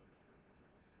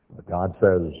 God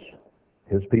says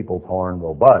his people's horn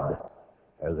will bud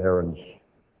as Aaron's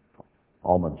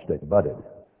almond stick budded.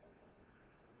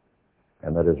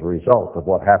 And that as a result of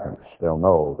what happens, they'll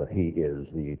know that he is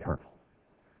the Eternal.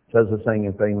 It says the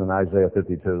same thing in Isaiah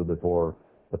 52 before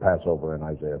the Passover in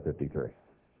Isaiah 53.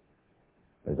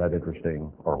 Is that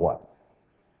interesting or what?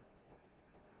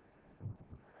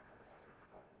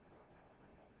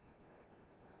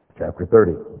 Chapter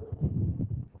 30,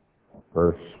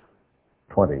 verse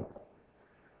 20.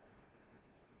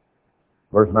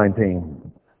 Verse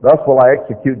 19. Thus will I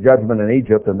execute judgment in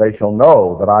Egypt, and they shall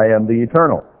know that I am the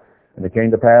Eternal. And it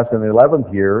came to pass in the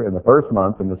 11th year, in the first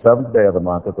month, in the 7th day of the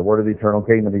month, that the word of the Eternal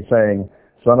came to me, saying,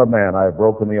 Son of man, I have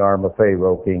broken the arm of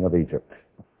Pharaoh, king of Egypt.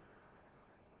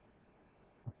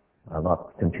 I'll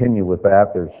not continue with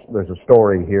that. There's a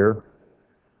story here.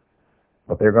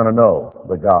 But they're going to know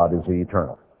that God is the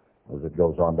Eternal, as it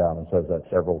goes on down and says that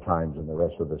several times in the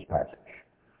rest of this passage.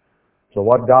 So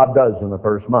what God does in the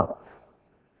first month,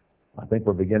 I think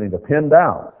we're beginning to pin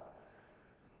down.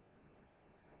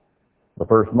 The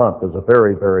first month is a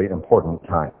very, very important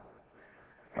time.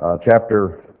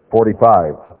 Chapter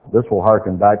 45. This will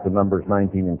harken back to Numbers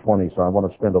 19 and 20, so I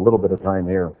want to spend a little bit of time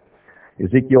here.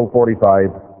 Ezekiel 45,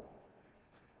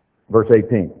 verse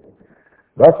 18.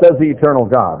 Thus says the eternal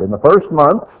God, in the first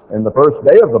month, in the first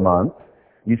day of the month,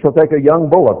 you shall take a young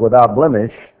bullock without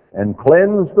blemish and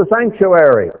cleanse the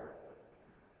sanctuary.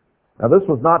 Now this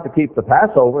was not to keep the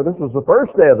Passover. This was the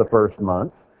first day of the first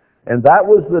month. And that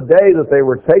was the day that they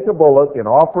would take a bullock and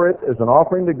offer it as an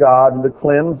offering to God and to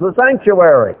cleanse the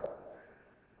sanctuary.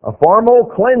 A formal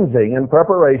cleansing in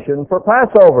preparation for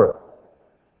Passover.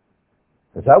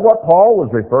 Is that what Paul was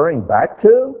referring back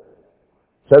to?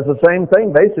 Says the same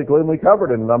thing basically, and we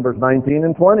covered in Numbers 19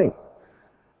 and 20.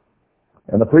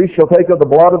 And the priest shall take of the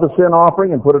blood of the sin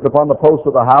offering and put it upon the posts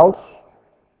of the house.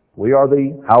 We are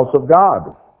the house of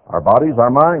God, our bodies, our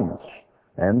minds,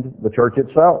 and the church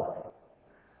itself.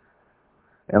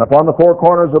 And upon the four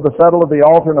corners of the settle of the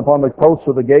altar and upon the posts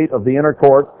of the gate of the inner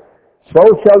court, so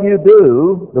shall you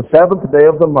do the seventh day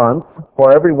of the month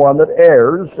for every one that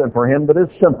errs, and for him that is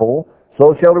simple,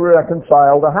 so shall you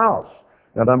reconcile the house.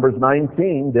 Now Numbers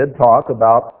 19 did talk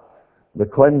about the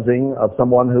cleansing of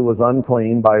someone who was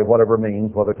unclean by whatever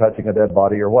means, whether touching a dead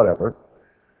body or whatever.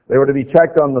 They were to be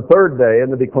checked on the third day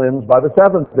and to be cleansed by the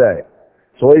seventh day.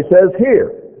 So he says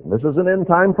here, this is an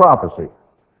end-time prophecy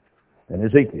in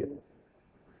Ezekiel,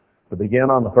 to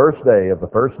begin on the first day of the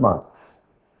first month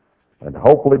and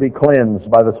hopefully be cleansed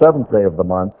by the seventh day of the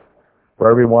month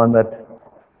for everyone that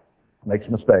makes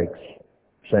mistakes,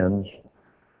 sins,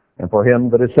 and for him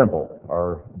that is simple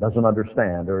or doesn't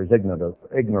understand or is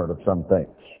ignorant of some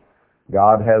things.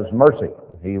 God has mercy.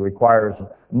 He requires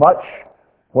much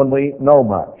when we know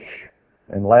much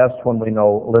and less when we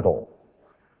know little.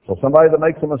 So somebody that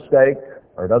makes a mistake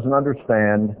or doesn't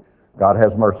understand, God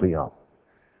has mercy on.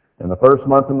 In the first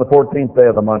month and the 14th day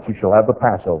of the month you shall have the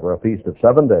Passover, a feast of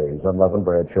 7 days, unleavened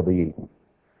bread shall be eaten.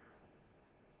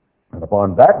 And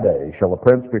upon that day shall the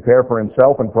prince prepare for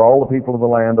himself and for all the people of the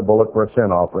land a bullock for a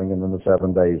sin offering, and then the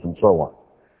 7 days, and so on.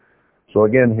 So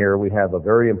again here we have a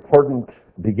very important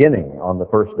beginning on the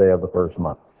first day of the first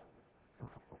month.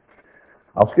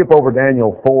 I'll skip over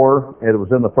Daniel 4. It was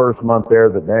in the first month there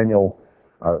that Daniel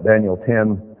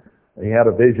 10, he had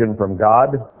a vision from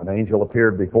God. An angel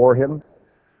appeared before him.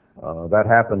 That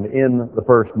happened in the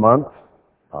first month.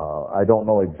 I don't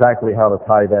know exactly how to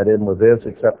tie that in with this,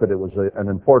 except that it was an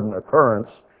important occurrence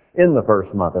in the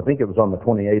first month. I think it was on the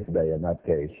 28th day in that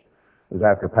case. It was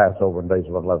after Passover and days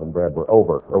of unleavened bread were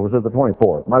over. Or was it the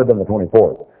 24th? It might have been the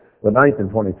 24th. The 9th and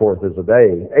 24th is a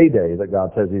day that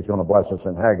God says he's going to bless us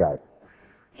in Haggai.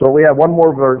 So we have one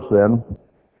more verse then,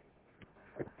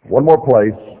 one more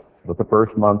place that the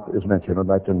first month is mentioned, and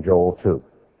that's in Joel 2.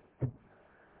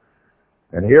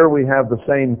 And here we have the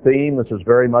same theme. This is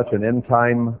very much an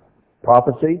end-time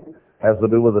prophecy. Has to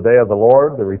do with the day of the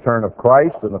Lord, the return of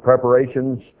Christ, and the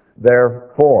preparations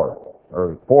therefor,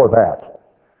 or for that.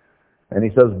 And he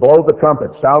says, blow the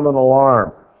trumpet, sound an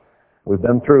alarm. We've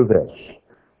been through this.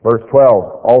 Verse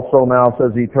 12, also now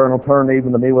says the Eternal, turn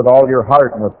even to me with all your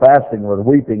heart, and with fasting, with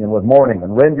weeping, and with mourning,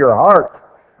 and rend your heart,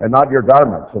 and not your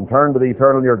garments, and turn to the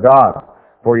Eternal your God,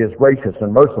 for he is gracious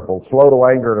and merciful, slow to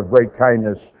anger, and of great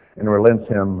kindness, and relents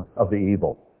him of the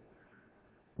evil.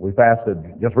 We fasted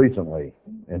just recently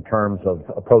in terms of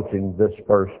approaching this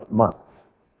first month,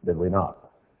 did we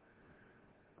not?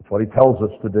 That's what he tells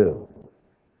us to do.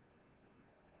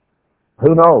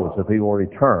 Who knows if he will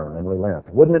return and relent?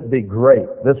 Wouldn't it be great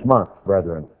this month,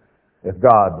 brethren, if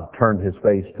God turned his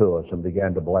face to us and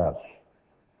began to bless?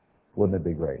 Wouldn't it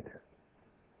be great?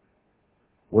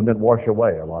 Wouldn't it wash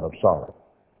away a lot of sorrow?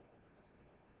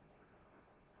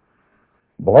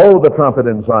 Blow the trumpet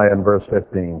in Zion, verse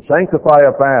 15. Sanctify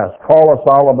a fast. Call a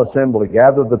solemn assembly.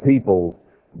 Gather the people.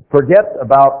 Forget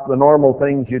about the normal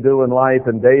things you do in life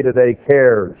and day-to-day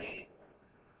cares.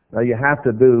 Now you have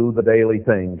to do the daily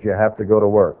things. You have to go to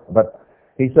work. But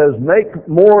he says, make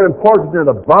more important and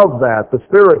above that the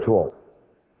spiritual.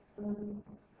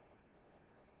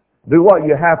 Do what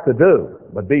you have to do,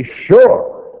 but be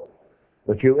sure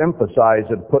that you emphasize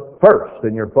and put first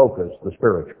in your focus the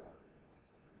spiritual.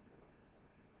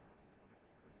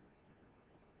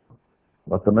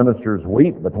 Let the ministers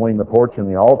weep between the porch and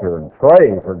the altar and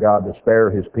pray for God to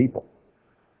spare his people.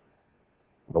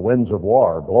 The winds of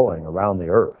war are blowing around the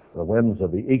earth. The winds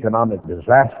of the economic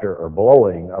disaster are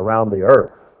blowing around the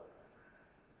earth.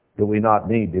 Do we not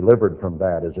need delivered from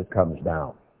that as it comes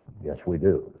down? Yes, we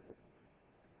do.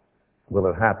 Will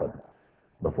it happen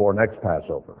before next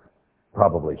Passover?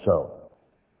 Probably so.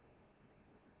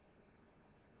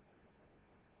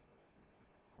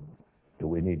 Do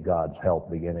we need God's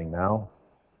help beginning now?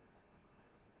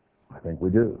 I think we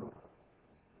do.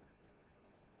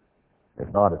 If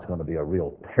not, it's going to be a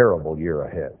real terrible year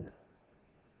ahead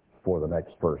before the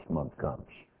next first month comes.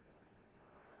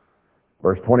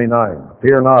 Verse 29,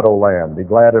 fear not, O land, be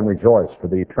glad and rejoice, for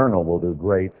the Eternal will do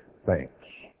great things.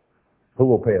 Who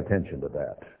will pay attention to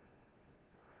that?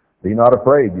 Be not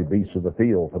afraid, you beasts of the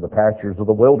field, for the pastures of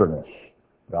the wilderness.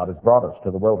 God has brought us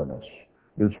to the wilderness.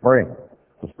 New spring.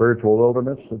 It's a spiritual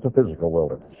wilderness. It's a physical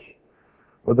wilderness.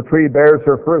 Where the tree bears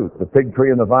her fruit, the fig tree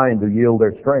and the vine do yield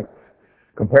their strength.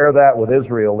 Compare that with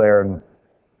Israel there and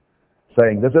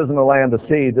saying, this isn't a land of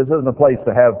seed. This isn't a place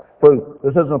to have fruit.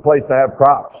 This isn't a place to have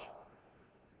crops.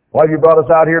 Why have you brought us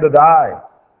out here to die?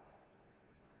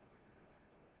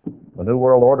 The New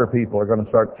World Order people are going to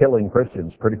start killing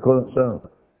Christians pretty soon.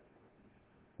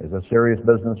 Is it serious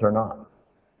business or not?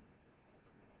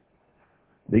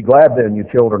 Be glad then, you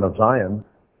children of Zion.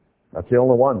 That's the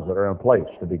only ones that are in place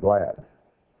to be glad.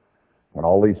 When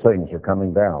all these things are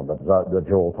coming down that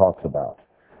Joel talks about.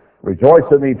 Rejoice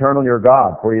in the Eternal your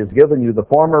God, for he has given you the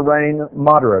former rain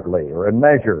moderately, or in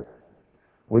measure.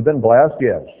 We've been blessed,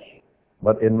 yes,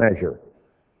 but in measure,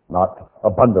 not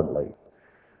abundantly.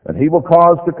 And he will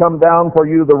cause to come down for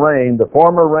you the rain, the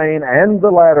former rain and the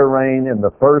latter rain in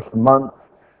the first month.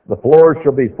 The floors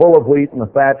shall be full of wheat, and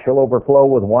the fat shall overflow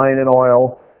with wine and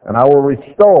oil. And I will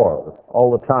restore all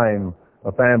the time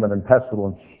of famine and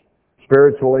pestilence,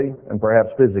 spiritually and perhaps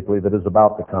physically, that is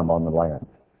about to come on the land.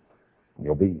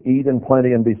 You'll eat in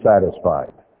plenty and be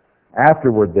satisfied.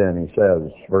 Afterward then, he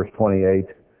says, verse 28,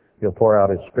 he'll pour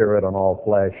out his Spirit on all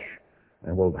flesh,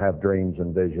 and we'll have dreams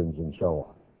and visions and so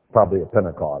on. Probably at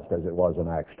Pentecost, as it was in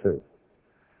Acts 2.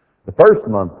 The first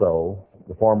month, though,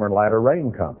 the former and latter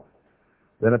rain come.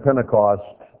 Then at Pentecost,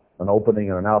 an opening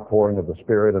and an outpouring of the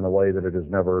Spirit in a way that it has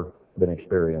never been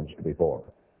experienced before.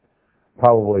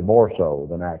 Probably more so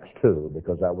than Acts 2,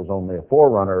 because that was only a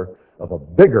forerunner of a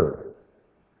bigger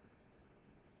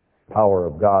power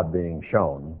of God being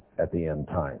shown at the end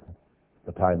time.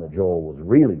 The time that Joel was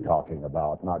really talking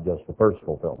about, not just the first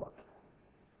fulfillment.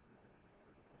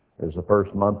 Is the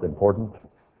first month important?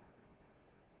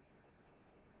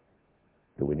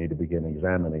 Do we need to begin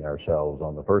examining ourselves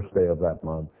on the first day of that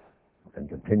month and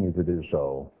continue to do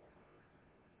so,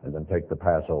 and then take the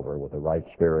Passover with the right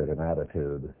spirit and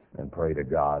attitude and pray to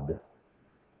God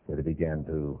that he begin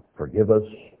to forgive us,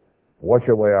 wash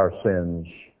away our sins,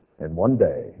 and one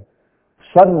day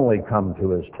suddenly come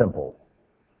to his temple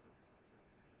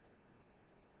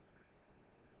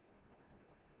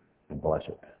and bless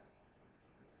it.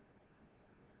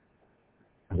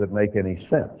 Does it make any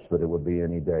sense that it would be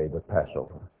any day but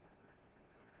Passover?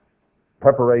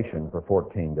 Preparation for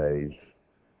 14 days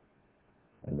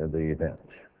and then the event.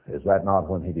 Is that not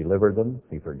when he delivered them?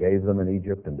 He forgave them in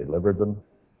Egypt and delivered them.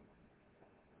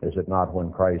 Is it not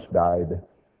when Christ died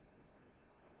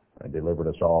and delivered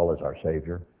us all as our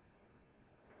Savior?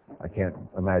 I can't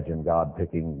imagine God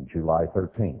picking July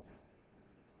 13th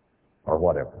or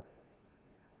whatever.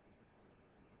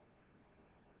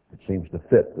 It seems to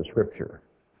fit the Scripture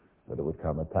that it would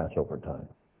come at Passover time.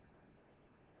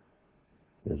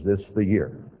 Is this the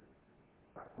year?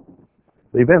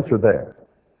 The events are there.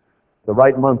 The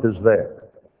right month is there.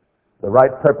 The right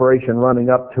preparation running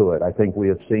up to it, I think we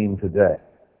have seen today.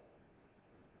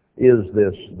 Is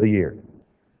this the year?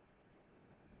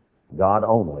 God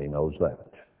only knows that.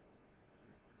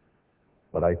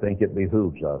 But I think it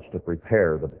behooves us to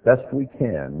prepare the best we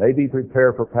can, maybe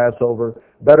prepare for Passover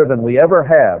better than we ever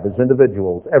have as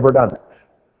individuals ever done it.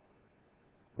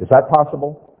 Is that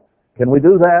possible? Can we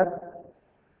do that?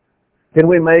 Can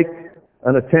we make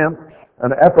an attempt,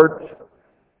 an effort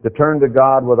to turn to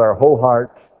God with our whole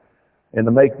heart and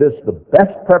to make this the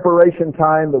best preparation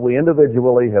time that we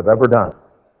individually have ever done?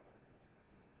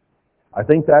 I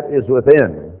think that is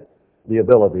within the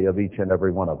ability of each and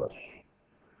every one of us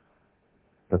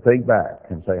to think back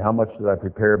and say, how much did I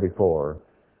prepare before?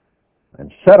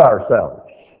 And set ourselves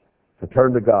to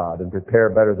turn to God and prepare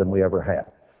better than we ever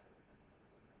have.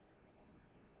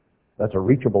 That's a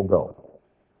reachable goal.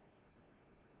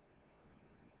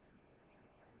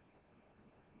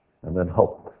 And then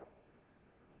hope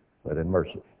that in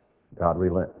mercy God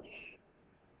relents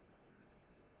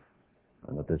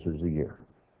and that this is the year.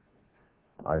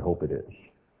 I hope it is.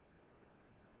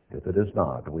 If it is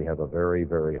not, we have a very,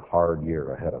 very hard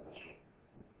year ahead of us.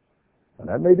 And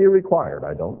that may be required,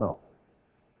 I don't know.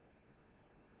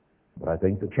 But I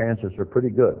think the chances are pretty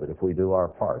good that if we do our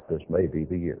part, this may be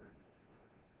the year.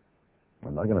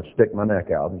 I'm not going to stick my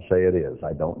neck out and say it is.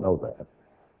 I don't know that.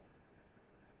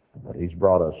 But he's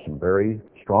brought us some very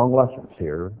strong lessons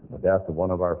here, the death of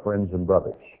one of our friends and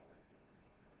brothers.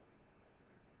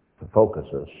 to focus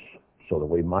us so that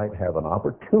we might have an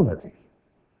opportunity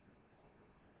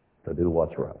to do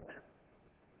what's right.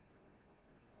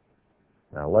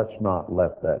 Now, let's not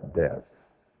let that death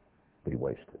be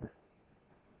wasted.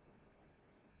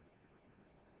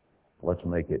 Let's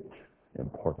make it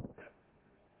important.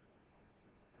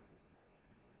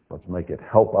 Let's make it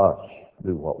help us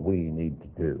do what we need to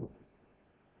do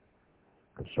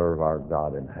to serve our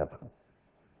God in heaven.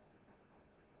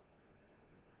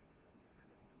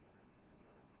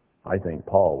 I think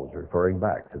Paul was referring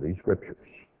back to these scriptures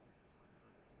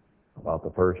about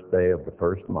the first day of the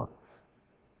first month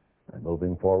and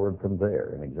moving forward from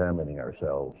there and examining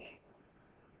ourselves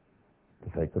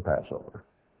to take the Passover.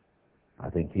 I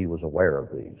think he was aware of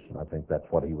these, and I think that's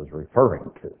what he was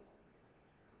referring to.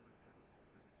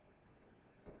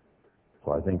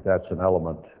 So I think that's an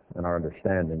element in our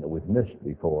understanding that we've missed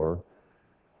before.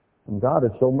 And God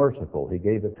is so merciful, he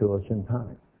gave it to us in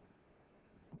time.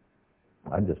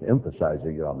 I'm just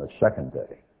emphasizing it on the second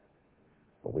day.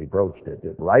 But we broached it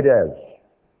right as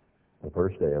the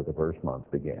first day of the first month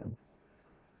began.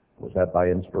 Was that by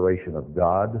inspiration of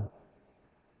God?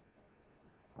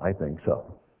 I think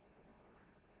so.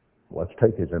 Let's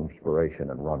take his inspiration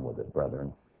and run with it,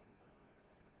 brethren.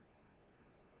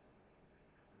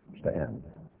 Stand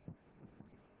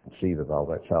and see the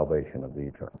salvation of the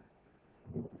eternal.